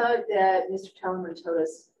 I thought that Mr. Tellerman told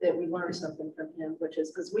us that we learned something from him, which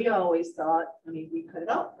is because we always thought, I mean, we cut it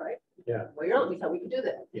off, right? Yeah. We thought we could do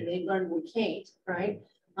that. And they learned we can't, right?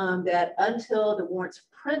 That until the warrant's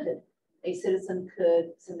printed, a citizen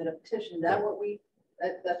could submit a petition. Is that what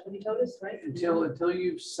that's what he told us, right? Until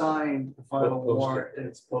you've signed the final Posted. warrant and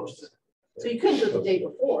it's posted. So you couldn't do it the day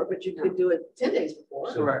before, but you could do it 10 days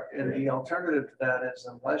before. Correct. And the alternative to that is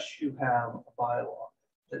unless you have a bylaw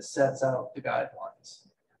that sets out the guidelines,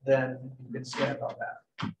 then you can stand on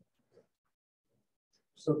that.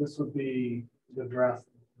 So this would be, the draft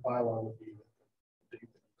bylaw would be the date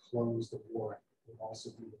to close the warrant, would also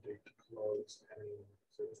be the date to close any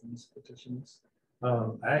citizens petitions.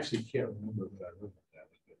 I actually can't remember what I wrote that.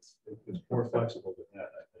 It's more flexible than that,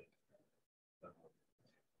 I think.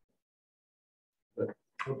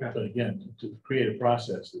 Okay. But again, to create a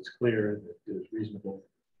process that's clear, that is reasonable,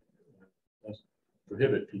 doesn't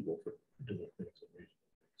prohibit people from doing things that are reasonable.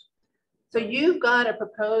 So you've got a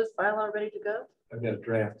proposed bylaw ready to go? I've got a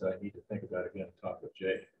draft I need to think about again, and talk with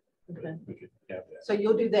Jay. but Okay. We could have that. So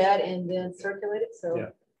you'll do that and then circulate it, so. Yeah.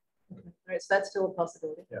 Okay. All right, so that's still a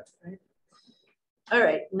possibility. Yeah. Right. All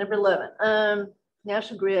right, number 11,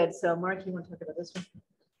 National Grid. So Mark, you want to talk about this one?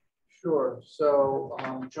 Sure. So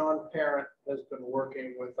John Parent has been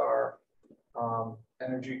working with our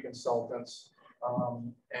energy consultants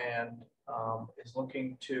and is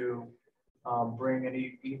looking to bring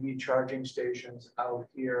any EV charging stations out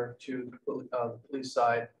here to the police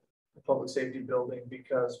side, the public safety building,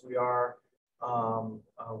 because we are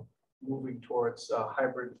moving towards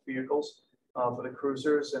hybrid vehicles for the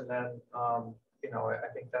cruisers. And then, you know, I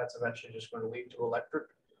think that's eventually just going to lead to electric.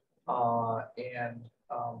 And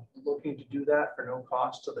looking to do that for no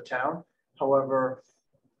cost to the town. However,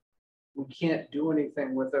 we can't do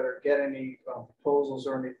anything with it or get any proposals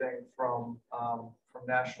or anything from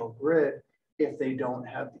National Grid if they don't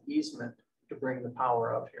have the easement to bring the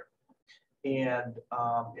power up here. And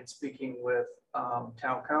in speaking with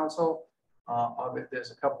town council,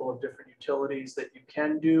 there's a couple of different utilities that you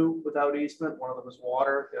can do without easement. One of them is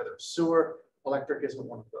water, the other is sewer. Electric isn't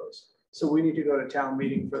one of those. So we need to go to town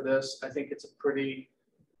meeting for this. I think it's a pretty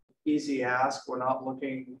easy ask. We're not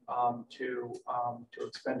looking to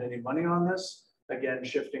expend any money on this. Again,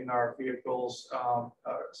 shifting our vehicles,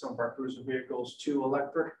 some of our cruiser vehicles to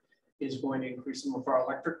electric is going to increase some of our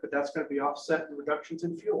electric, but that's going to be offset in reductions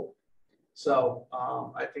in fuel. So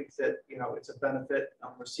I think that, you know, it's a benefit.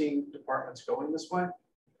 We're seeing departments going this way.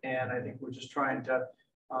 And I think we're just trying to,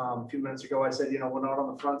 a few minutes ago, I said, you know, we're not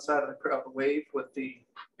on the front side of the wave with the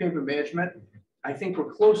pavement management. I think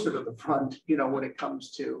we're closer to the front, you know, when it comes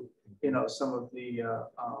to, you know, some of the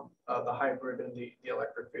hybrid and the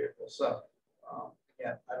electric vehicles. So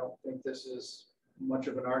again, I don't think this is much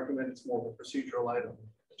of an argument. It's more of a procedural item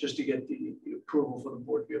just to get the approval for the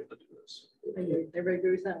board to be able to do this. Everybody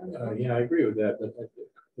agree with that one? Yeah, I agree with that. But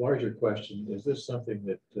larger question, is this something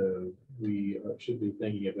that we should be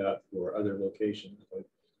thinking about for other locations, like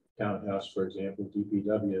townhouse, for example,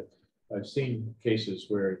 DPW? I've seen cases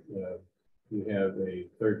where you have a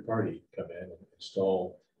third party come in and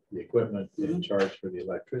install the equipment and charge for the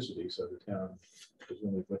electricity, so the town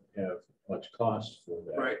presumably wouldn't have much cost for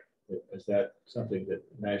that. Right. Is that something that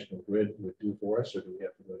National Grid would do for us, or do we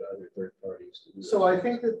have to go to other third parties to do that? So I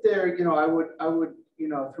think that there, you know, I would, you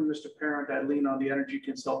know, through Mr. Parent, I'd lean on the energy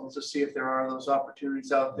consultants to see if there are those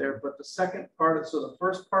opportunities out there. But the second part of, so the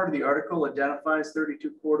first part of the article identifies 32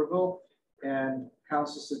 Porterville, and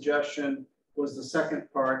council's suggestion was the second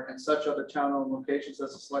part, and such other town-owned locations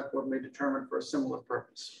as the select board may determine for a similar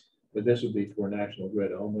purpose. But this would be for National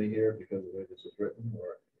Grid only here because of the way this is written,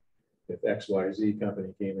 or if XYZ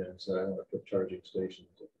company came in and said, I want to put charging stations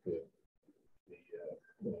at the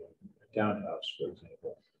townhouse, for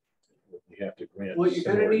example, you have to grant. Well, you're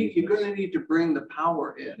gonna need to bring the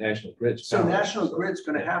power in. National Grid's. So power, National so, Grid's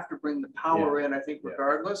gonna yeah. have to bring the power in, I think, Yeah.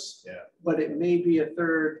 regardless. Yeah. But it may be a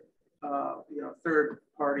third, you know,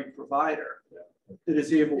 third-party provider that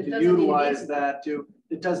is able It to doesn't need the utilize easement. that to.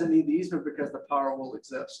 It doesn't need the easement because the power will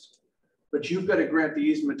exist. But you've got to grant the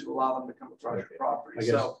easement to allow them to come across your Okay. property. I guess,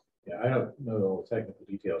 So yeah, I don't know all the technical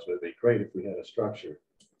details, but it'd be great if we had a structure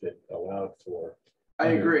that allowed for I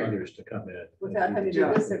agree. others to come in. Without and having to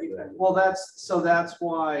do this every time. Well, that's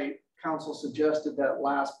why council suggested that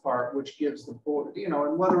last part, which gives the board, you know,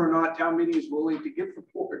 and whether or not town meeting is willing to give the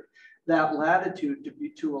board that latitude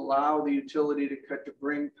to allow the utility to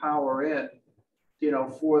bring power in, you know,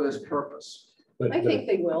 for this purpose. But, I think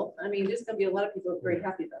they will. I mean, there's going to be a lot of people very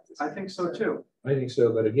happy about this. I think so too. I think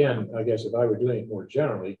so, but again, I guess if I were doing it more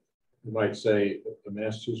generally, you might say the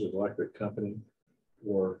Massachusetts Electric Company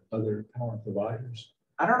or other power providers.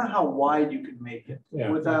 I don't know how wide you could make it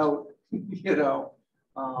without, you know.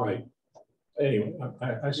 Right. Anyway,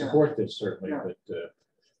 I support this certainly, Yeah.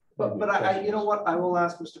 but. I, you know what, I will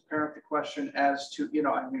ask Mr. Parent the question as to, you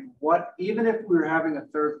know, I mean, what, even if we were having a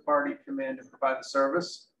third party come in to provide the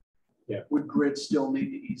service, would Grid still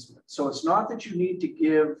need the easement? So it's not that you need to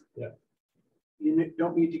give, you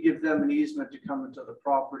don't need to give them an easement to come into the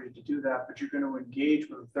property to do that, but you're going to engage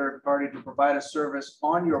with a third party to provide a service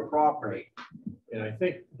on your property. And I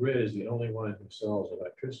think Grid is the only one who sells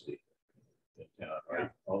electricity in town, right?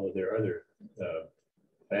 Although there are other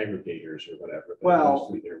aggregators or whatever. but Well,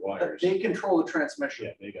 mostly their wires. They control the transmission.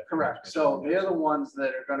 Yeah, they got. Correct. So they're the ones that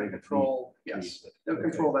are gonna They control, lead yes, it. they'll Okay.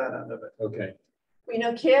 control that end of it. Okay, You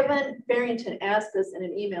know, Kevin Barrington asked us in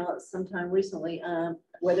an email sometime recently,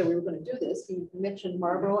 whether we were gonna do this. He mentioned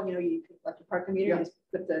Marlboro, you know, you could like to park the meter, you Yeah. just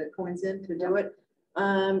put the coins in to do it.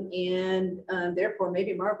 Therefore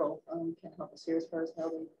maybe Marlboro, can help us here as far as how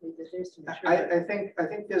they did theirs to make sure. that- I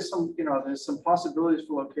think there's some, you know, there's some possibilities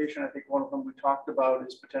for location. I think one of them we talked about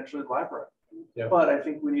is potentially the library. Yeah. But I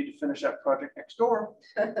think we need to finish that project next door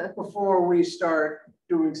before we start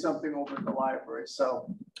doing something over at the library.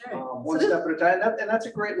 So one So this- step at a time, and that's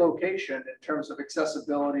a great location in terms of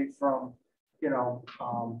accessibility from, you know,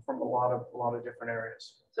 from a lot of different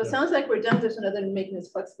areas. So it sounds like we're done with this one, other than making as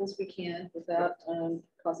flexible as we can without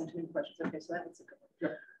causing too many questions. Okay, so that was a good one.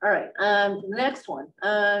 Yeah. All right, the next one.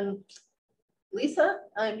 Lisa,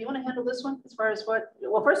 you want to handle this one as far as what,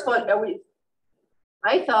 well, first of all,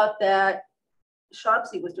 I thought that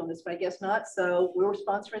Shopsy was doing this, but I guess not. So we're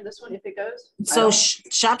sponsoring this one if it goes. So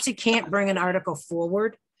Shopsy can't bring an article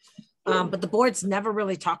forward. But the board's never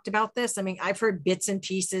really talked about this. I mean, I've heard bits and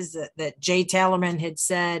pieces that Jay Tallerman had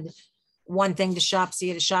said one thing to Shopsy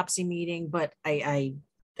at a Shopsy meeting, but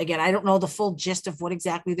again, I don't know the full gist of what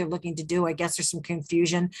exactly they're looking to do. I guess there's some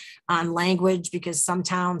confusion on language because some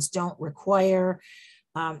towns don't require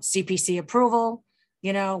CPC approval.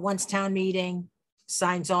 You know, once town meeting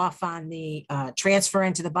signs off on the transfer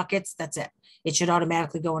into the buckets, that's it. It should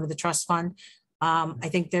automatically go into the trust fund. I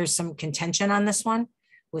think there's some contention on this one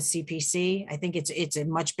with CPC. I think it's a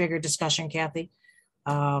much bigger discussion, Kathy.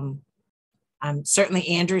 Certainly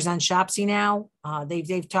Andrew's on Shopsy now.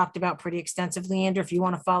 They've talked about pretty extensively, Andrew, if you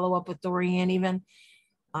want to follow up with Dorian even.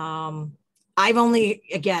 I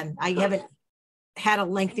haven't had a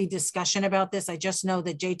lengthy discussion about this. I just know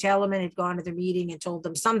that Jay Tallerman had gone to the meeting and told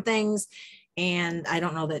them some things, and I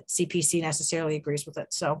don't know that CPC necessarily agrees with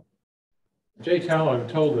it, so. Jay Talon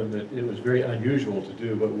told them that it was very unusual to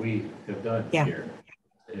do what we have done Yeah. here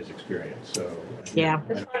in his experience, so. Yeah.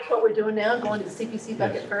 As far as what we're doing now, going to the CPC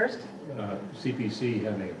bucket Yes. first CPC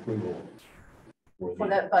having approval. for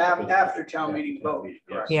that bucket. After town meeting vote,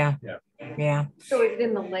 correct. Yeah. Yeah. Yeah. So is it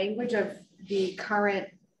in the language of the current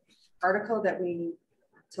article that we need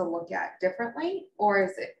to look at differently?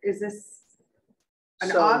 Or is this an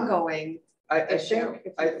So, ongoing I issue?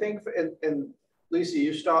 think, and Lisa,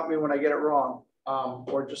 you stop me when I get it wrong,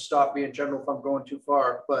 or just stop me in general if I'm going too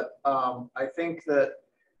far. But I think that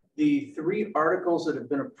the 3 articles that have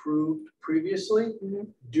been approved previously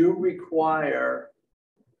do require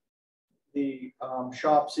the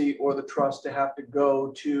Shopsy or the trust to have to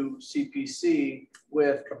go to CPC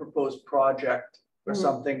with a proposed project or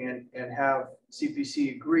something and have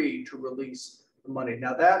CPC agree to release the money.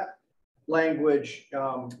 Now that language,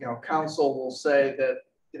 council will say that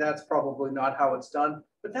that's probably not how it's done,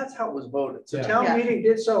 but that's how it was voted. So Yeah. town meeting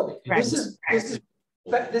did so. Right.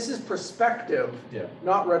 This is perspective, Yeah.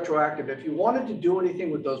 not retroactive. If you wanted to do anything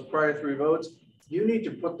with those prior 3 votes, you need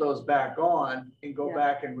to put those back on and go Yeah.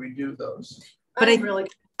 back and redo those. But I'm really,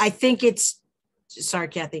 I think it's, sorry,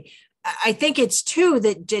 Kathy. I think it's too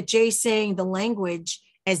that Jay's saying the language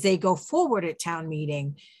as they go forward at town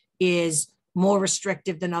meeting is more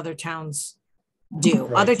restrictive than other towns do.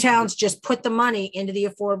 Right. Other towns just put the money into the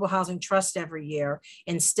Affordable Housing Trust every year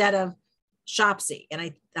instead of Shopsy.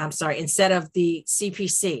 And I'm sorry, instead of the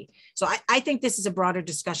CPC. So I think this is a broader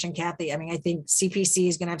discussion, Kathy. I mean, I think CPC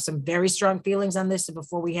is going to have some very strong feelings on this. And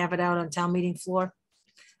before we have it out on town meeting floor,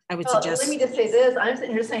 I would well, suggest, let me just say this, I'm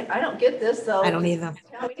sitting here saying, I don't get this, so. I don't either.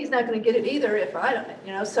 Town meeting's not gonna get it either if I don't,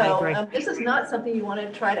 I so agree. this is not something you want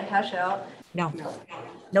to try to hash out. No, in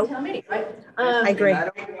Nope. Town meeting, right? I agree.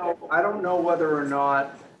 And I don't know whether or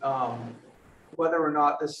not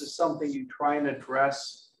this is something you try and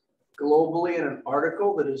address globally in an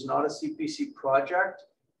article that is not a CPC project,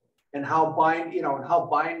 and how binding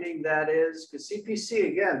that is, because CPC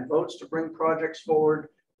again votes to bring projects forward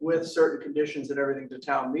with certain conditions and everything to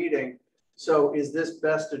town meeting. So is this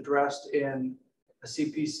best addressed in a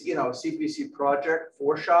CPC, a CPC project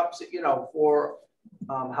for shops, for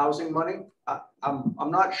housing money? I'm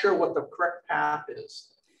not sure what the correct path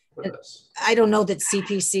is for this. I don't know that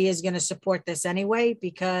CPC is going to support this anyway,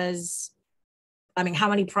 because, I mean, how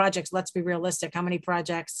many projects, let's be realistic, how many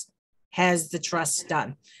projects has the trust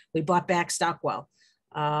done? We bought back Stockwell,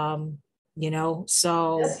 so,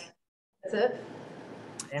 That's it.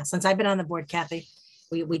 yeah, since I've been on the board, Kathy,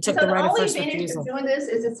 we took So the right of only first advantage of refusal. doing this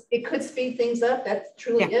is it could speed things up, that's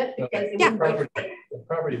truly it, because it Yeah. wouldn't break. The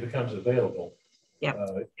property becomes available Yep.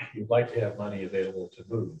 You'd like to have money available to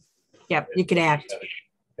move. Yep, you could act.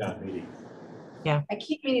 Town meeting. I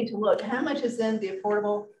keep meaning to look, how much is in the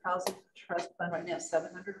Affordable Housing Trust Fund right now?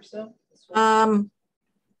 700 or so?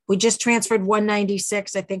 We just transferred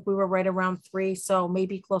 196. I think we were right around 3, so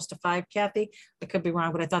maybe close to 5, Kathy. I could be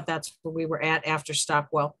wrong, but I thought that's where we were at after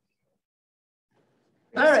Stockwell.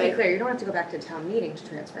 Just to be right. clear, you don't have to go back to town meeting to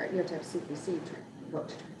transfer it. You have to have CPC vote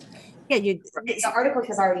to transfer it. Yeah, you, The articles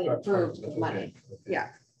have already approved the money. Yeah.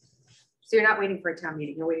 So you're not waiting for a town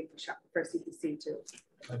meeting, you're waiting for CPC too.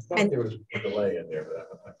 I thought there was a delay in there,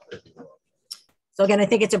 but I could be wrong. so again, I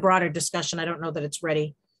think it's a broader discussion. I don't know that it's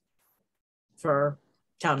ready for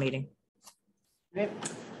town meeting. Right.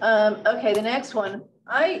 Okay, the next one,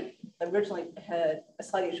 I originally had a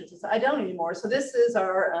slight issue with this. I don't anymore. So this is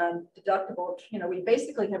our deductible. You know, we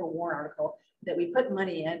basically have a warrant article that we put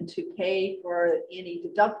money in to pay for any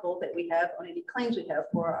deductible that we have on any claims we have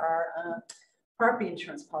for our property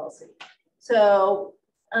insurance policy. So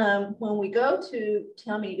when we go to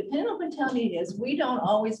town meeting, depending on when town meeting is, we don't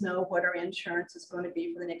always know what our insurance is going to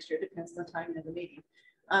be for the next year. Depends on the timing of the meeting.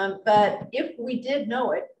 But if we did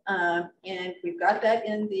know it, and we've got that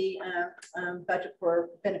in the budget for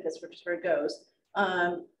benefits, which is where it goes,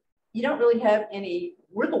 you don't really have any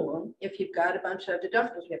wiggle room if you've got a bunch of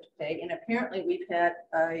deductibles you have to pay. And apparently we've had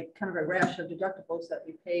a kind of a rash of deductibles that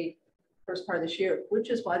we paid first part of this year, which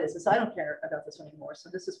is why this is, I don't care about this anymore. So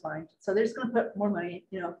this is fine. So they're just going to put more money,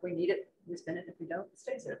 you know, if we need it, we spend it. If we don't, it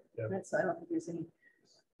stays there. Yeah. Right? So I don't think there's any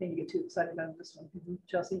thing to get too excited about this one.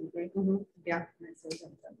 Chelsea, you agree? Yeah.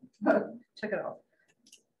 Check it out.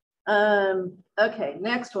 Okay,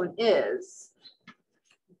 next one is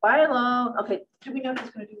bylaw. Okay, do we know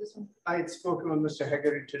who's going to do this one? I had spoken with Mr.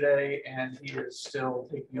 Hegarty today, and he is still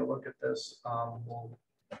taking a look at this.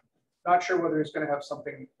 Not sure whether he's going to have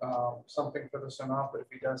something for this or not, but if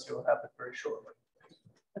he does, he'll have it very shortly.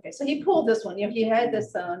 Okay, so he pulled this one. You know, he had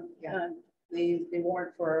this the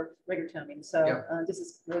warrant for regular town meeting. So this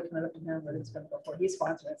is really kind of up to him whether it's going to go for. He's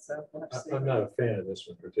sponsoring it, so we'll have to see. I'm not a fan of this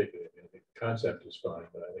one particularly. I think the concept is fine,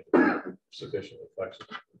 but I think it's sufficiently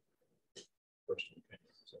flexible. Personal opinion.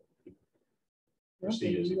 So Okay, as you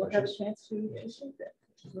you will have a wish. chance to shape that.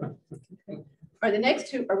 Okay. All right, the next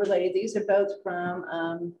two are related. These are both from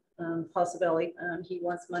Paul Savelli. He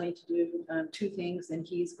wants money to do 2 things, and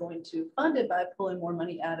he's going to fund it by pulling more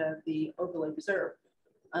money out of the overlay reserve.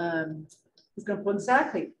 He's going to pull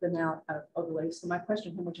exactly the amount of overlay. So my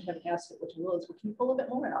question, which I haven't asked it, which I will, is, well, can you pull a bit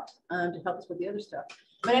more out to help us with the other stuff?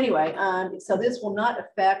 But anyway, so this will not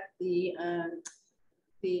affect the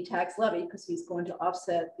tax levy because he's going to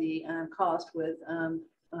offset the cost with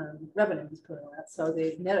revenue he's putting on that. So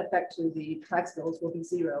the net effect to the tax bills will be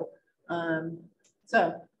 0.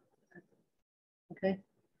 Okay.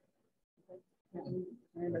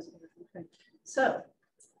 So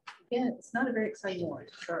again, it's not a very exciting warrant.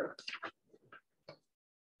 Sure.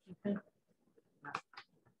 Okay. I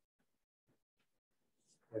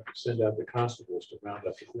have to send out the constables to round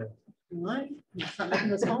up the claim. All right. Start making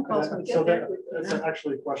those phone calls when we So get there. that's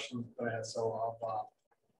actually a question that I had. So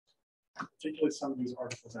particularly some of these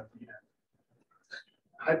articles at the end.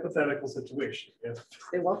 Hypothetical situation. If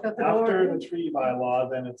They walk out the after door. the tree bylaw,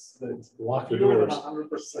 then it's Lock the fewer than doors.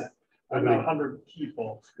 100%. I'm not 100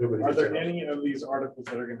 people. Nobody Are gets there out. any of these articles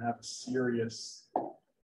that are going to have a serious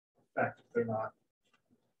effect if they're not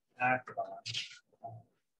acted on?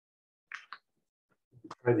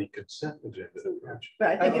 Try the consent agenda approach. But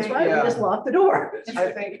I think it's think, right. We yeah. just lock the door.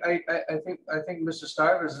 I think Mr.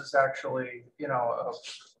 Stivers is actually,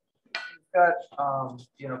 got,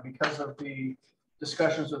 because of the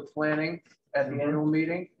discussions with planning at the annual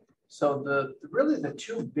meeting. So really the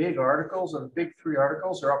 2 big articles, or the big 3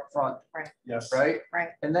 articles, are up front, Yes. right? Right.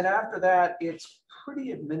 And then after that, it's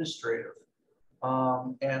pretty administrative.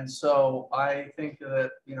 And so I think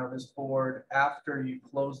that, this board, after you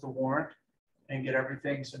close the warrant and get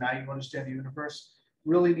everything, so now you understand the universe,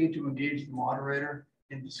 really need to engage the moderator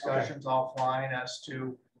in discussions offline as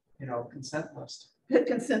to, consent list.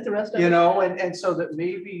 Consent the rest of it. And so that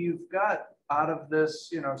maybe you've got out of this,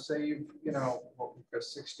 say you've, what we've got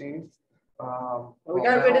 16. Well, we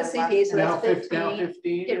got rid of CP, so Now that's 15.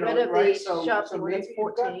 15. Get rid of right? the So shopping, maybe that's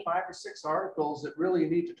you've got 14. 5 or 6 articles that really you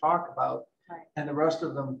need to talk about. Right. And the rest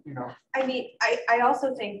of them, I mean, I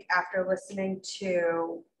also think after listening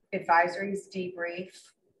to advisory's debrief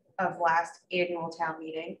of last annual town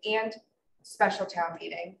meeting and special town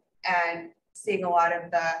meeting, and seeing a lot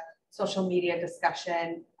of the social media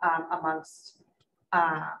discussion amongst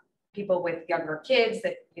people with younger kids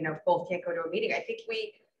that, both can't go to a meeting. I think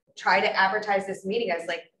we try to advertise this meeting as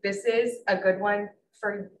like, this is a good one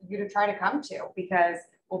for you to try to come to, because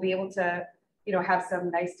we'll be able to you know, have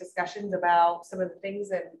some nice discussions about some of the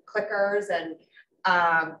things and clickers and,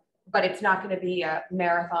 but it's not going to be a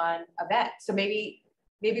marathon event. So maybe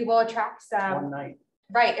we'll attract some, One night.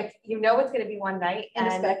 right? If you know it's going to be one night And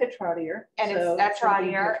it's back at Troutier. and so it's at it'll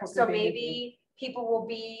be Troutier. much more So convenient. maybe people will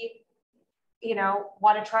be, you know,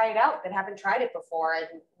 want to try it out that haven't tried it before. And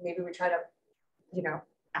maybe we try to, you know,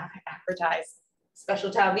 advertise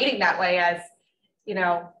special town meeting that way as, you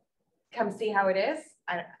know, come see how it is.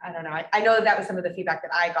 I don't know. I know that was some of the feedback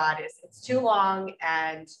that I got is it's too long.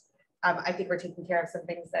 And I think we're taking care of some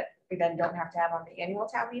things that we then don't have to have on the annual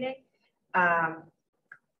town meeting. I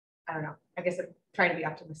don't know. I guess I'm trying to be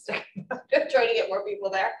optimistic. Trying to get more people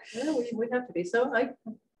there. Yeah, we have to be. So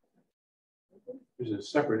There's a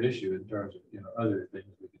separate issue in terms of, you know, other things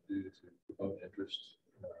we could do to promote interest,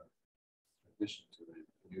 in addition to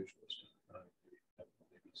the usual stuff.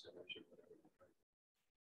 Maybe selection, whatever.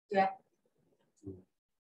 Yeah.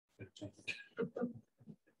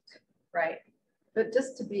 Right. But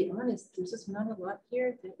just to be honest, there's just not a lot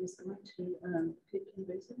here that is going to pick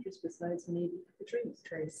anybody's interest besides maybe the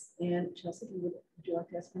trees. And Chelsea, would you like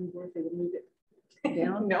to ask them if they would move it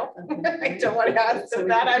down? No, Okay. I don't want to ask So them we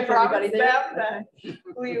that. can I keep promised everybody them there? that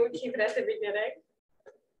we would keep it at the beginning.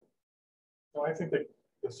 No, I think that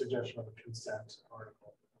the suggestion of a consent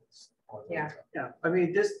article. is more than- Yeah. Yeah, I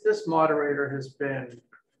mean, this moderator has been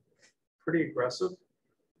pretty aggressive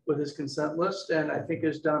with his consent list, and I think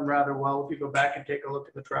has done rather well. If you go back and take a look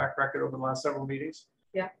at the track record over the last several meetings.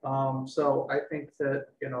 Yeah. So I think that,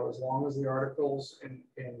 you know, as long as the articles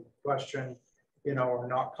in question, you know, are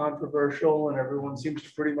not controversial and everyone seems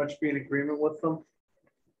to pretty much be in agreement with them,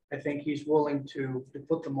 I think he's willing to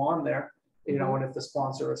put them on there, you know, and if the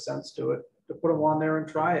sponsor assents to it, to put them on there and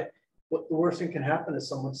try it. What the worst thing can happen is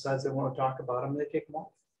someone says they want to talk about them, they take them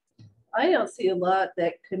off. I don't see a lot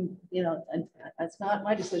that can, you know, and it's not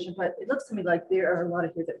my decision, but it looks to me like there are a lot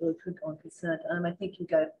of here that really could go on consent. I think we've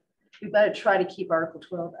got to try to keep Article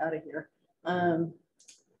 12 out of here.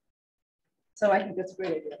 So I think that's a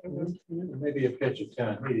great idea. Maybe a pitch at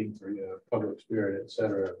town meeting for, you know, public spirit, et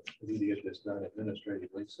cetera. We need to get this done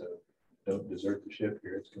administratively, so don't desert the ship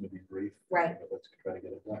here. It's going to be brief. Right. But let's try to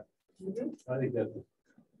get it done. I think that would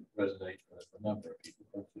resonate with a number of people.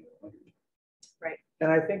 Hopefully others.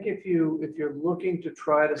 And I think if you're looking to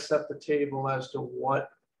try to set the table as to what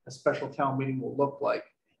a special town meeting will look like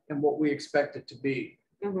and what we expect it to be,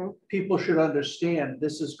 people should understand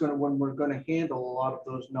this is when we're going to handle a lot of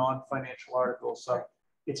those non-financial articles. So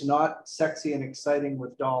it's not sexy and exciting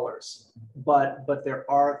with dollars, but there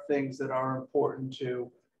are things that are important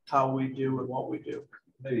to how we do and what we do.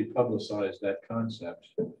 Maybe publicize that concept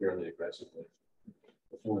fairly aggressively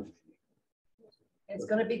before the meeting. It's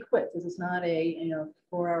going to be quick. This is not a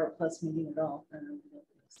 4-hour plus meeting at all.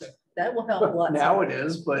 So that will help a lot. Now it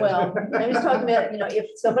is, but Well, I was talking about, if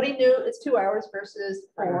somebody knew it's 2 hours versus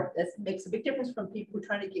 4, that makes a big difference from people who are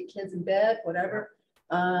trying to get kids in bed, whatever,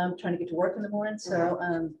 trying to get to work in the morning. So,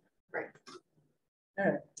 Right. All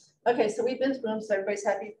right. Okay, so we've been through them. So everybody's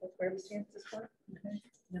happy with where we stand at this point? Okay.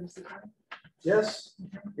 yes,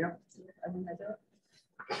 Everyone has it?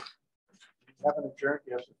 haven't adjourned,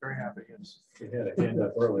 yes, I'm very happy, yes. We had a hand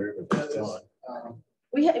up earlier, but that's gone.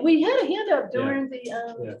 We had a hand up during the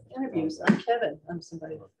interviews. Kevin,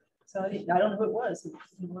 somebody. So I don't know who it was. So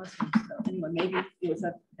anyway, maybe it was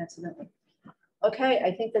accidentally. Okay,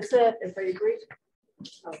 I think that's it. Everybody agree?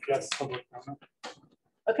 Yes, public comment.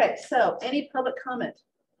 Okay, so any public comment?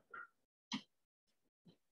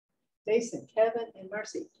 Jason, Kevin, and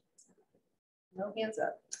Marcy. No hands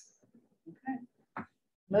up. Okay.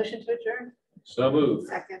 Motion to adjourn. So moved.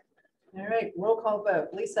 Second. All right, roll call vote.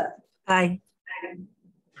 Lisa, Aye.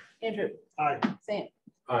 Andrew, Aye. Sam,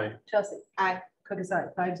 Aye. Chelsea. Aye. Cook is aye,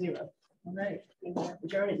 5-0. All right,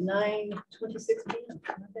 adjourn at 9:26 p.m.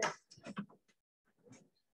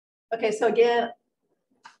 Okay, so again,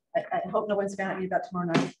 I hope no one's mad at me about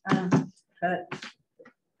tomorrow night, but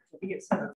we get some.